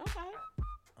 Okay.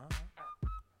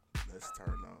 Let's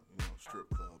turn up, strip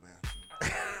club action.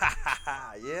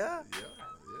 Yeah. I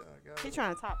got it. He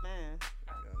trying to top man.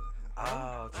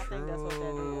 Oh, I think that's what that is.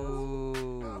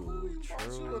 Now, who even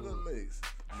brought you in the mix?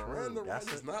 Miranda Wright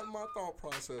is not in my thought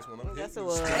process when I'm That's hitting it the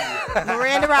was. studio.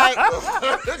 Miranda Wright.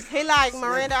 He like,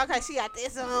 Miranda, okay, she got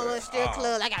this on a strip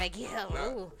club. I gotta get her.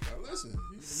 Now listen.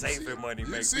 Saving money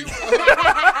makes see me.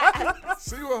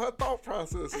 See what her thought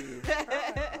process is.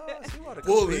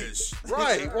 Bullish.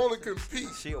 Right. Want to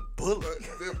compete. She a bully.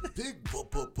 They're big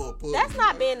That's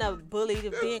not being a bully,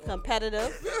 to being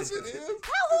competitive. Yes, it is. Who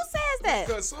says that?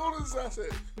 Because as soon as I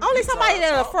said. Only somebody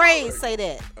that's afraid say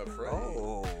that. Afraid.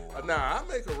 Oh. Now, I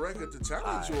make a record to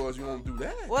challenge yours. You want to do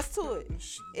that? What's to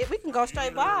it? We can go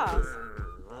straight bars.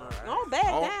 Don't back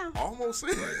down. Almost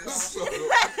is.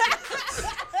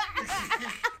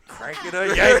 Crank it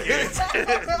up, yank it.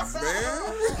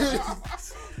 Man.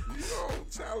 You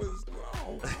don't challenge.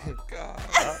 Oh, my God.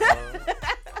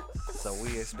 So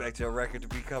we expect your record to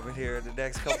be coming here in the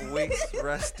next couple weeks,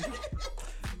 Rusty.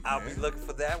 I'll be looking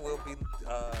for that. We'll be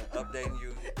updating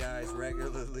you guys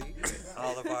regularly,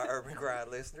 all of our Urban Grind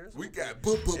listeners. We got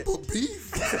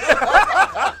beef.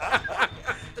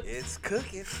 It's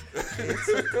cooking.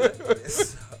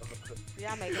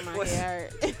 Y'all making my hair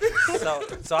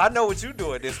hurt. So I know what you're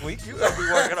doing this week. You're going to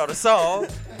be working on a song.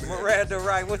 Miranda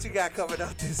Wright, what you got coming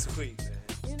up this week?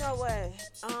 You know what?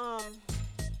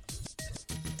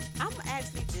 I'm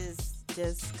actually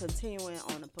just continuing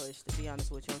on the push, to be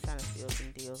honest with you. I'm trying to seal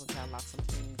some deals. I'm trying to lock some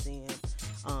things in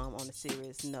on a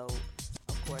serious note.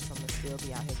 Of course, I'm going to still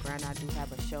be out here grinding. I do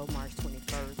have a show March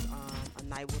 21st, A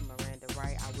Night with Miranda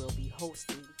Wright. I will be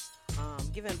hosting,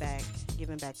 giving back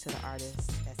to the artists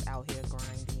that's out here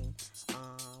grinding,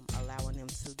 allowing them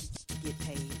to get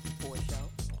paid for a show,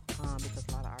 because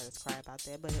a lot of artists cry about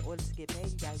that. But in order to get paid,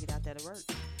 you got to get out there to work,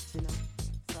 you know.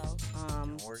 So,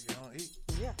 work, you don't eat.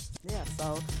 Yeah.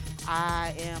 So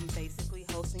I am basically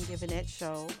hosting, giving that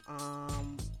show.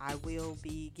 I will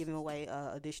be giving away an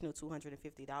additional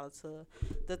 $250 to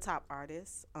the top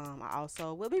artists. I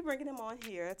also will be bringing them on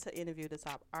here to interview the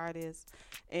top artists,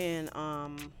 and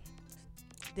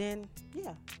then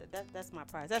that's my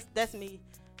prize. That's me,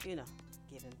 giving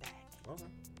back. Okay.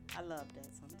 I love that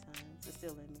sometimes. It's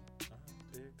still in me.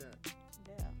 Dig that.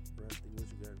 Yeah. Rusty, what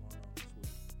you got going on this week?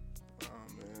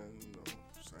 Man,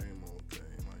 same old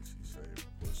thing, like she said,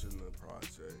 pushing the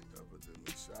project,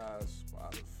 evidently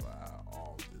Spotify,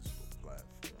 all digital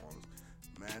platforms.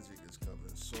 Magic is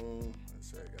coming soon. I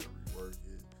said I gotta rework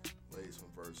it, lay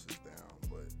some verses down,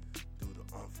 but due to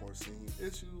unforeseen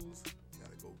issues,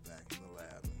 gotta go back in the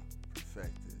lab and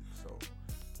perfect it. So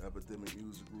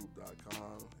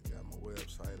epidemicmusicgroup.com. I got my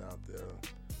website out there,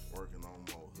 working on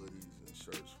more hoodies and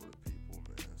shirts for the people,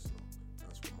 man. So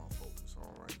that's what my focus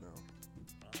on right now.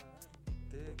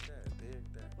 Dig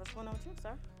that. What's going on with you,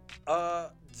 sir?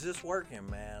 Just working,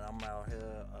 man. I'm out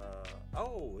here.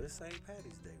 It's St.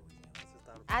 Patty's Day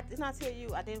weekend. I did not tell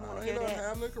you. I didn't want to hear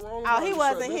that. Oh, he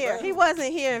wasn't here. He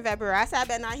wasn't here in February. I said I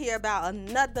better not hear about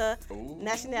another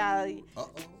nationality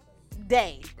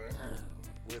day.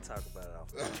 We'll talk about it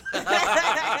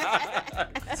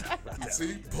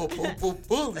See,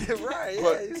 bully. Right.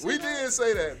 But we did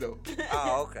say that though.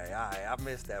 Oh, okay. All right. I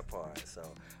missed that part. So,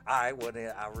 all right. Well,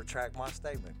 then I retract my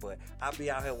statement. But I'll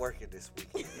be out here working this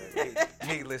weekend.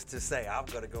 Needless to say, I'm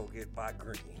gonna go get my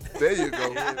green. There you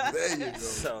go. There you go.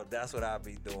 So that's what I'll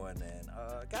be doing. And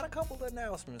got a couple of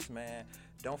announcements, man.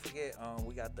 Don't forget,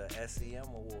 we got the SEM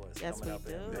Awards coming up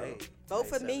in May. Vote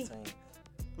for 17th. me,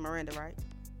 Miranda. Right?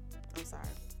 I'm sorry.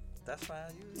 That's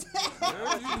fine. You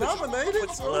nominated.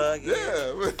 Plug in.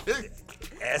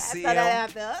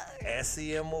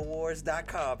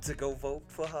 SEMawards.com to go vote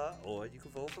for her, or you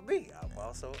can vote for me. I'm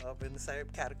also up in the same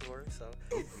category, so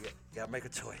you gotta make a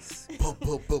choice.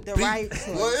 The right choice.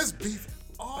 Well, it's beef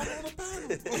all on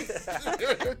the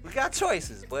panel. We got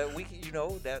choices, but we,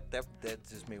 that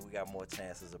just means we got more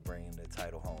chances of bringing the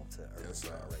title home to Urban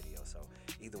Ground Radio. So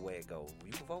either way it goes,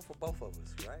 you can vote for both of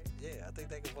us, right? Yeah, I think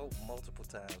they can vote multiple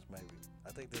times, maybe.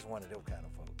 I think there's one of them kind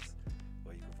of votes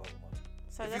where you can vote multiple.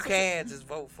 So if you can, just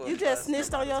vote for. You just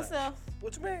snitched on yourself.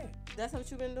 What you mean? That's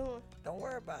what you've been doing. Don't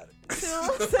worry about it. See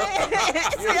what I'm saying?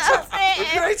 See what I'm saying?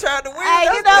 If you ain't trying to win, hey,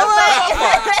 you know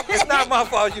what? It's not my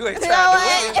fault. You ain't trying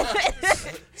to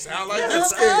win. Sound like you're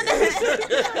scared.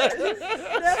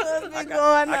 That's what's been going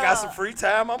on. I got some free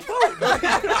time. I'm voting. What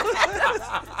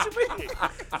you mean?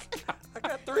 I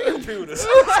got 3 computers.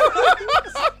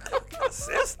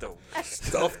 System.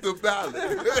 Stuff the ballot.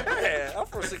 Yeah, I'm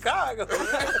from Chicago.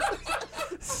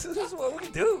 This is what we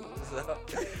do. So.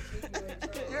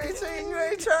 You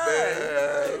ain't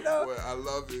trying. Well, I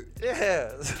love it.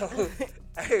 Yeah. So,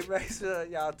 hey, make sure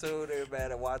y'all tune in,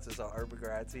 man, and watch us on Urban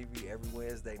Grind TV every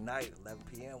Wednesday night, 11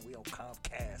 p.m. We on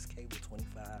Comcast Cable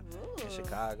 25 in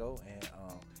Chicago. And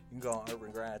you can go on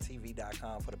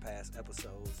UrbanGrindTV.com for the past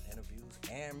episodes, interviews,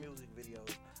 and music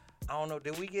videos. I don't know,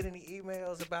 did we get any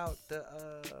emails about the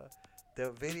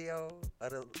video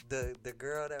of the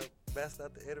girl that messed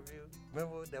up the interview?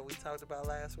 Remember that we talked about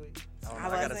last week? I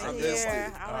wasn't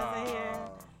here.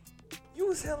 You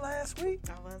was here last week?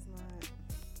 I was not.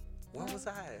 What was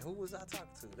I? Who was I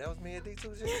talking to? That was me and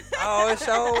D2G? Oh, it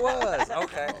sure was.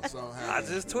 Okay. I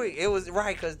just tweaked. It was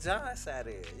right, because John sat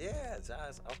in. Yeah,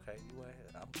 John's, okay, you went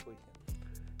here. I'm tweaking.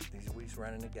 These weeks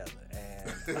running together.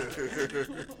 And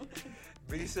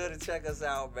be sure to check us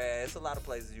out, man. It's a lot of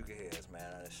places you can hear us,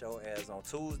 man. The show airs on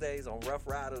Tuesdays on Rough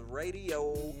Riders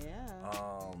Radio.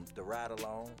 Yeah. The Ride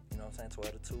Along, you know what I'm saying,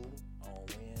 12 to 2 on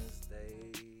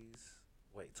Wednesdays.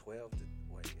 Wait, 12 to,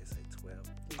 it say 12.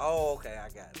 Oh, okay, I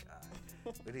got it. All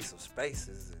right. We need some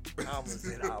spaces and commas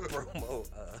in our promo,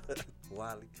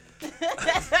 Wally. See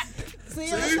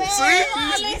what I'm saying?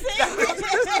 Wally,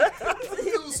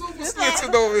 super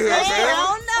snitching over here, man. I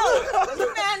don't know. You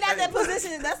found out that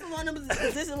position. That's one of the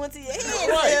positions went to your head.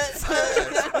 Right.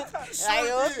 Like,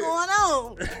 what's going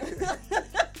on?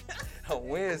 On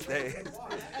Wednesdays.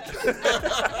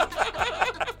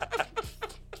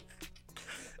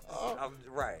 I'm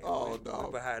right. Oh,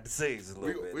 we're behind the scenes a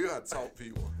little bit. We gotta talk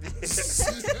people.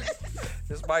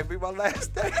 This might be my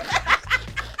last day.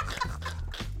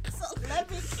 So let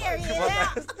me carry it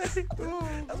out.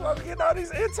 That's why we getting all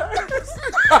these interns.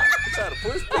 Trying to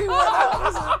push people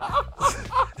out.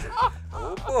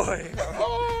 Oh boy.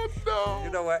 Oh no.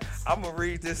 You know what? I'm gonna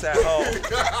read this at home.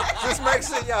 Just make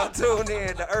sure y'all tune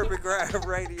in to Urban Grind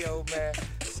Radio, man.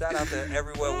 Shout out to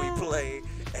everywhere we play.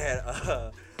 And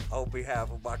on behalf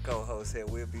of my co-host here,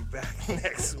 we'll be back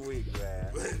next week,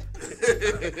 man.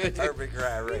 Urban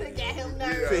Grind Radio. You got him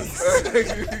nervous.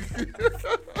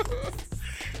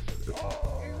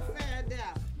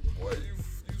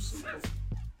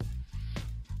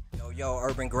 Yo,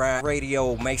 Urban Grind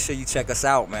Radio, make sure you check us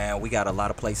out, man. We got a lot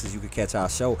of places you can catch our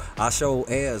show. Our show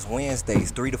airs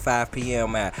Wednesdays, 3 to 5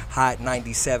 p.m. at Hot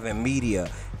 97 Media,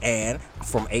 and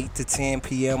from 8 to 10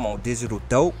 p.m. on Digital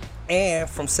Dope, and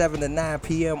from 7 to 9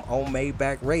 p.m. on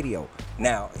Maybach Radio.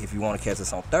 Now, if you want to catch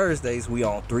us on Thursdays, we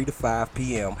on 3 to 5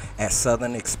 p.m. at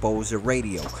Southern Exposure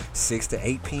Radio, 6 to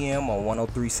 8 p.m. on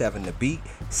 103.7 The Beat,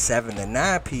 7 to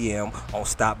 9 p.m. on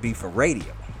Stop Beefing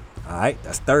Radio. All right,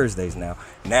 that's Thursdays now.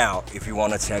 Now, if you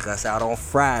want to check us out on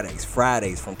Fridays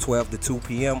from 12 to 2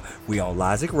 p.m., we on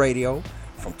Logic Radio.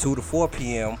 From 2 to 4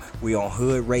 p.m., we on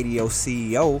Hood Radio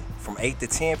CEO. From 8 to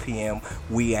 10 p.m.,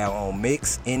 we are on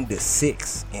Mix in the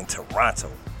 6 in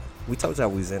Toronto. We told y'all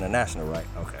we was international, right?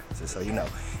 Okay, just so you know.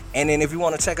 And then if you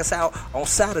want to check us out on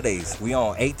Saturdays, we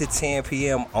on 8 to 10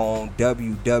 p.m. on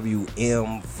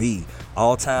WWMV.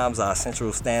 All times are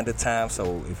Central Standard Time,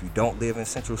 so if you don't live in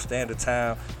Central Standard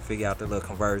Time, figure out the little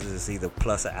conversions. It's either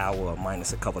plus an hour or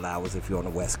minus a couple hours if you're on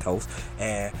the West Coast.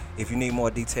 And if you need more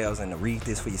details and to read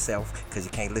this for yourself, because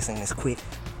you can't listen this quick,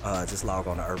 just log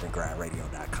on to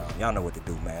UrbanGrindRadio.com. Y'all know what to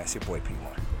do, man. It's your boy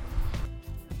P1.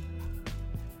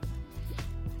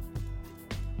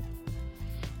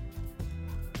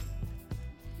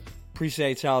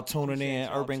 Appreciate y'all tuning in.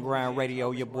 Urban Grind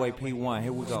Radio, your boy P1.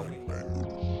 Here we go.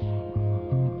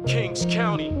 Kings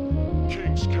County.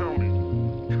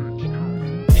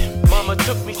 Mama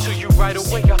took me to you right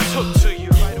away. I took to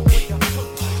you.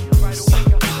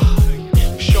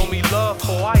 Show me love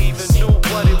before I even knew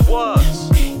what it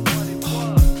was.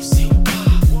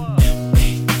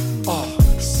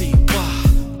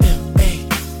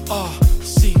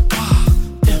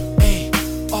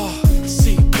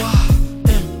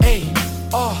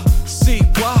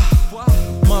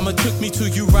 Mama took me to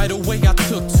you right away, I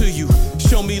took to you.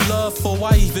 Show me love before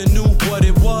I even knew what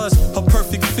it was. A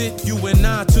perfect fit, you and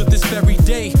I, to this very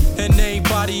day. And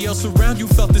anybody else around you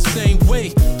felt the same way.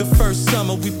 The first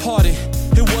summer we parted,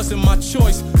 it wasn't my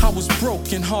choice. I was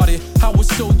broken hearted, I was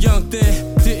so young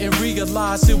then. Didn't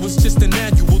realize it was just an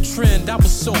annual trend. I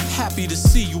was so happy to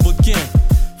see you again.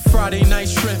 Friday night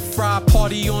shrimp fry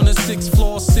party on the 6th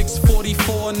floor,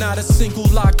 644, not a single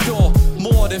locked door.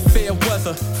 More than fair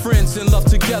weather, friends in love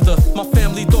together. My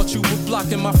family thought you were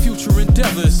blocking my future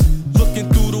endeavors. Looking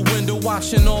through the window,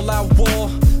 watching all out war.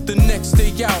 The next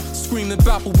day out, screaming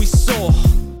about what we saw.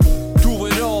 Through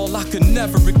it all, I could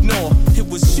never ignore. It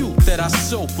was you that I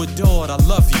so adored. I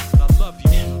love you.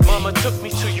 Mama took me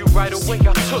to you right away.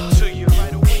 I took to you.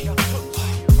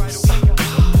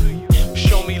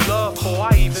 Show me love before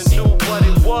I even knew what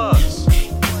it was.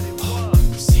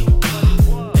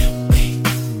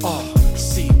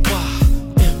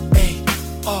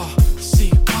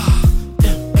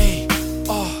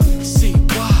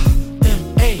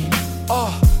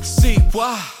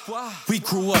 We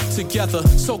grew up together,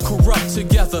 so corrupt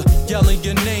together. Yelling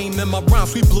your name in my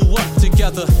rhymes, we blew up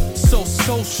together. So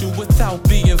social without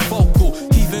being vocal.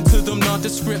 Even to them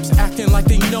nondescripts acting like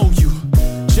they know you.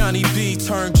 Johnny B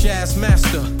turned jazz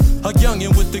master. A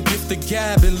youngin' with the gift of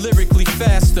gab and lyrically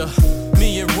faster.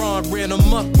 Me and Ron ran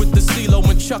amok with the CeeLo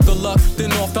and Chuck-a-Luck.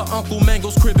 Then off the Uncle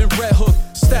Mango's crib and Red Hook.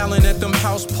 Styling at them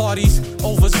house parties.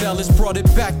 Overzealous, brought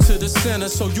it back to the center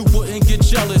so you wouldn't get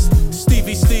jealous.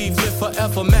 Stevie Steve, live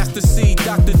forever, Master C,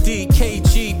 Dr. D,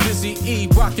 KG, Busy E,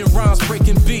 rockin' rhymes,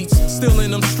 breaking beats. Still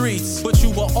in them streets, but you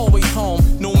were always home.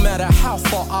 No matter how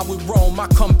far I would roam, I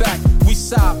come back. We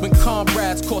side when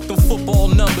comrades caught them football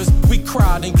numbers. We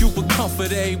cried and you would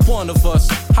comfort every one of us.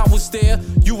 I was there,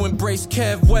 you embraced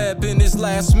Kev Webb in his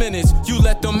last minutes. You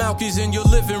let them Malkies in your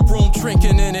living room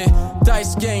drinking in it.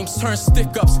 Dice games turn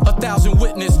stick-ups, 1,000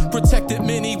 witness. Protected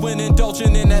many when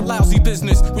indulging in that lousy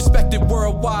business. Respected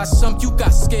worldwide, some you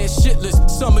got scared shitless.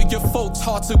 Some of your folks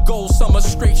hard to go, some are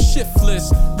straight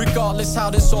shiftless. Regardless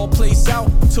how this all plays out,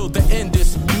 till the end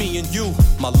is me and you,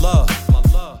 my love.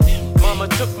 Mama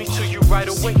took me to you right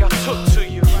away, I took to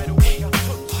you.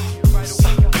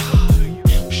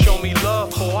 Show me love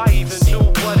before I even knew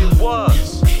what it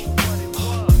was.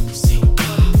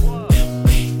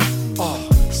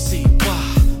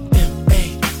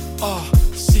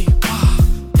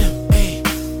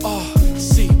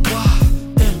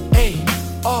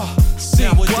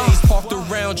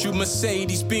 You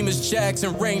Mercedes, Beamers, Jags,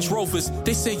 and Range Rovers.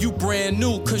 They say you brand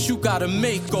new cause you got a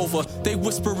makeover. They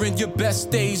whispering your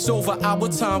best days over, our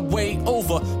time way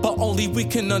over. But only we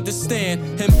can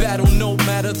understand. In battle, no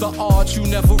matter the odds, you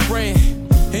never ran.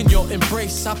 In your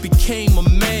embrace, I became a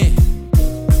man.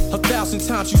 1,000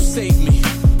 times you saved me.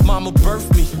 Mama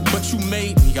birthed me, but you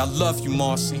made me. I love you,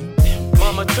 Marcy.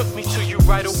 Mama took me to you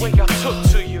right away, I took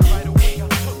to you.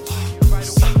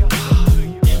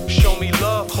 Show me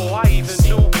love before I even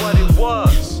knew what it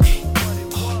was.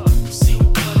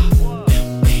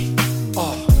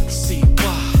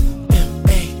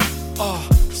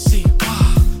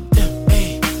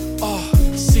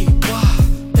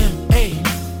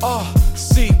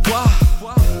 R-C-Y-M-A-R-C-Y-M-A-R-C-Y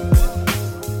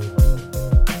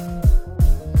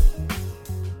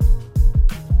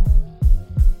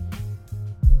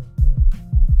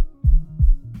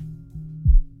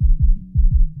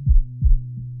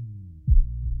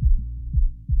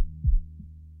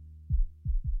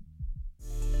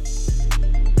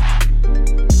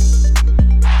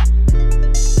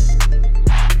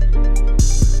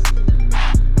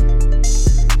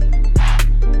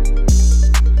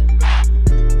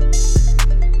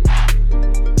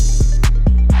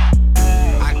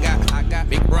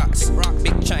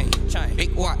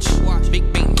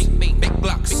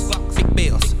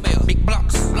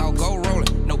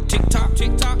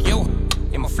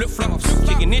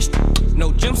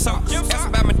socks. Ask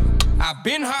about me, I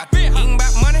been hot. Ain't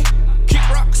about money, kick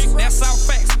rocks. That's all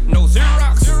facts, no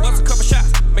Xerox. What's a couple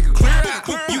shots, make it clear out.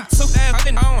 You so damn, I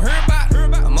don't hear about.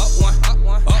 I'm up one, up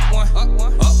one, up one, up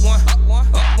one, up one, up one,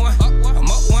 up one, up one. I'm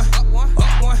up one, up one,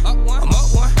 up one, up one. I'm up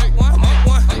one, I'm up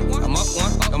one, I'm up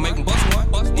one. Don't make 'em bust one.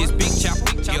 It's big chop,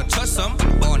 you'll touch some.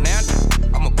 Boy, now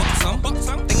I'ma buck some.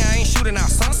 Think I ain't shooting out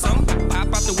some. Pop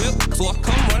out the whip, so I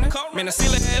come running. Man, the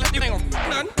ceiling head, you ain't gon'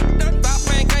 nothing. Stop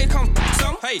playing games, come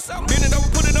some. Hey, bend it over,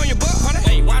 put it on your butt, honey.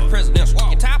 Hey, watch presidential.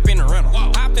 Walk. Top in the rental.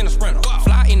 Hopped in the sprinter.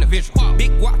 Fly individual.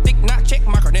 Big walk, thick knot, check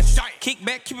my credentials. Kick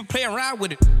back, keep it playing, ride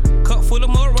with it. Cup full of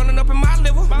mud running up in my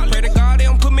liver. Pray to God they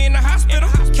don't put me in the hospital.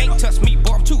 Can't touch me,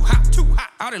 boy, I'm too hot.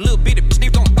 All that little bitty bitch, they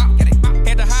gon' bop.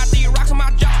 Had to hide these rocks on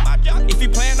my jaw. If you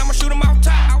playin', I'ma shoot him out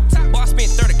top. Boy, I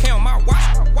spent 30K on my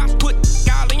watch. Put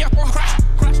gall in your crash.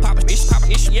 Pop a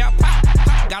bitch, yeah,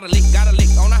 pop. Got a lick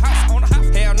on the house.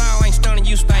 Hell no, I ain't stunning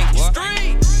you, stank.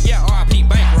 Street. Yeah, RIP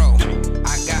bankroll.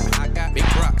 I got big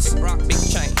rocks, big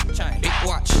chain, big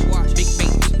watch, big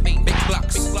beans, big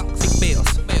blocks, big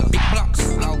bills, big blocks.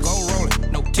 I'll go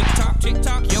rolling, no TikTok,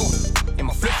 yo. And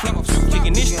my flip flops,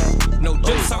 kicking this, no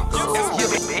jump sock.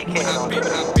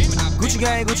 Gucci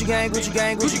gang, Gucci gang, Gucci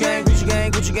gang, Gucci gang, Gucci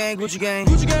gang, Gucci gang,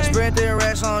 Gucci gang. Spread their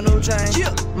racks on new chain.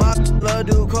 My love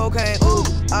do cocaine. Ooh,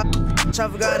 I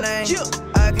forgot name.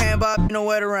 I can't buy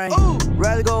nowhere to rain.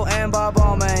 Rather go and buy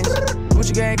ball mains.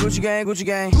 Gucci gang, Gucci gang, Gucci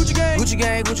gang, Gucci gang, Gucci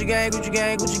gang, Gucci gang, Gucci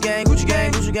gang, Gucci gang, Gucci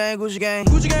gang, Gucci gang, Gucci gang,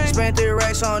 Gucci gang. Spent 3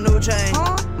 racks on new chain.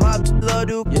 My love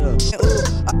do. Ooh,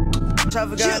 I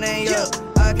forgot name.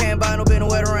 I can't buy no bin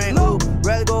nowhere to rain. Ooh,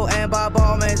 rather go and buy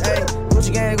ball mains. Ayy.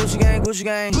 Gucci gang, Gucci gang, Gucci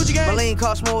gang, Gucci gang. My lean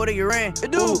costs more than your rent.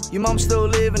 Ooh, your mom still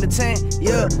live in the tent.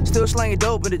 Yeah, still slanging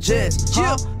dope in the jets.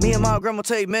 Me and my grandma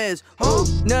take meds.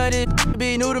 None of it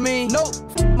be new to me. Nope.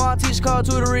 My teacher called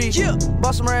tutory.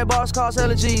 Bought some red bottles, cost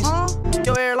hella G's.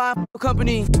 Your airline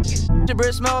company. Your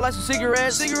breath smell like some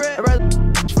cigarettes. I'd rather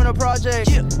from the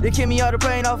project. They kick me out the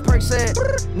plane off perk set.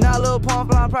 Now Lil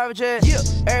Pump flying private jet.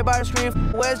 Everybody scream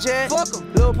WestJet. Fuck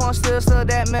 'em. Lil Pump still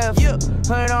that meth.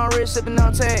 100 on wrist, sipping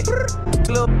on tag.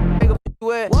 Little nigga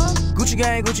wet. Gucci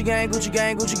gang, Gucci gang, Gucci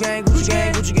gang, Gucci gang, Gucci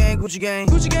gang, Gucci gang, Gucci gang,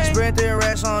 Gucci gang. Spread their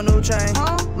racks on new chain.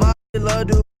 My love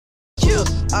do.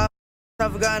 I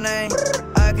forgot name.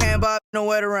 I can't buy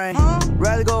nowhere to rain.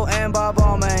 Rather go and buy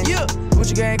ball mains.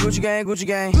 Gucci gang, Gucci gang, Gucci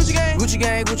gang, Gucci gang, Gucci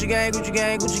gang, Gucci gang, Gucci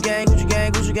gang, Gucci gang, Gucci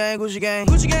gang, Gucci gang, Gucci gang,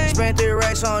 Gucci gang. Spent 3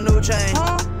 racks on new chain.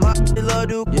 My love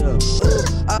do.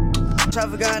 I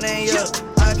forgot name.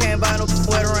 I can't buy no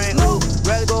nowhere to rain.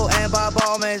 Rather go and buy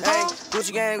ball mains. Hey,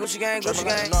 Gucci gang, Gucci gang, Gucci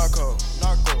gang. Narco,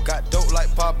 got dope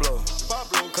like Pablo.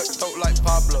 Cut throat like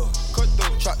Pablo.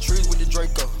 Chop trees with the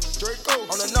Draco.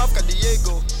 On the north got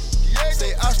Diego.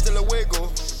 Say hasta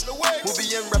luego. We'll be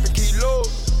in rapping kilo.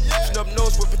 Snub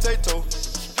nose with potato.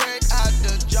 Straight out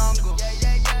the jungle.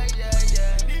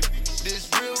 This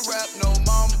real rap, no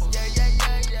mumble.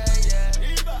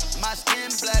 My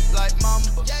skin black like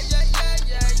mamba.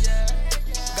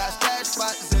 Got stash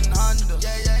spots in Honda.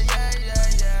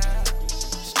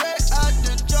 Straight out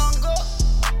the jungle.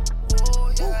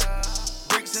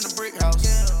 Bricks in the brick house.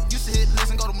 Used to hit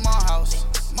listen, go to my house.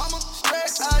 Mama,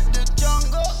 straight out the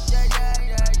jungle.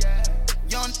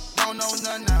 Young don't know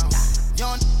none now.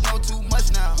 Young know too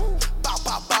much now. Bop,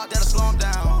 bop, bop, that'll slow him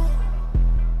down.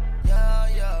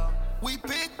 We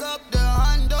pick up the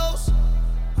hundos,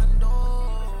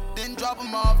 then drop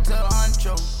them off to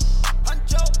Huncho.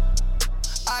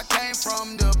 I came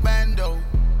from the bando.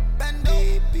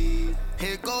 Baby,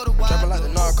 here go the wild. Trapping like the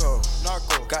narco.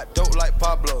 Got dope like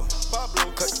Pablo.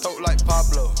 Cut throat like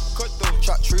Pablo.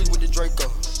 Chop trees with the Draco.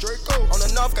 On the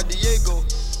north got Diego.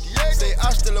 Say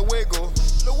hasta luego.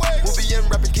 We'll be in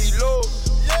rapping kilo.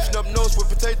 Snub nose with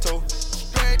potato.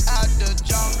 Straight out the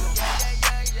jungle.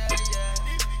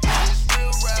 This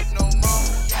real rap no more.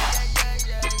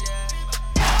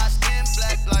 My skin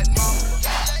black like mamba.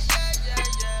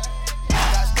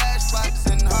 Got stash spots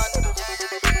in Honda.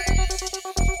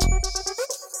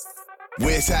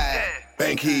 Westside,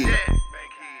 Bankhead.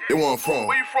 They where I'm from.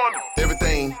 Where you from?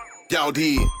 Everything y'all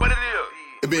did. What it is?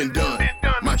 It been done.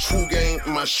 My true game,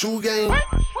 my shoe game.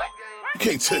 You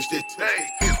can't touch that.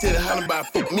 You tell her how to buy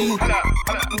fuck me.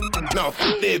 No,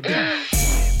 fuck that bitch.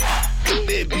 Fuck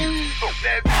that bitch. Fuck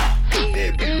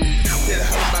that bitch. Tell her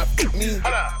how to buy fuck me.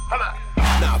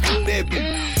 Nah, fuck that bitch.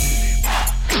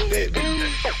 Fuck that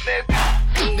bitch. Fuck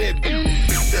that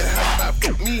bitch. Tell her how to buy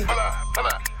fuck me.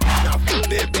 Nah, fuck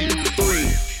that bitch.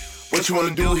 3. What you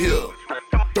wanna do here?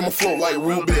 Throw my float like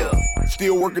Rubel.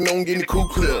 Still working on getting the crew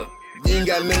clear. You ain't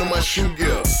got none of my shoe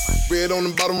gear. Red on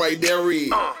the bottom right there, red.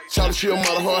 Shout the shield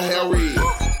model, her hair red.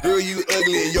 Girl, you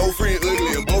ugly and your friend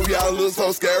ugly, and both y'all look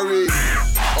so scary.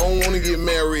 I don't wanna get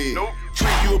married.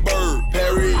 Treat you a bird,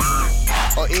 Perry.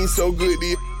 I'm eating so good,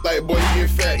 this like boy, you get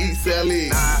fat, eat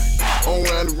salad. On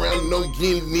round, no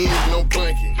guinea, no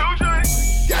blanket.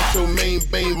 Got your main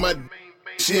bang, my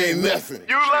she ain't nothing.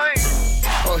 You lame.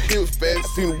 Her hips fast,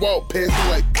 seen her walk past me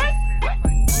like.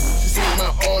 She seen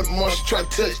my Audemars, she try to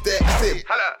touch that. I said,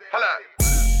 holla.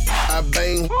 I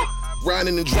bang,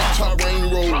 riding in the drop top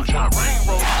rain road.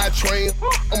 I train,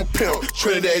 I'm a pimp,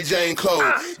 Trinidad Jane Cole.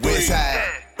 Westside,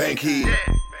 Bankhead,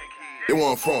 they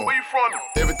where I'm from. Where you from?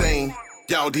 Everything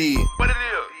y'all did, what it is?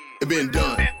 It been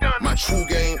done. My true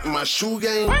game, my shoe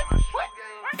game.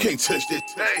 You can't touch that.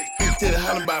 You tell her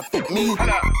how to buy fuck me.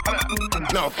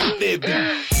 No, fuck that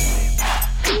bitch.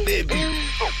 Fuck that bitch.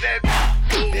 Fuck that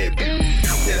bitch.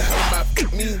 Tell her how to buy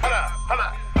fuck me.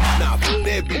 Nah, fuck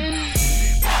that bitch.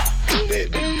 Fuck that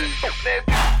bitch. Fuck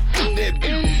that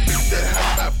bitch. Tell her how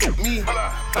to buy fuck me. Nah,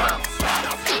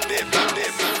 fuck that bitch.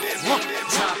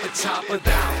 Chopper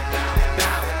down.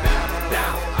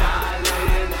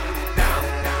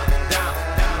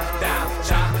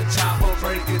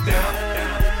 Break it down,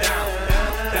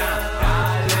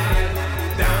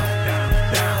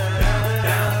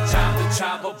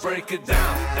 chopper, break it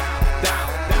down,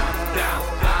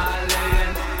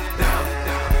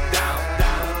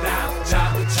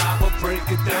 island, chopper, break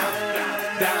it down,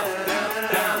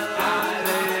 island.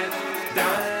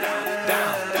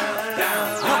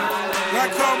 I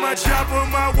call my chopper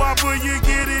my whopper, you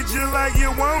get it just like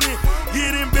you want it.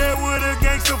 Get in bed with a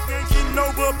gangster, thinking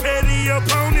over petty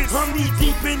opponents. I'm knee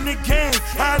deep in the game,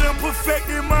 I done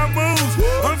perfected my moves.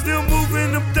 I'm still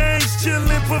moving them things,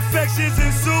 chillin' perfections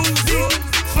ensues.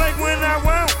 Flake when I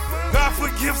want, God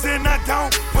forgives and I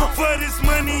don't. For this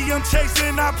money I'm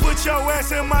chasing, I put your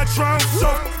ass in my trunk. So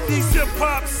these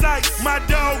hip-hop sites, my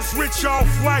dogs rich off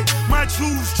white. My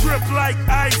jewels drip like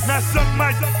ice, now suck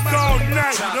my all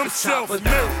night. I'm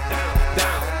self-made.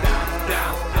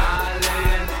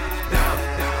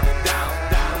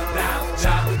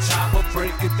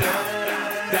 Break it down,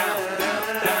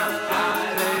 island,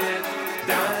 island.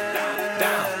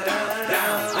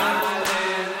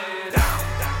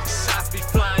 Shots be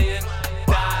flying,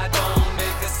 die don't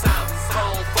make a sound.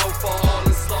 Phone for all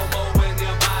in slow-mo when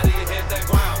your body hit the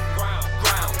ground.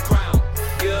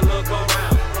 You look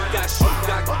around, got shoot,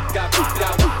 got.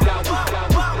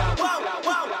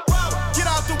 Get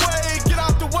out the way, get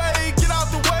out the way, get out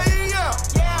the way, yeah.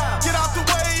 Get out the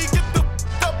way, get the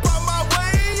up out my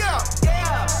way, yeah.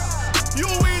 You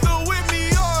either with me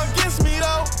or against me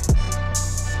though.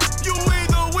 You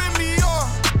either with me or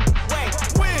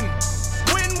win.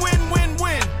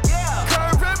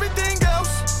 Curve everything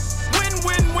else. Win.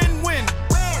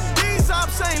 These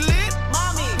ops ain't lit.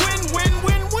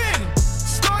 Win.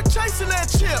 Start chasing that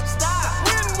chip.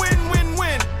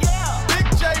 Win. Big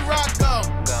J Rocco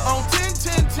on 10.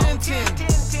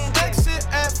 Exit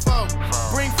at 4.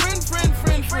 Bring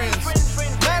friends.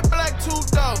 Matt Black 2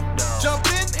 dope. Jump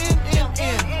in.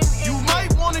 You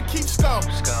might wanna keep scope.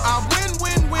 I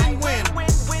win.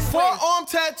 Forearm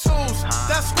tattoos.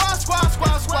 That's squad.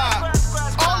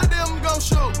 All of them gon'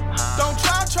 shoot. Don't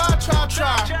try.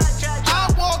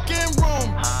 I walk in room.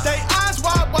 They eyes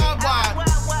wide.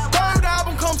 Third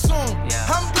album come soon.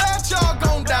 I'm glad y'all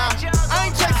gon' die. I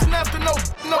ain't chasing after no.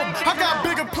 I got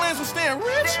bigger plans than staying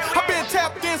rich. I been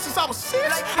tapped in since I was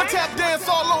 6. I tap dance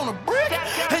all on a brick.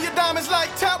 And your diamonds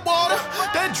like tap water.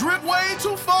 That drip way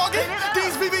too foggy.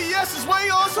 These VVS is way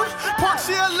awesome. Park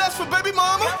CLS for baby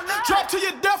mama. Drop to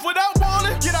your death without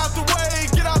warning. Get out the way,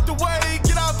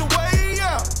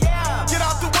 yeah. Get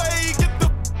out the way, get the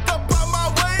up out my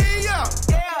way, yeah.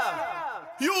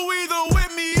 You either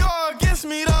with me or against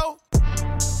me though.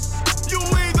 You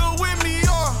either with me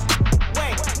or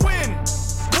win.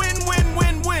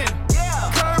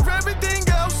 Curve everything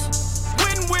else.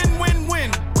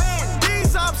 Win.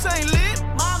 These ops ain't lit.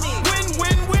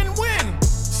 Win.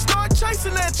 Start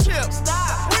chasing that chip.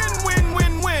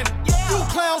 Win. You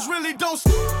clowns really don't.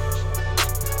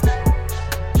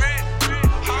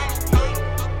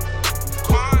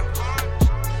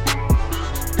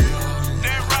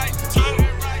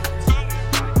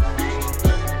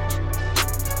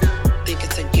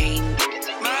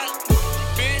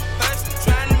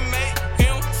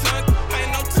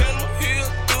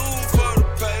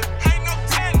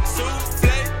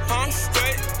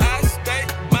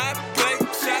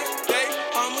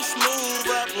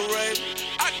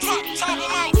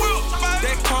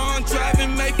 They call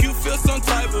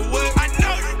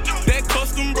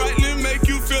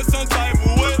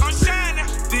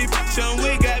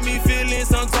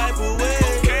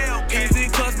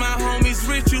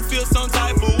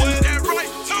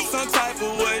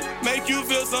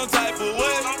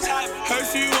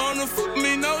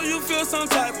feel some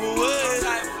type of way.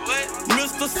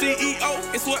 Mr.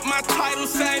 CEO, it's what my title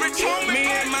say. Me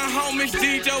and my homies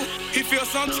DJ, he feel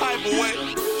some type of way.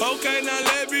 Okay, now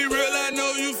let's be real, I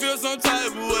know you feel some type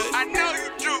of way. I know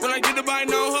you do. When I get the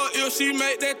bite on her ear, she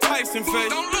make that Tyson face.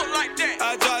 Don't look like that.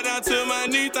 I drop down to my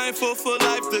knee, thankful for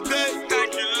life today.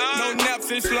 Thank you, Lord. No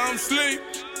naps and slum sleep.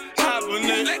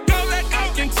 Hibernate. Let go.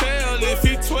 I can tell if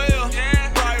he 12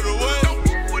 right away.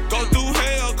 Go through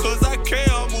hell, cause I care.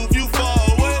 Move you far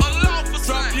away.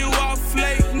 Drop you off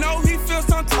late. No, he feels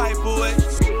some type of way.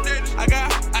 I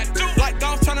do. Like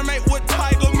golf tryna make what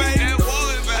Tiger made.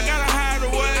 I gotta hide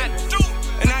away.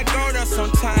 And I go there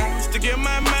sometimes to give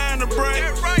my mind a break.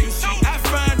 You see, I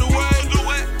find a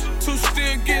way to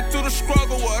still get through the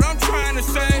struggle. What I'm trying to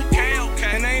say.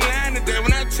 And I ain't lying today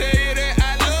when I tell you that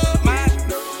I love my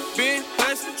big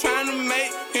hustle. Trying to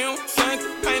make him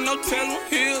something. Ain't no telling what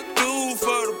he'll do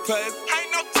for the paper.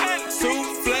 Ain't no telling.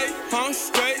 Souffle, I'm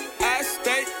straight. I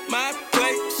stay my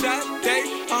plate. Shot day,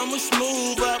 I'm a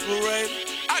smooth operator.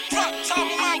 I drop top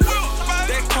of my wheel.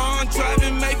 That car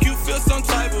driving make you feel some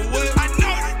type of way. I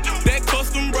know you do. That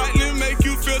custom brightly make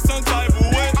you feel some type of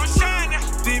way. I'm shining.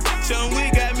 Deep chum,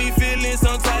 we got me feeling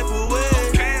some type of way.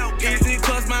 Easy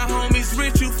cause my homies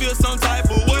rich, you feel some type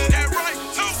of way. That right,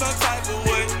 too. Some type of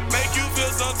way. Make you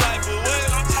feel some type of way.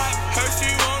 Heard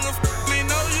she wanna me,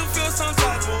 know you feel some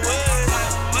type of way.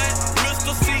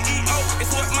 Mr. CEO, it's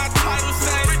what my title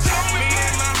say. Me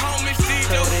and my homies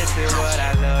DJ. So this is what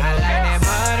I love. I like that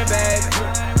money, baby.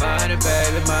 Money,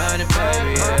 baby, money,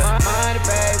 baby, yeah. Money,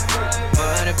 baby.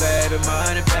 Money, baby,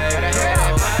 money, baby,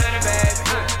 yeah. Money, baby.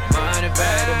 Money,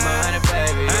 baby, money,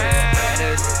 baby, yeah. That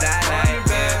is what I like,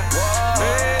 yeah.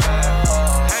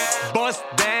 Bust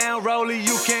down, Rollie,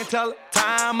 you can't tell it.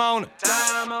 Time on it.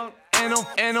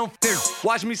 And I'm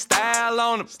watch me style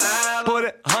on them. Put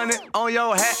 100 on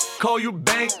your hat, call you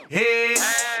bank head.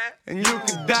 And you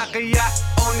can dock a yacht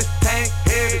on this tank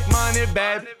head. Big money,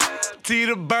 baby. See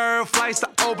the bird flights to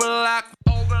overlock.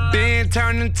 Then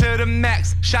turn into the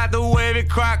max, shot the wavy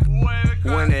crock.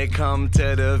 When it come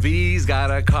to the V's, got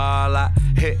a car lot.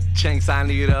 Hit chinks, I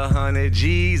need 100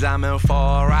 G's, I'm in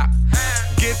Far Rock.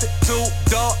 Get it too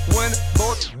dark when it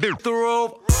boats the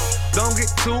road. Don't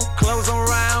get too close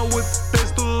around with the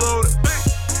pistol loaded.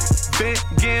 Been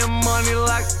getting money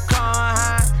like car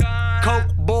high.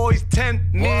 Coke boys 10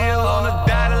 mil on the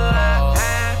dotted line.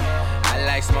 I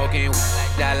like smoking,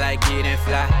 I like getting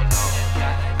fly.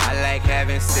 I like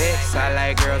having sex, I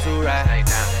like girls who ride.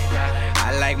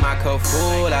 I like my cup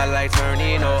full, I like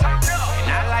turning up. And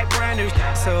I like brand new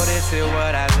shit, so this is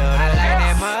what I love. I like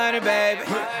that money, baby.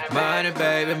 Money,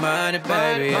 baby, money,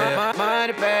 baby, yeah.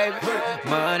 Money, baby.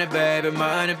 Money, baby,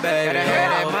 money, baby. Gotta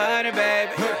have that money,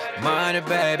 baby. Money,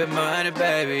 baby, money,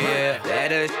 baby, yeah.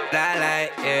 That is what I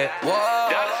like, yeah. Whoa.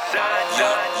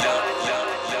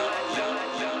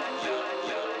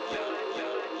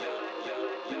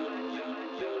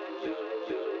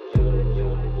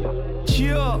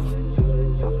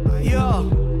 Yeah.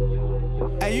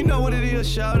 Hey, you know what it is,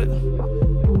 shout it.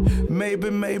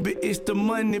 Maybe it's the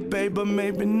money, baby,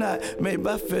 maybe not. Maybe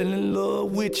I fell in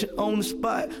love with you on the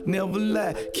spot. Never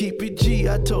lie, keep it G.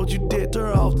 I told you that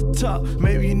they're off the top.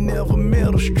 Maybe you never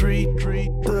met a street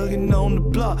thuggin' on the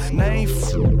block. Now I ain't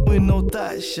with no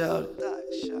thought, shout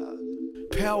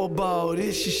it. Powerball,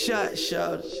 this your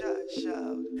shot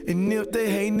it. And if they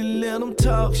hatin', then let them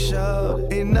talk, shout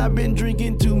it. And I've been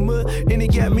drinking too much, and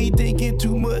it got me thinking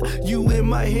too much. You in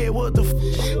my head, what the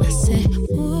I said,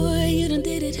 boy, you done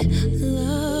did it.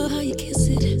 Love how you kiss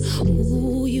it.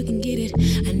 Ooh, you can get it.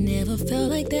 I never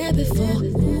felt like that before.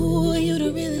 Ooh, you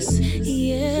the realest.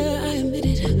 Yeah, I admit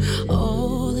it.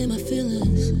 All in my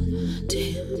feelings.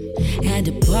 Damn. Had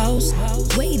to pause.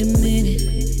 Wait a minute.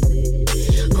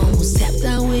 Almost tapped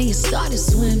out when you started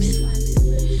swimming.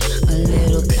 A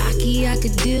little cocky, I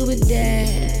could deal with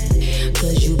that.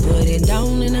 Cause you put it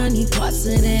down and I need parts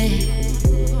of that.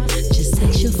 Just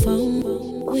text your phone,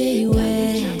 where you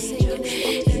at?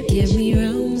 Give me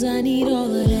rounds, I need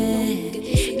all of that.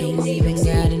 Ain't even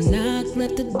gotta knock,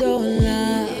 let the door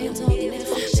lock.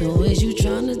 So is you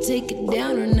tryna take it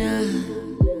down or not?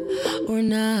 Or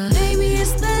not? Maybe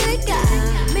it's the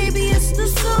liquor, maybe it's the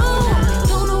soul.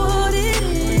 Don't know what it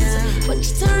is, but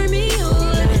you turn me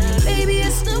on. Maybe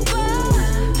it's the bar,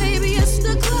 maybe it's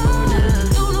the club.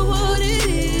 Don't know what it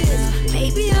is,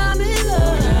 maybe I'm in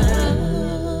love.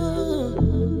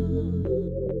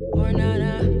 Or not.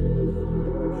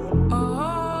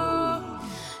 Oh,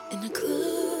 in the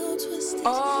club, twisted.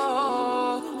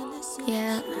 Oh,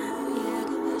 yeah.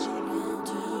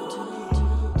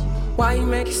 Why you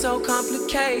make it so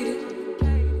complicated?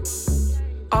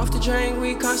 Off the drain,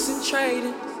 we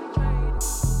concentrated.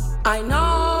 I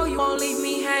know you won't leave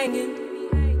me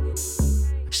hanging.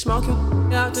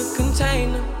 Smoking out the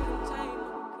container.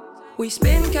 We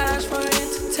spend cash for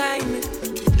entertainment.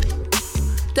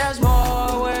 There's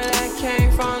more where that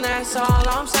came from, that's all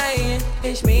I'm saying.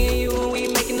 It's me and you and we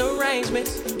making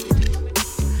arrangements.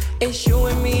 It's you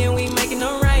and me and we making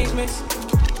arrangements.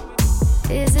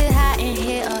 Is it hot in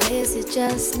here or is it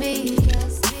just me?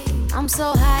 I'm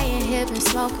so high in here, been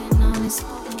smoking on this.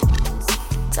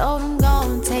 Told him go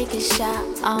and take a shot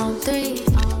on 3.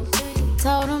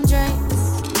 Told him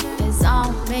drinks is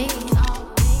on me.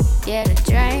 Yeah, the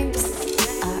drinks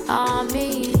are on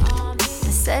me.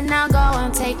 I said now go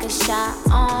and take a shot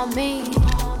on me.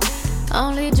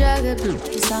 Only drug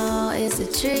abuse on is a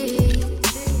tree.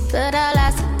 But I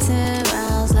lasted 10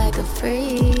 rounds like a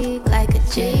freak, like a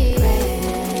G.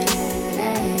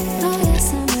 Oh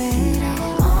yes, I'm ready.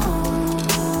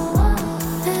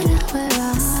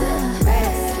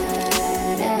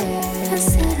 I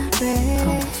said I'm ready.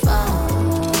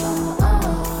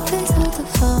 Please hold the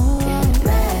phone.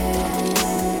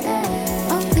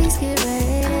 Oh, please get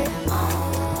ready.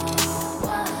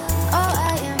 Oh,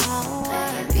 I am on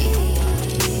baby.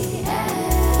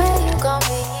 Where you gon'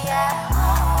 be at?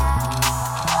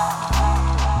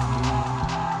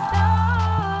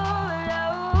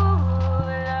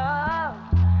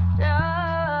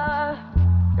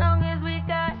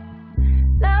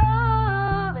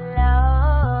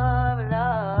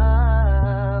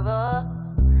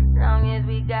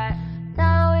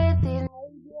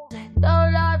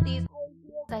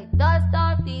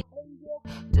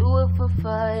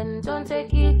 Fun. Don't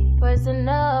take it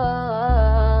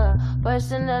personal.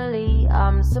 Personally,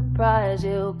 I'm surprised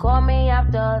you call me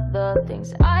after the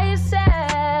things I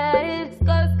said.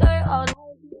 Skirt on,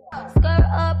 skirt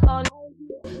up on,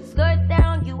 skirt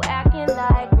down. You acting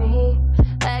like me,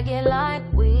 acting like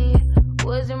we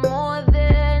wasn't more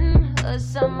than a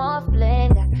summer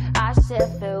fling. I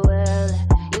said farewell,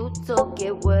 you took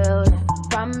it well.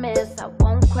 Promise I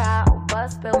won't cry over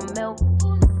spilled milk.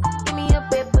 Give me a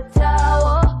paper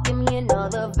towel, give me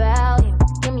another value,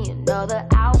 give me another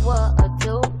hour or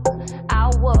 2,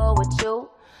 hour with you.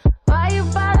 Why you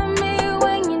bother me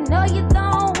when you know you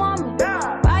don't want me?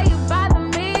 Why you bother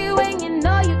me when you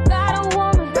know you got a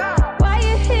woman? Why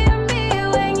you hear me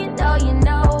when you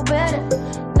know better?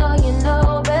 Know you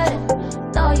know better,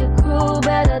 know your crew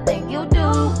better than you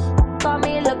do. Call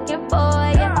me looking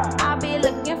for you, I'll be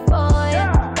looking for you.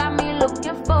 Got me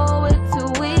looking forward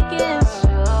to weekends.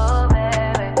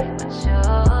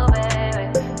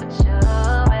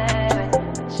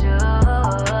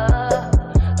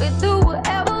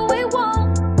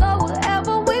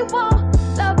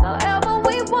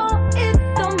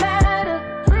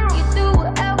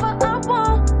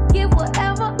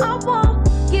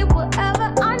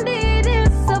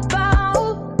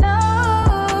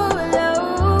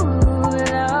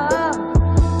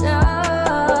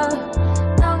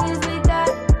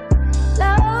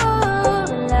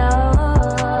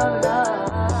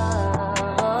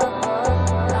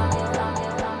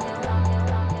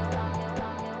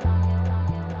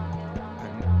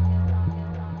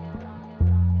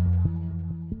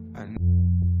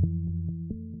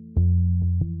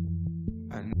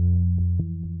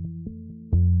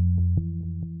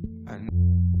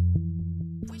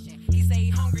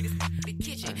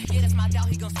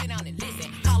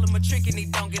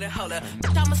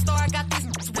 I'm a star, I got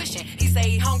this wishing. He say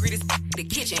he hungry, this the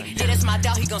kitchen. Yeah, that's my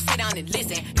doubt, he gon' sit down and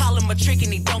listen. Call him a trick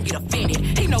and he don't get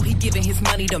offended. He know he giving his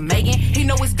money to Megan. He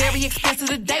know it's very expensive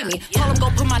to date me. Told him go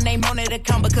put my name on that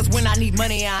account because when I need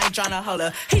money, I ain't tryna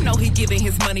holler. He know he giving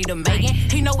his money to Megan.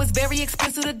 He know it's very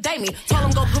expensive to date me. Told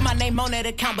him go put my name on that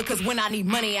account because when I need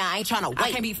money, I ain't tryna wait.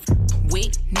 I can't be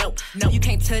with, no, you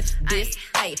can't touch this.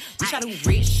 Ayy, wish I do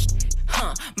rich,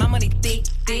 huh? My money thick,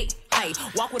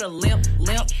 ayy, walk with a limp,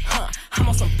 huh? I'm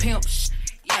on some pimp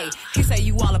ayy, he say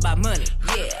you all about money,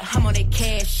 yeah, I'm on that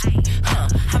cash, huh?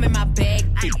 I'm in my bag,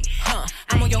 huh?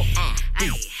 I'm on your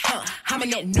huh? I'm in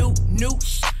that new,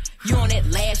 you on that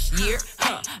last year,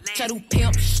 huh? Bitch, I do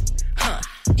pimp huh?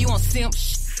 You on simp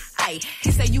ayy,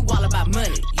 he say you all about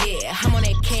money, yeah, I'm on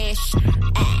that cash,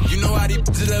 You know how these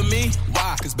bitches love me?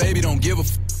 Why? Cause baby don't give a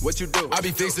what you do? I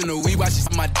be fixing the weed, watch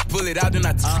my pull it out, then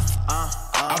I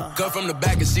I cut from the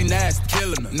back and she nasty,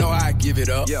 killing her. Know how I give it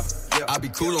up. Yeah. I be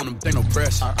cool on them, ain't no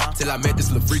pressure. Till I met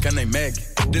this little freak, her name Maggie.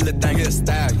 This little thing here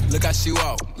style. Look how she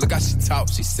walk, look how she talk,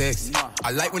 she sexy.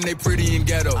 I like when they pretty and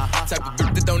ghetto. Type of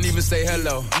bitch that don't even say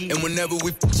hello. And whenever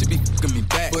we she be fucking me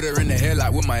back. Put her in the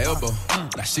headlock with my elbow.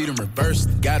 Now she done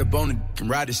reversed. Got a bone and can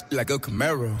ride this shit like a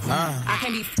Camaro. I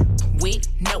can't be with,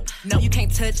 no, you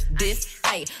can't touch this.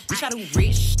 Ayy, wish I do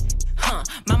rich, huh?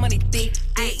 My money thick,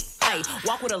 Ay,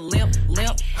 walk with a limp,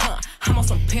 huh? I'm on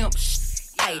some pimp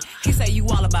Ay, he say you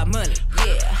all about money.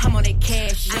 Yeah, I'm on that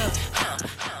cash,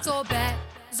 It's all bad,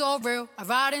 it's all real. I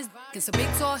ride in some big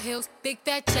tall hills, big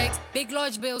fat checks, big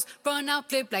large bills. Run out,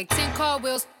 flip like 10 car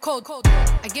wheels. Cold.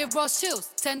 I give raw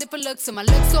chills, 10 different looks, and my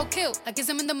looks so kill. I kiss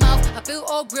him in the mouth, I feel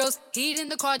all grills. Heat in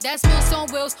the car, that smells on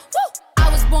wheels. Woo!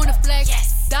 I was born to flex.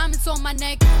 Yes. Diamonds on my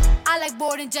neck. I like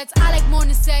boarding jets, I like more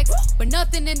than sex. Woo! But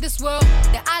nothing in this world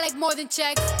that I like more than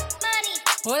checks. Money.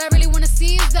 All I really wanna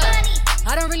see is the money.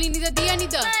 I don't really need a D, I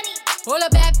need the money. All I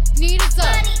back need is the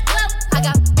money. I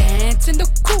got bands in the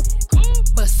coop,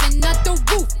 bustin' out the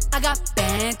roof. I got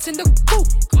bands in the coop.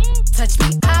 Touch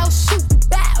me, I'll shoot.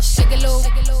 Bow, shake a little.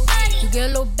 You get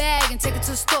a little bag and take it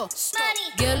to the store.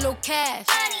 Get a little cash.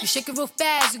 You shake it real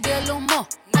fast, you get a little more.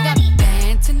 I got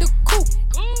bands in the coop,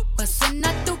 bustin'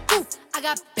 out the roof. I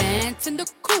got bands in the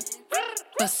coop,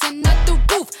 bustin' out the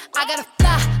roof. I gotta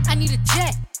fly, I need a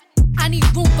jet. I need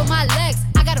room for my legs.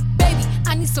 I got a baby,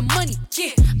 I need some money.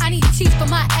 Yeah, I need teeth for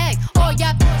my egg. All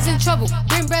y'all b****s in trouble.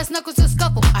 Bring brass knuckles to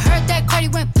scuffle. I heard that Cardi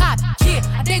went pop. Yeah,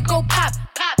 I did go pop.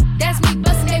 That's me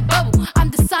busting that bubble. I'm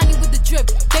the Sonny with the drip.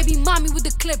 Baby mommy with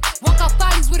the clip. Walk out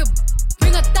bodies with a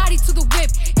bring a thotty to the whip.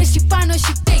 Is she fine or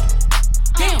she fake?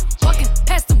 Damn, walking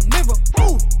past the mirror.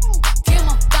 Ooh, damn,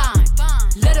 I'm fine.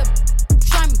 Let her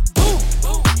try me.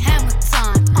 Boom, hammer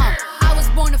time. I was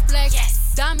born to flex.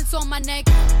 Diamonds on my neck.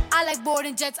 I like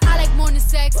boarding jets, I like more than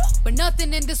sex. But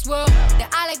nothing in this world that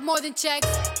I like more than checks.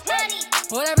 Money.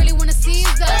 All I really wanna see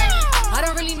is the money. I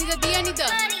don't really need a D, I need the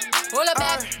money. All I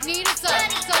back need is the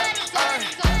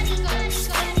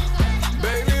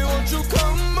Baby, won't you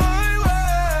come my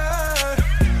way?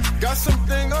 Got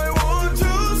something I want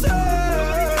to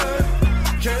say.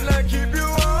 Can I keep you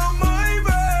on my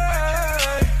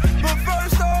way? But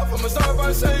first off, I'ma start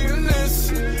by saying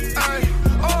this.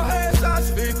 All hands I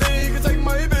speak, then you can take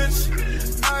my bitch.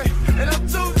 And I'm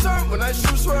too turned when I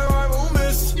shoot, swear I won't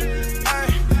miss.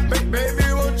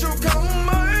 Baby, won't you come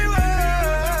my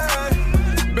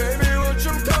way? Baby, won't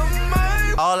you come my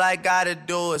way? All I gotta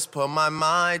do is put my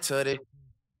mind to this.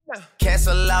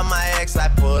 Cancel out my ex, I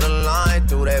put a line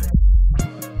through that.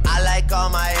 I like all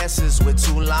my S's with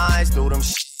 2 lines through them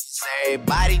shits.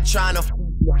 Everybody tryna f,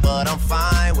 but I'm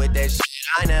fine with that shit.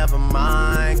 I never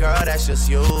mind, girl, that's just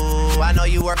you. I know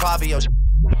you work hard for your shit.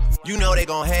 You know they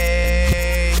gon'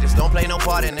 hate. Just don't play no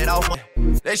part in it all.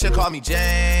 They should call me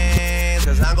James,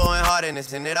 cause I'm going hard in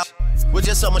this and it all. We're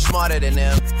just so much smarter than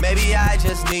them. Maybe I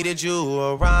just needed you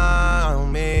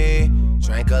around me.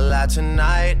 Drank a lot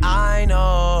tonight, I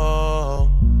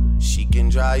know. She can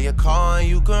drive your car and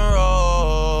you can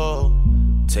roll.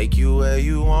 Take you where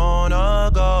you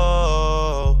wanna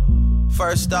go.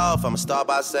 First off, I'ma start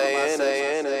by saying,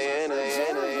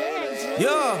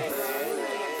 yeah.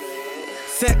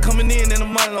 Set coming in and the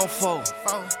money on fold.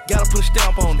 Gotta put a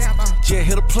stamp on it. Jet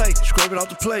hit a plate, scrape it off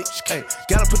the plate. Hey,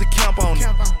 gotta put the camp on it.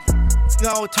 You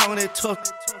always talking that tough.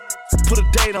 Put a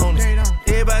date on it.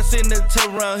 Everybody sitting at the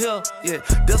table around here. Yeah,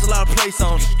 there's a lot of place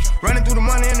on it. Running through the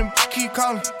money and the keep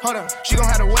calling. Hold up, she gon'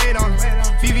 have to wait on it.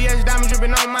 VVS diamond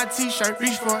dripping on my t-shirt.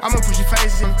 Reach for it, I'ma push your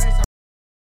face in.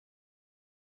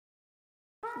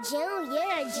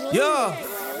 Yeah.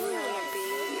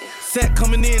 Set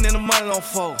coming in and the money on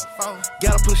fold.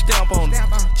 Gotta put a stamp on it.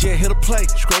 Jet hit a plate,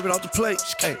 scrape it off the plate.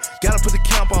 Hey, gotta put the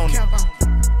camp on it.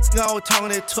 You always talking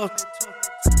that tough.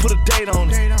 Put a date on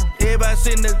it. Everybody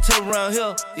sitting at the table around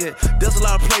here. Yeah, there's a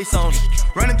lot of place on it.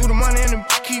 Running through the money and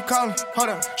the keep calling. Hold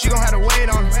up, she gon' have to wait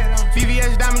on it.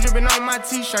 VVS diamond dripping on my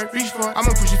t-shirt. Reach for it, I'ma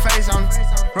push your face on it.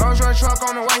 Rolls Royce truck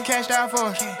on the way, cashed out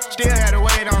for it. Still had to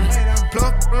wait on it.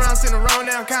 Plug around, sitting around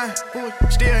down kind.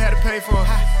 Still had to pay for it.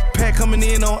 Pack coming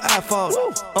in on iPhone.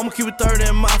 I'ma keep it 30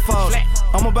 in my fault.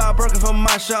 I'ma buy a Birkin for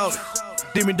my shoulder.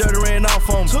 Did me dirty, ran off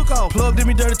on me. Took off. Plug did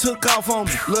me dirty, took off on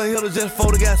me. Lil' Hilda just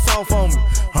folded, got soft on me.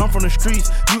 I'm from the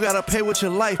streets, you gotta pay with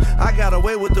your life. I got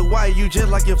away with the white, you just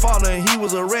like your father, and he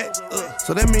was a rat.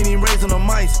 So that mean he raising them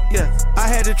mice, yeah. I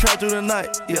had to try through the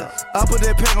night, yeah. I put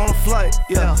that pack on a flight,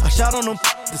 yeah. I shot on them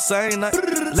the same night.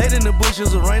 Late in the bush, it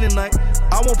was a rainy night.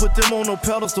 I won't put them on no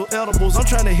pedestal edibles. I'm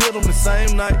trying to hit them the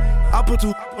same night. I put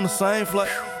 2 on the same flight.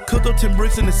 Cooked up 10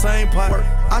 bricks in the same pot.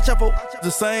 I chop up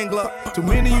the same Glock. Too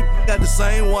many of you got the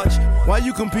same watch. Why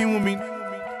you compete with me?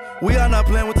 We are not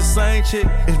playing with the same chick.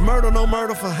 It's murder, no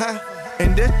murder for high.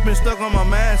 And that's been stuck on my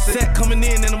mindset. Set coming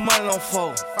in and the money on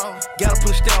fold. Gotta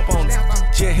put a stamp on it.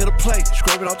 Jet hit a plate,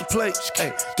 scrape it off the plate.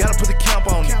 Hey, gotta put the camp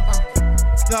on it.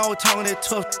 You always talking that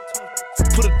tough.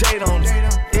 Put a date on it.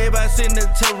 Everybody sitting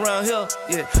at the table around here.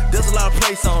 Yeah, there's a lot of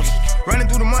place on it. Running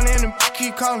through the money and the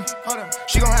keep calling. Hold up,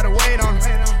 she gon' have to wait on it.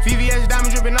 VVS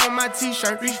diamond dripping on my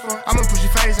t-shirt. Reach for it. I'ma push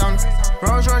your face on it.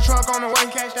 Rolls Royce truck on the way,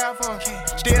 cashed out for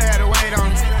it. Still had to wait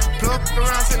on it. Plug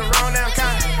around, send the wrong down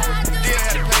county. Still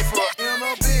had to pay for it. In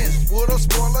a Benz with a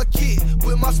spoiler kit,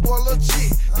 with my spoiler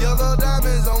chick. Yellow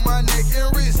diamonds on my neck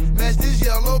and wrist, match this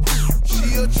yellow boot.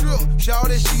 She a trip, shout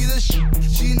that she the shit.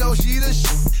 She know she the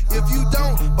shit. If you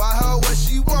don't buy her what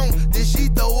she want, then she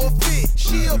throw a fit.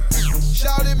 She a bitch,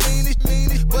 shout it mean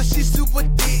it, but she super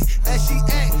thick. And she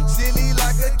act silly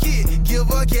like a kid, give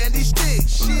her candy stick.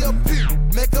 She a bitch,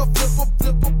 make her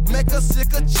flip, make her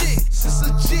sick a chick. Sis a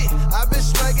chick, I been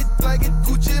slanging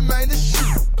Gucci man the shit.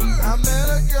 I met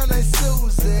a girl named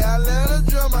Susie, I let her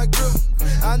drum my group.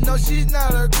 I know she's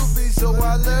not a groupie, so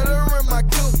I let her in my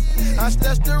coupe. I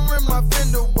stashed her in my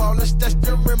fender wall and stashed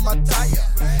her in my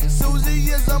tire.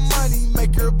 Susie is a money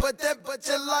maker, but that bitch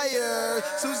a liar.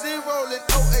 Susie rolling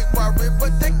 08 Warren,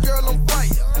 but that girl on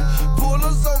fire. Pull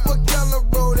us over Keller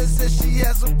Road and said she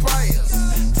has some priors.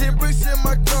 10 bricks in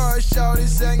my car, shawty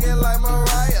singing like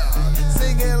Mariah.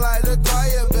 Singing like the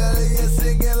choir, better yet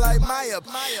singing like Maya.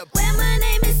 Well, my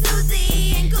name is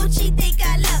Susie, and Gucci think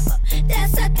I love her. That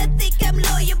sucker think I'm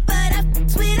loyal, but I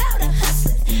f*** with all the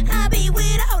hustlers. I be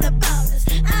with all the ballers.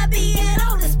 I be at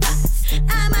all the spots.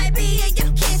 I might be in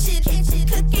your kitchen,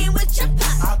 cooking with your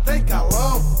pot. I think I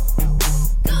love her.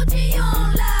 Gucci, you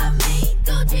don't love me.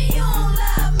 Gucci, you don't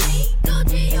love me.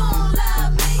 Gucci, you don't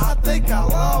love me. I think I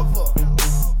love her.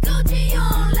 Gucci, you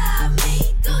don't love me.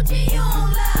 Gucci, you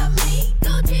don't love me.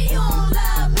 Gucci, you don't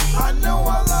love me. I know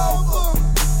I love her.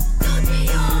 Gucci,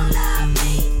 you don't love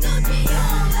me. Gucci, you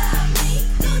don't love me.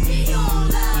 Gucci, you don't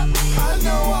love me. I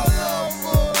know I love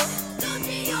her.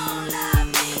 Gucci, you don't love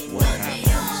me. Gucci,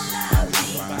 you don't love me.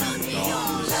 Gucci, you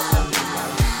don't love me.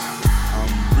 I'm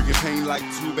bringing pain like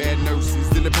two bad nurses.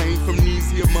 Then the pain from these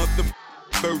here mother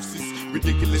verses.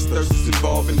 Ridiculous thirsts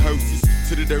involving hearses.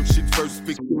 To the dirt shit first,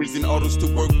 big boys and autos to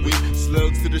work with.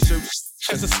 Slugs to the shirt.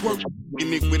 As a squirt,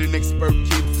 in it with an expert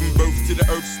kid. From birth to the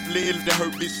earth, split to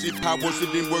hurt this shit. How worse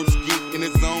it than worse, get in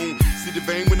its zone. See the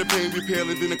vein when the pain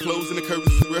repelling, then the clothes and the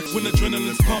curtains rush. When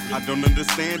adrenaline's pumping, I don't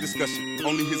understand discussion.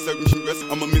 Only hit certain stress,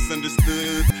 I'm a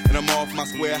misunderstood. And I'm off my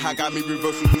square, how got me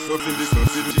reversing this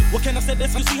city. What can I say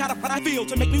this? You see how the I feel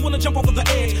to make me wanna jump over the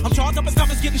edge. I'm charged up and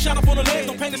stuff is getting shot up on the legs.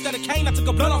 Don't pain instead of cane, I took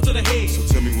a blood off to the head. So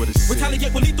tell me what it's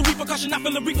retaliate with lethal repercussion. I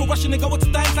feel a reefer rushing and go into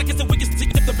things like it's a wicked stick.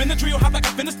 If the Benadryl, how back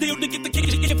I finna steal to get the kick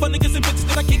it for niggas and bitches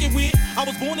that I kick it with. I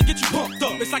was born to get you pumped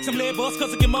up. It's like some lead bust,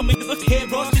 cause I get my niggas look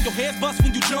head rust. And your head's bust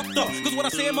when you jumped up. Cause what I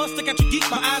say must stick out your geek,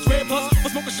 my eyes red bust.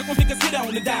 But smoking shit when niggas hit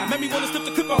on and die. Made me wanna slip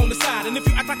the clipper on the side. And if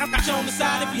you act like I got you on the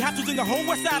side, if you have to, then the whole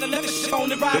west side and let the shit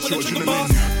on and ride with the trigger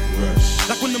bust.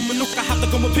 Like when the manuka have to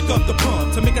go and pick up the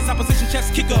pump to make his opposition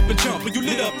chest kick up and jump. When you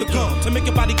lit up the gum to make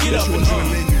your body get up and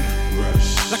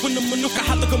like when the manuka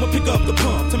have to go and pick up the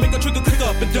pump to make a trigger click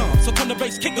up and dump. So turn the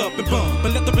bass kick up and bump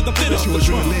and let the rhythm fit up the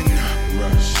drum.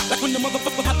 Like when the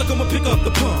motherfucker have to go and pick up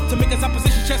the pump to make his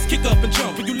opposition chest kick up and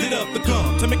jump. When you lit up the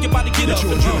gum to make your body get up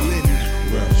and drum.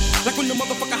 Like when the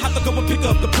motherfucker have to go and pick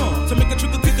up the pump to make a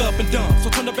trigger kick up and dump. So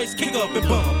turn the bass kick up and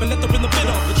bump and let the rhythm fit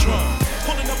up the drum.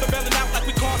 Pulling up and bailing out like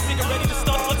we call cigarette ready to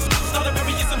start. Start a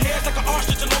berry in some hairs like an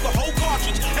ostrich and load the whole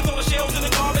cartridge and throw the shells in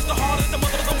the garbage. The hardest the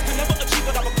mother of can never achieve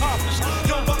what I've accomplished.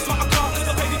 Young bucks my accomplice,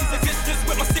 I paid this existence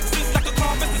with my sixes like a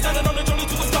compass. Standing on the journey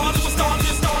to a star, to a star, to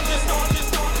a star, to a star, to a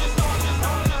star.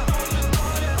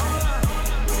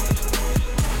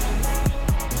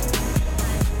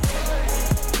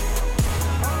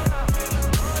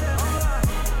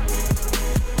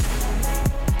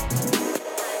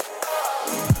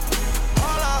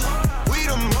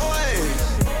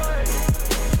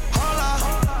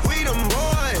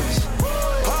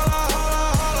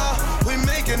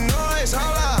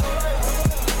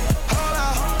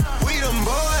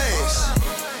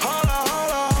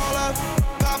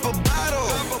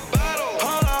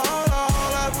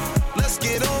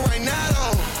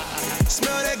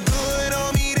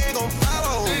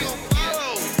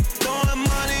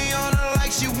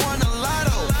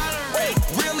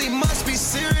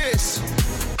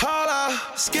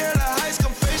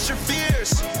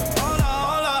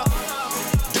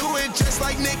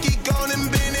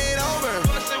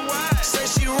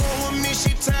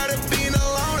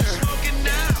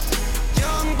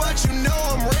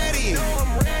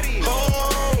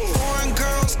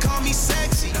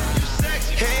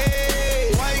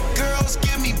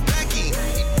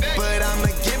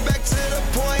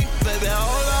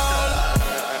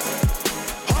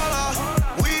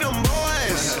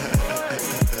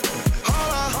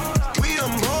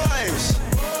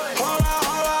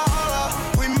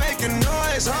 Making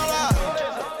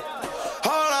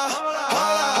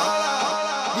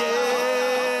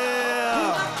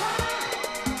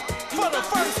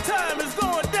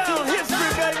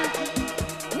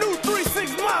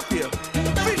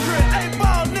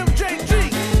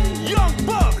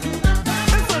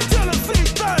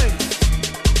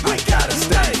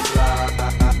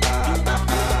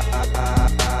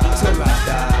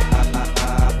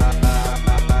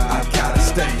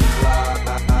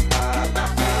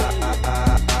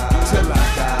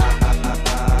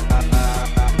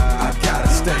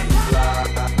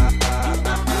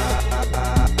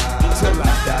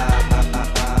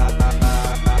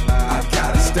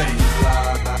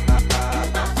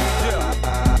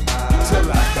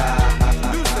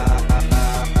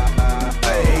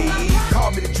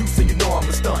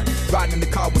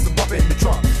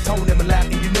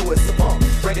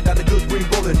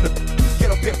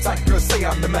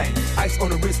ice on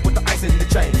the wrist with the ice in the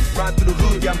chain. Ride through the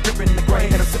hood, yeah, I'm gripping the grain.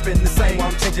 And I'm sipping the same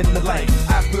while I'm changing the lane.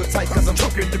 I feel tight cause I'm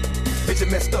choking the bitch and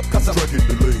messed up cause I'm trucking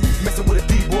the lane. Messing with a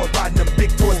D-boy, riding them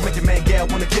big toys, making man gal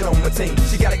wanna get on my team.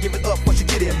 She gotta give it up when she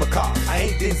get in my car. I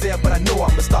ain't Denzel, but I know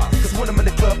I'm a star. Cause when I'm in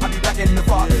the club, I be back in the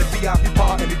bar. In the VIP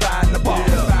bar, and be buying the bar.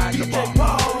 DJ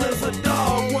Paul is a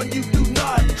dog, one you do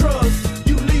not trust.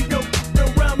 You leave your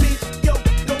around me, yo,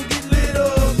 don't get lit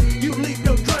up. You leave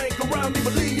your drink around me,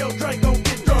 but leave your drink, don't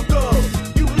get drunk up.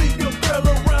 You leave your girl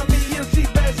around me, if she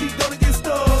bad, she gonna get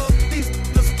stuck. These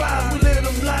the spies, we let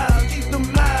them lie, keep them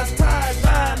lies tied,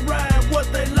 line, rhyme, what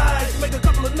they like. Make a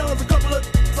couple of nuns, a couple of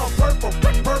all purple,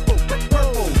 purple,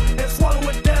 purple, and swallow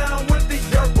it down with the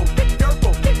yerple,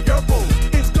 yerple, yerple.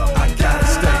 It's going I gotta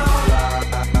stay.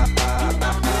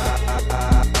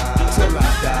 Till I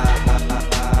die,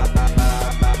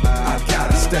 I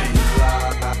gotta stay.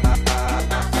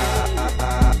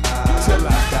 Till I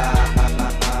die.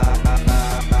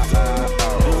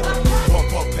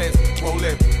 Pump up, pass, roll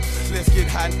it. Let's get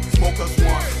hot, smoke us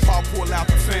one. Pop pull out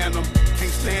the phantom.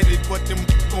 Can't stand it, but them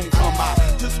gon' come out.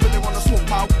 Just really wanna smoke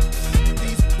my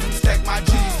these stack my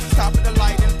G's. Stop at the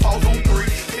light and pause on 3.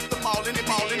 Hit the mall, in the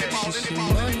mall, in the mall, in the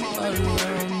mall. Money all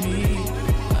around me.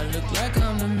 I look like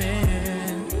I'm the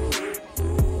man.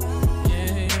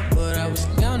 Yeah, but I was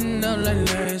counting up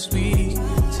like last week.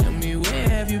 Tell me where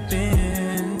have you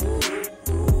been?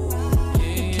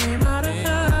 Yeah, came out of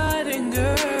hiding,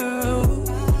 girl.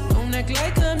 Don't act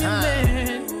like I'm your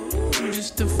man. You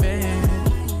just a fan.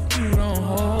 You don't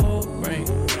hold rank.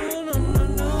 No, no, no,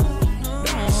 no.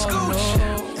 Don't hold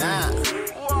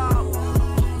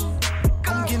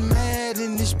I'm getting mad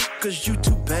in this cause you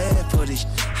too bad for this.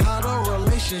 How the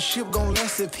relationship gon'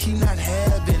 last if he not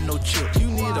having no chips? You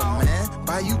need a man,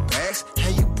 buy you bags,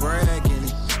 have you bragging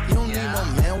it. You don't need no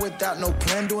man without no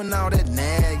plan, doing all that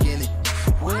nagging it.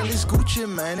 Well, it's Gucci,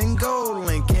 man, and Gold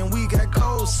Link, and we got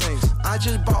gold sinks. I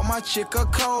just bought my chick a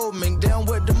cold mink, down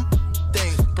with them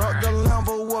things. Brought the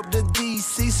Lambo up to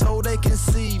DC so they can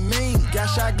see me. Got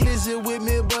shot glizzy with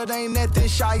me, but ain't nothing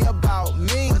shy about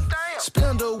me.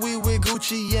 Spend a week with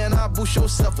Gucci and I boost your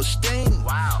self-esteem.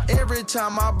 Wow. Every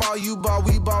time I ball, you ball,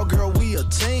 we ball, girl, we a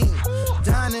team.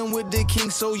 Dining with the king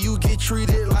so you get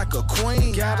treated like a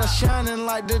queen. Got her shining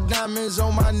like the diamonds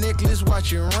on my necklace,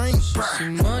 watch it ring. See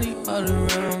money all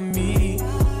around me.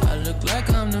 I look like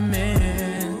I'm the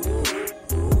man.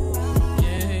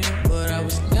 Yeah, but I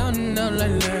was counting up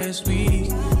like last week.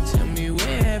 Tell me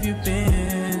where have you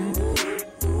been?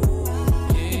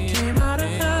 Yeah, came out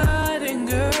of hiding,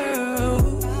 girl.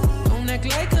 Don't act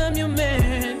like I'm your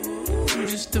man. You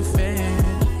just a fan.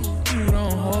 You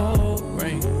don't hold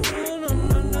rank. No, no,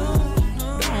 no, no.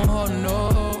 Don't hold no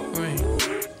rank.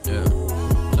 Yeah.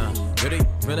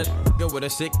 Really go with a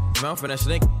sick mouth and a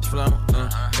snake flow.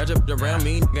 Got you around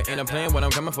me, nigga, ain't a plan when I'm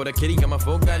coming for the kitty, got my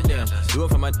full goddamn. Do it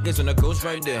for my niggas and the ghost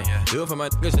right there. Do it for my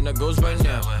niggas and the ghost right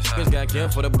now. Niggas got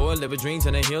killed for the boy, living dreams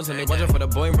in the hills, and they watching for the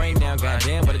boy right now.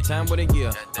 Goddamn, by the time what a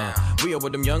year. We are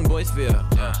what them young boys feel.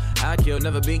 I kill,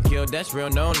 never be killed, that's real,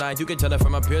 no lies. You can tell that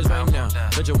from my peers right now.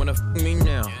 Don't you wanna f me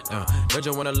now? Don't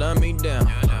you wanna love me down?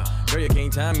 Girl, you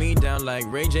can't tie me down like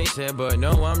Ray J said, but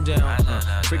no, I'm down.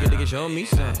 Freaking nigga, show me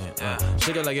something.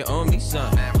 Shake it like you owe me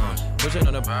something. Push it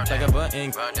on the like a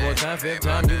button. 4 times, 5th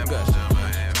time, you got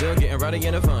still getting rowdy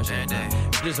in the function.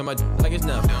 Just on my like it's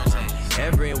nothing.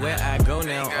 Everywhere I go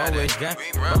now, always got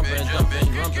bumping,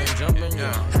 jumping,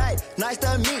 yeah. Hey, nice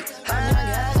to meet. I'm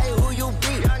young, hey, who you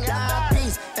be? Down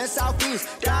east and southeast.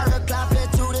 Got her clapping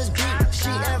to this beat. She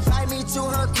invite me to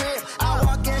her crib. I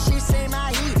walk in, she see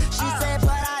my heat. She said,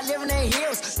 but I live in the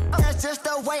hills. That's just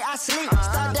the way I sleep.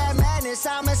 Start that madness,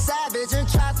 I'm a savage. In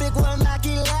traffic with Mac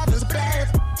 11s. Bad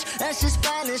and she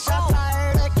Spanish. I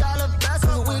fired her call her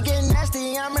blessings. We get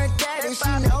nasty, I'm her daddy. She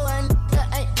know a nigga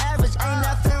ain't average. Ain't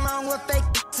nothing wrong with fake.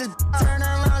 Turn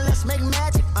around, let's make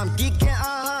magic. I'm geeking,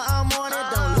 I'm on it.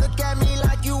 Don't look at me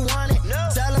like you want it.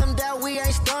 Tell them that we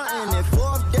ain't stunting it.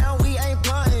 4th down, we ain't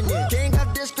blunting it. King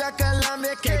of District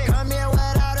Columbia, can't come here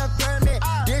without a permit.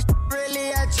 This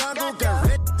really a jungle, got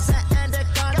riches and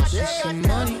anacondas. See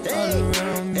money all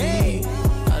around me.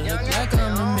 I look like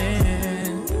I'm the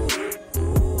man.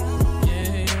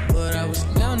 Yeah, but I was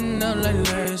counting up like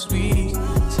last week.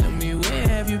 Tell me where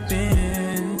have you been?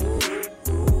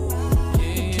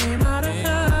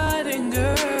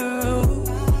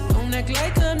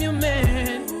 Like I'm your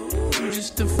man, you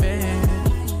just a fan.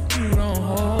 You don't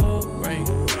hold rank.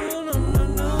 No, no, no,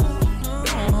 no.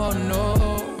 Don't hold no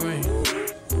rank.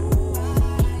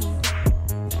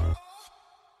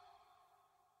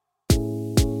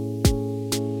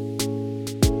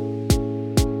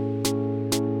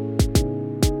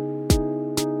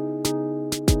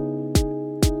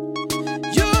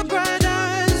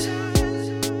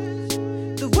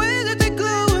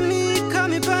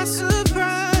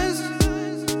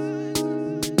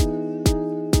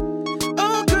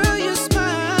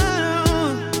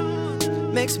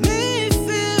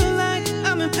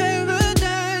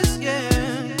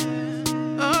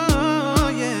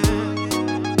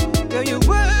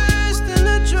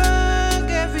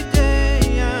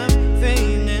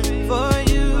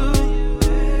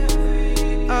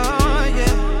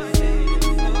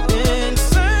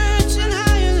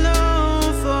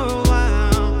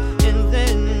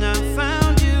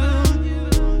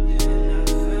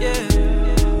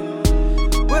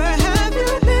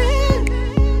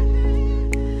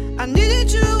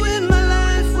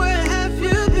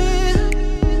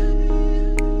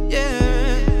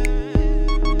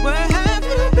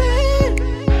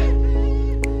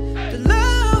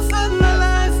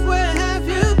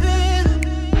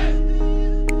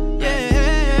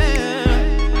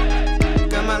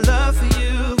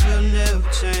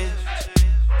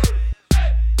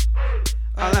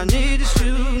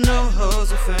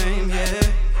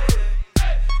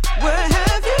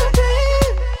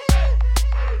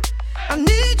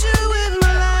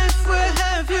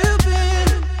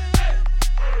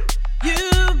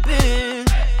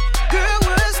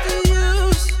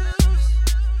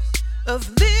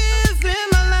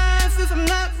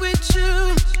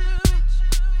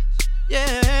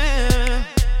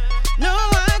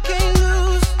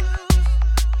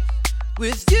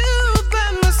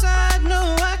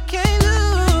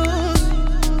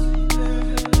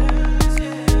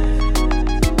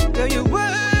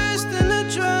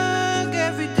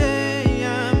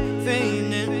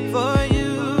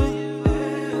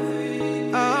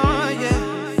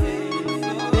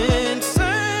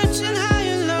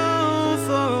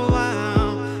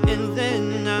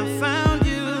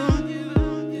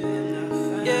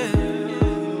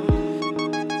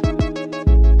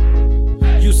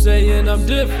 saying I'm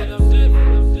different.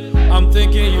 I'm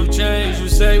thinking you changed. You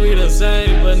say we the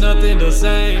same, but nothing the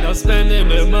same. I'm spending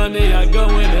the money, I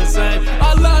going insane.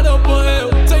 I light up a hell,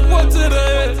 take one to the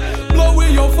head.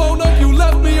 Blowing your phone up, you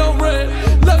left me on red.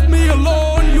 Left me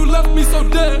alone, you left me so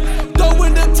dead.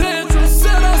 Throwing the tantrum,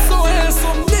 said I'm so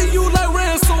handsome. Need you like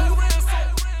ransom.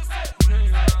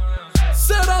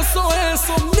 Said I'm so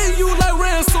handsome, need you like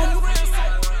ransom.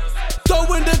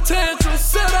 Throwing the tantrum,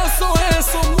 said I'm so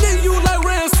handsome. Need you like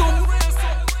ransom.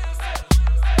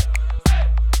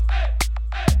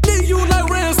 Need you like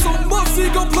ransom. Mopsy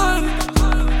gon' plan.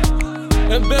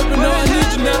 And baby, no, I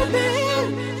need you now.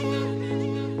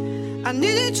 I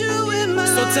needed you in my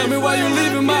So tell me why you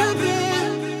leaving my.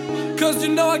 Cause you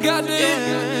know I got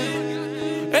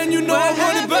this. And you know I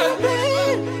want it back.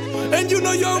 And you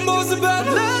know you're most about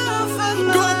it.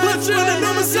 Go and put you in the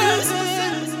number 6.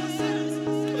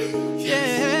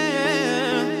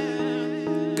 Yeah.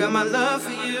 Got my love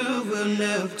for you will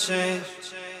never change.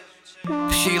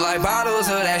 She like bottles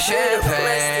of that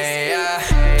champagne,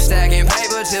 yeah. Stacking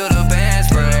paper till the band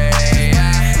spray,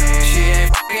 yeah. She ain't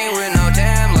fucking with no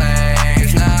damn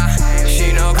legs, nah.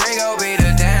 She know Gringo be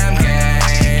the damn gang,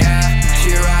 yeah.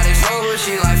 She riding sober,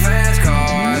 she like fast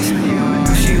cars.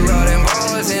 She loading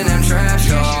ballers in them trash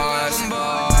cars. A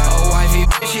wifey,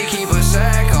 she keep a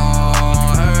sack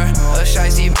on her. A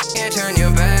shicey can't turn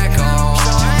your back on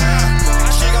her.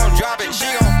 She gon' drop it, she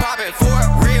gon' pop it for a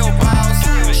real boss.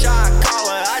 Shot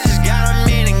caller, I just got 'em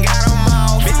in and got 'em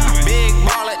off. Big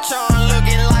baller, Chon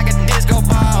looking like a disco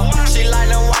ball. She like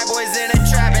them white boys in the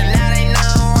trap and that ain't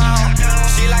nothing wrong.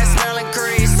 She like smelling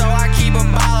Creed, so I keep a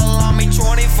bottle on me.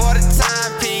 20 for the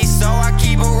timepiece, so I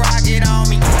keep a rocket on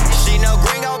me. She know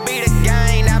Gringo be the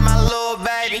gang, that's my little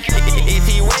baby. If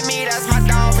he with me, that's my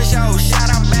dog for sure. Shout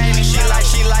out, baby. She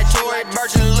like Tory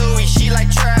Burch and Louis. She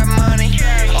like trap money.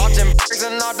 Often bricks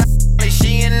and all that.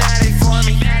 She an addict for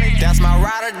me. That's my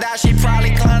ride or die. She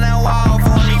probably climb that wall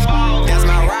for me. That's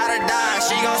my ride or die.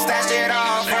 She gon' stash it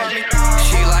all for me.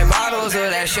 She like bottles of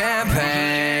that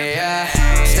champagne, yeah.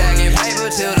 Stacking paper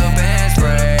till the band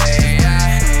spray,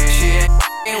 yeah. She ain't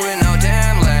f***ing with no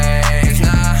damn legs,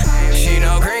 nah. She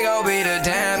know Gringo be the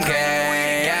damn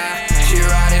gang, yeah. She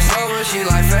riding sober, she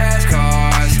like fast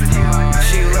cars.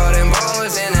 She loading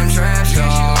ballers in them trash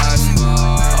cars.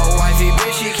 A wifey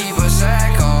bitch, she keep a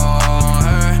sack on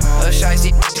her. A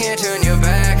shicey can't turn your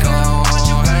back on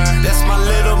her. That's my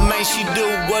little man, she do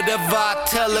whatever I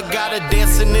tell her. Got her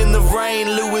dancing in the rain,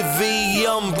 Louis V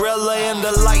umbrella, and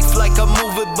the lights like a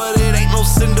movie, but it ain't no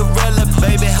Cinderella.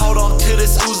 Baby, hold on to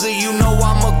this Uzi, you know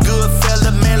I'm a good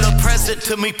fella. Mail a present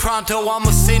to me pronto,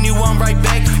 I'ma send you one right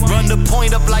back. Run the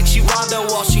point up like she Rondo,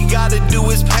 all she gotta do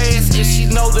is pass. And she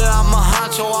know that I'm a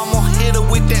honcho, I'm gon' hit her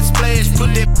with that splash.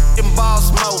 Put that f***ing ball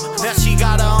smoke, now she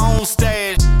got her own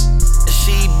stash.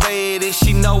 She bad and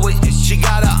she know it. She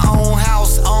got her own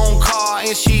house, own car,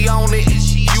 and she own it.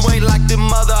 You ain't like the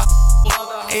mother,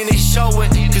 and it's showing.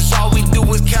 Cause all we do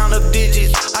is count up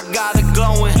digits. I got it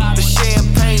glowing, the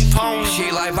champagne pony.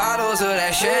 She like bottles of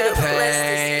that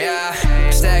champagne, yeah.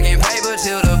 Stacking paper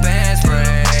till the band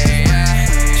spray, yeah.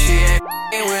 She ain't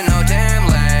f***ing with no damn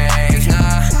legs,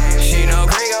 nah. She know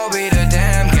Gringo be the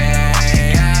damn gang,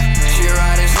 yeah. She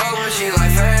riding sober, she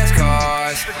like fast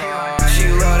cars. She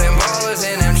loading ballers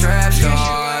in them trap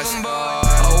stars.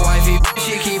 A wifey,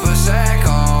 she keep a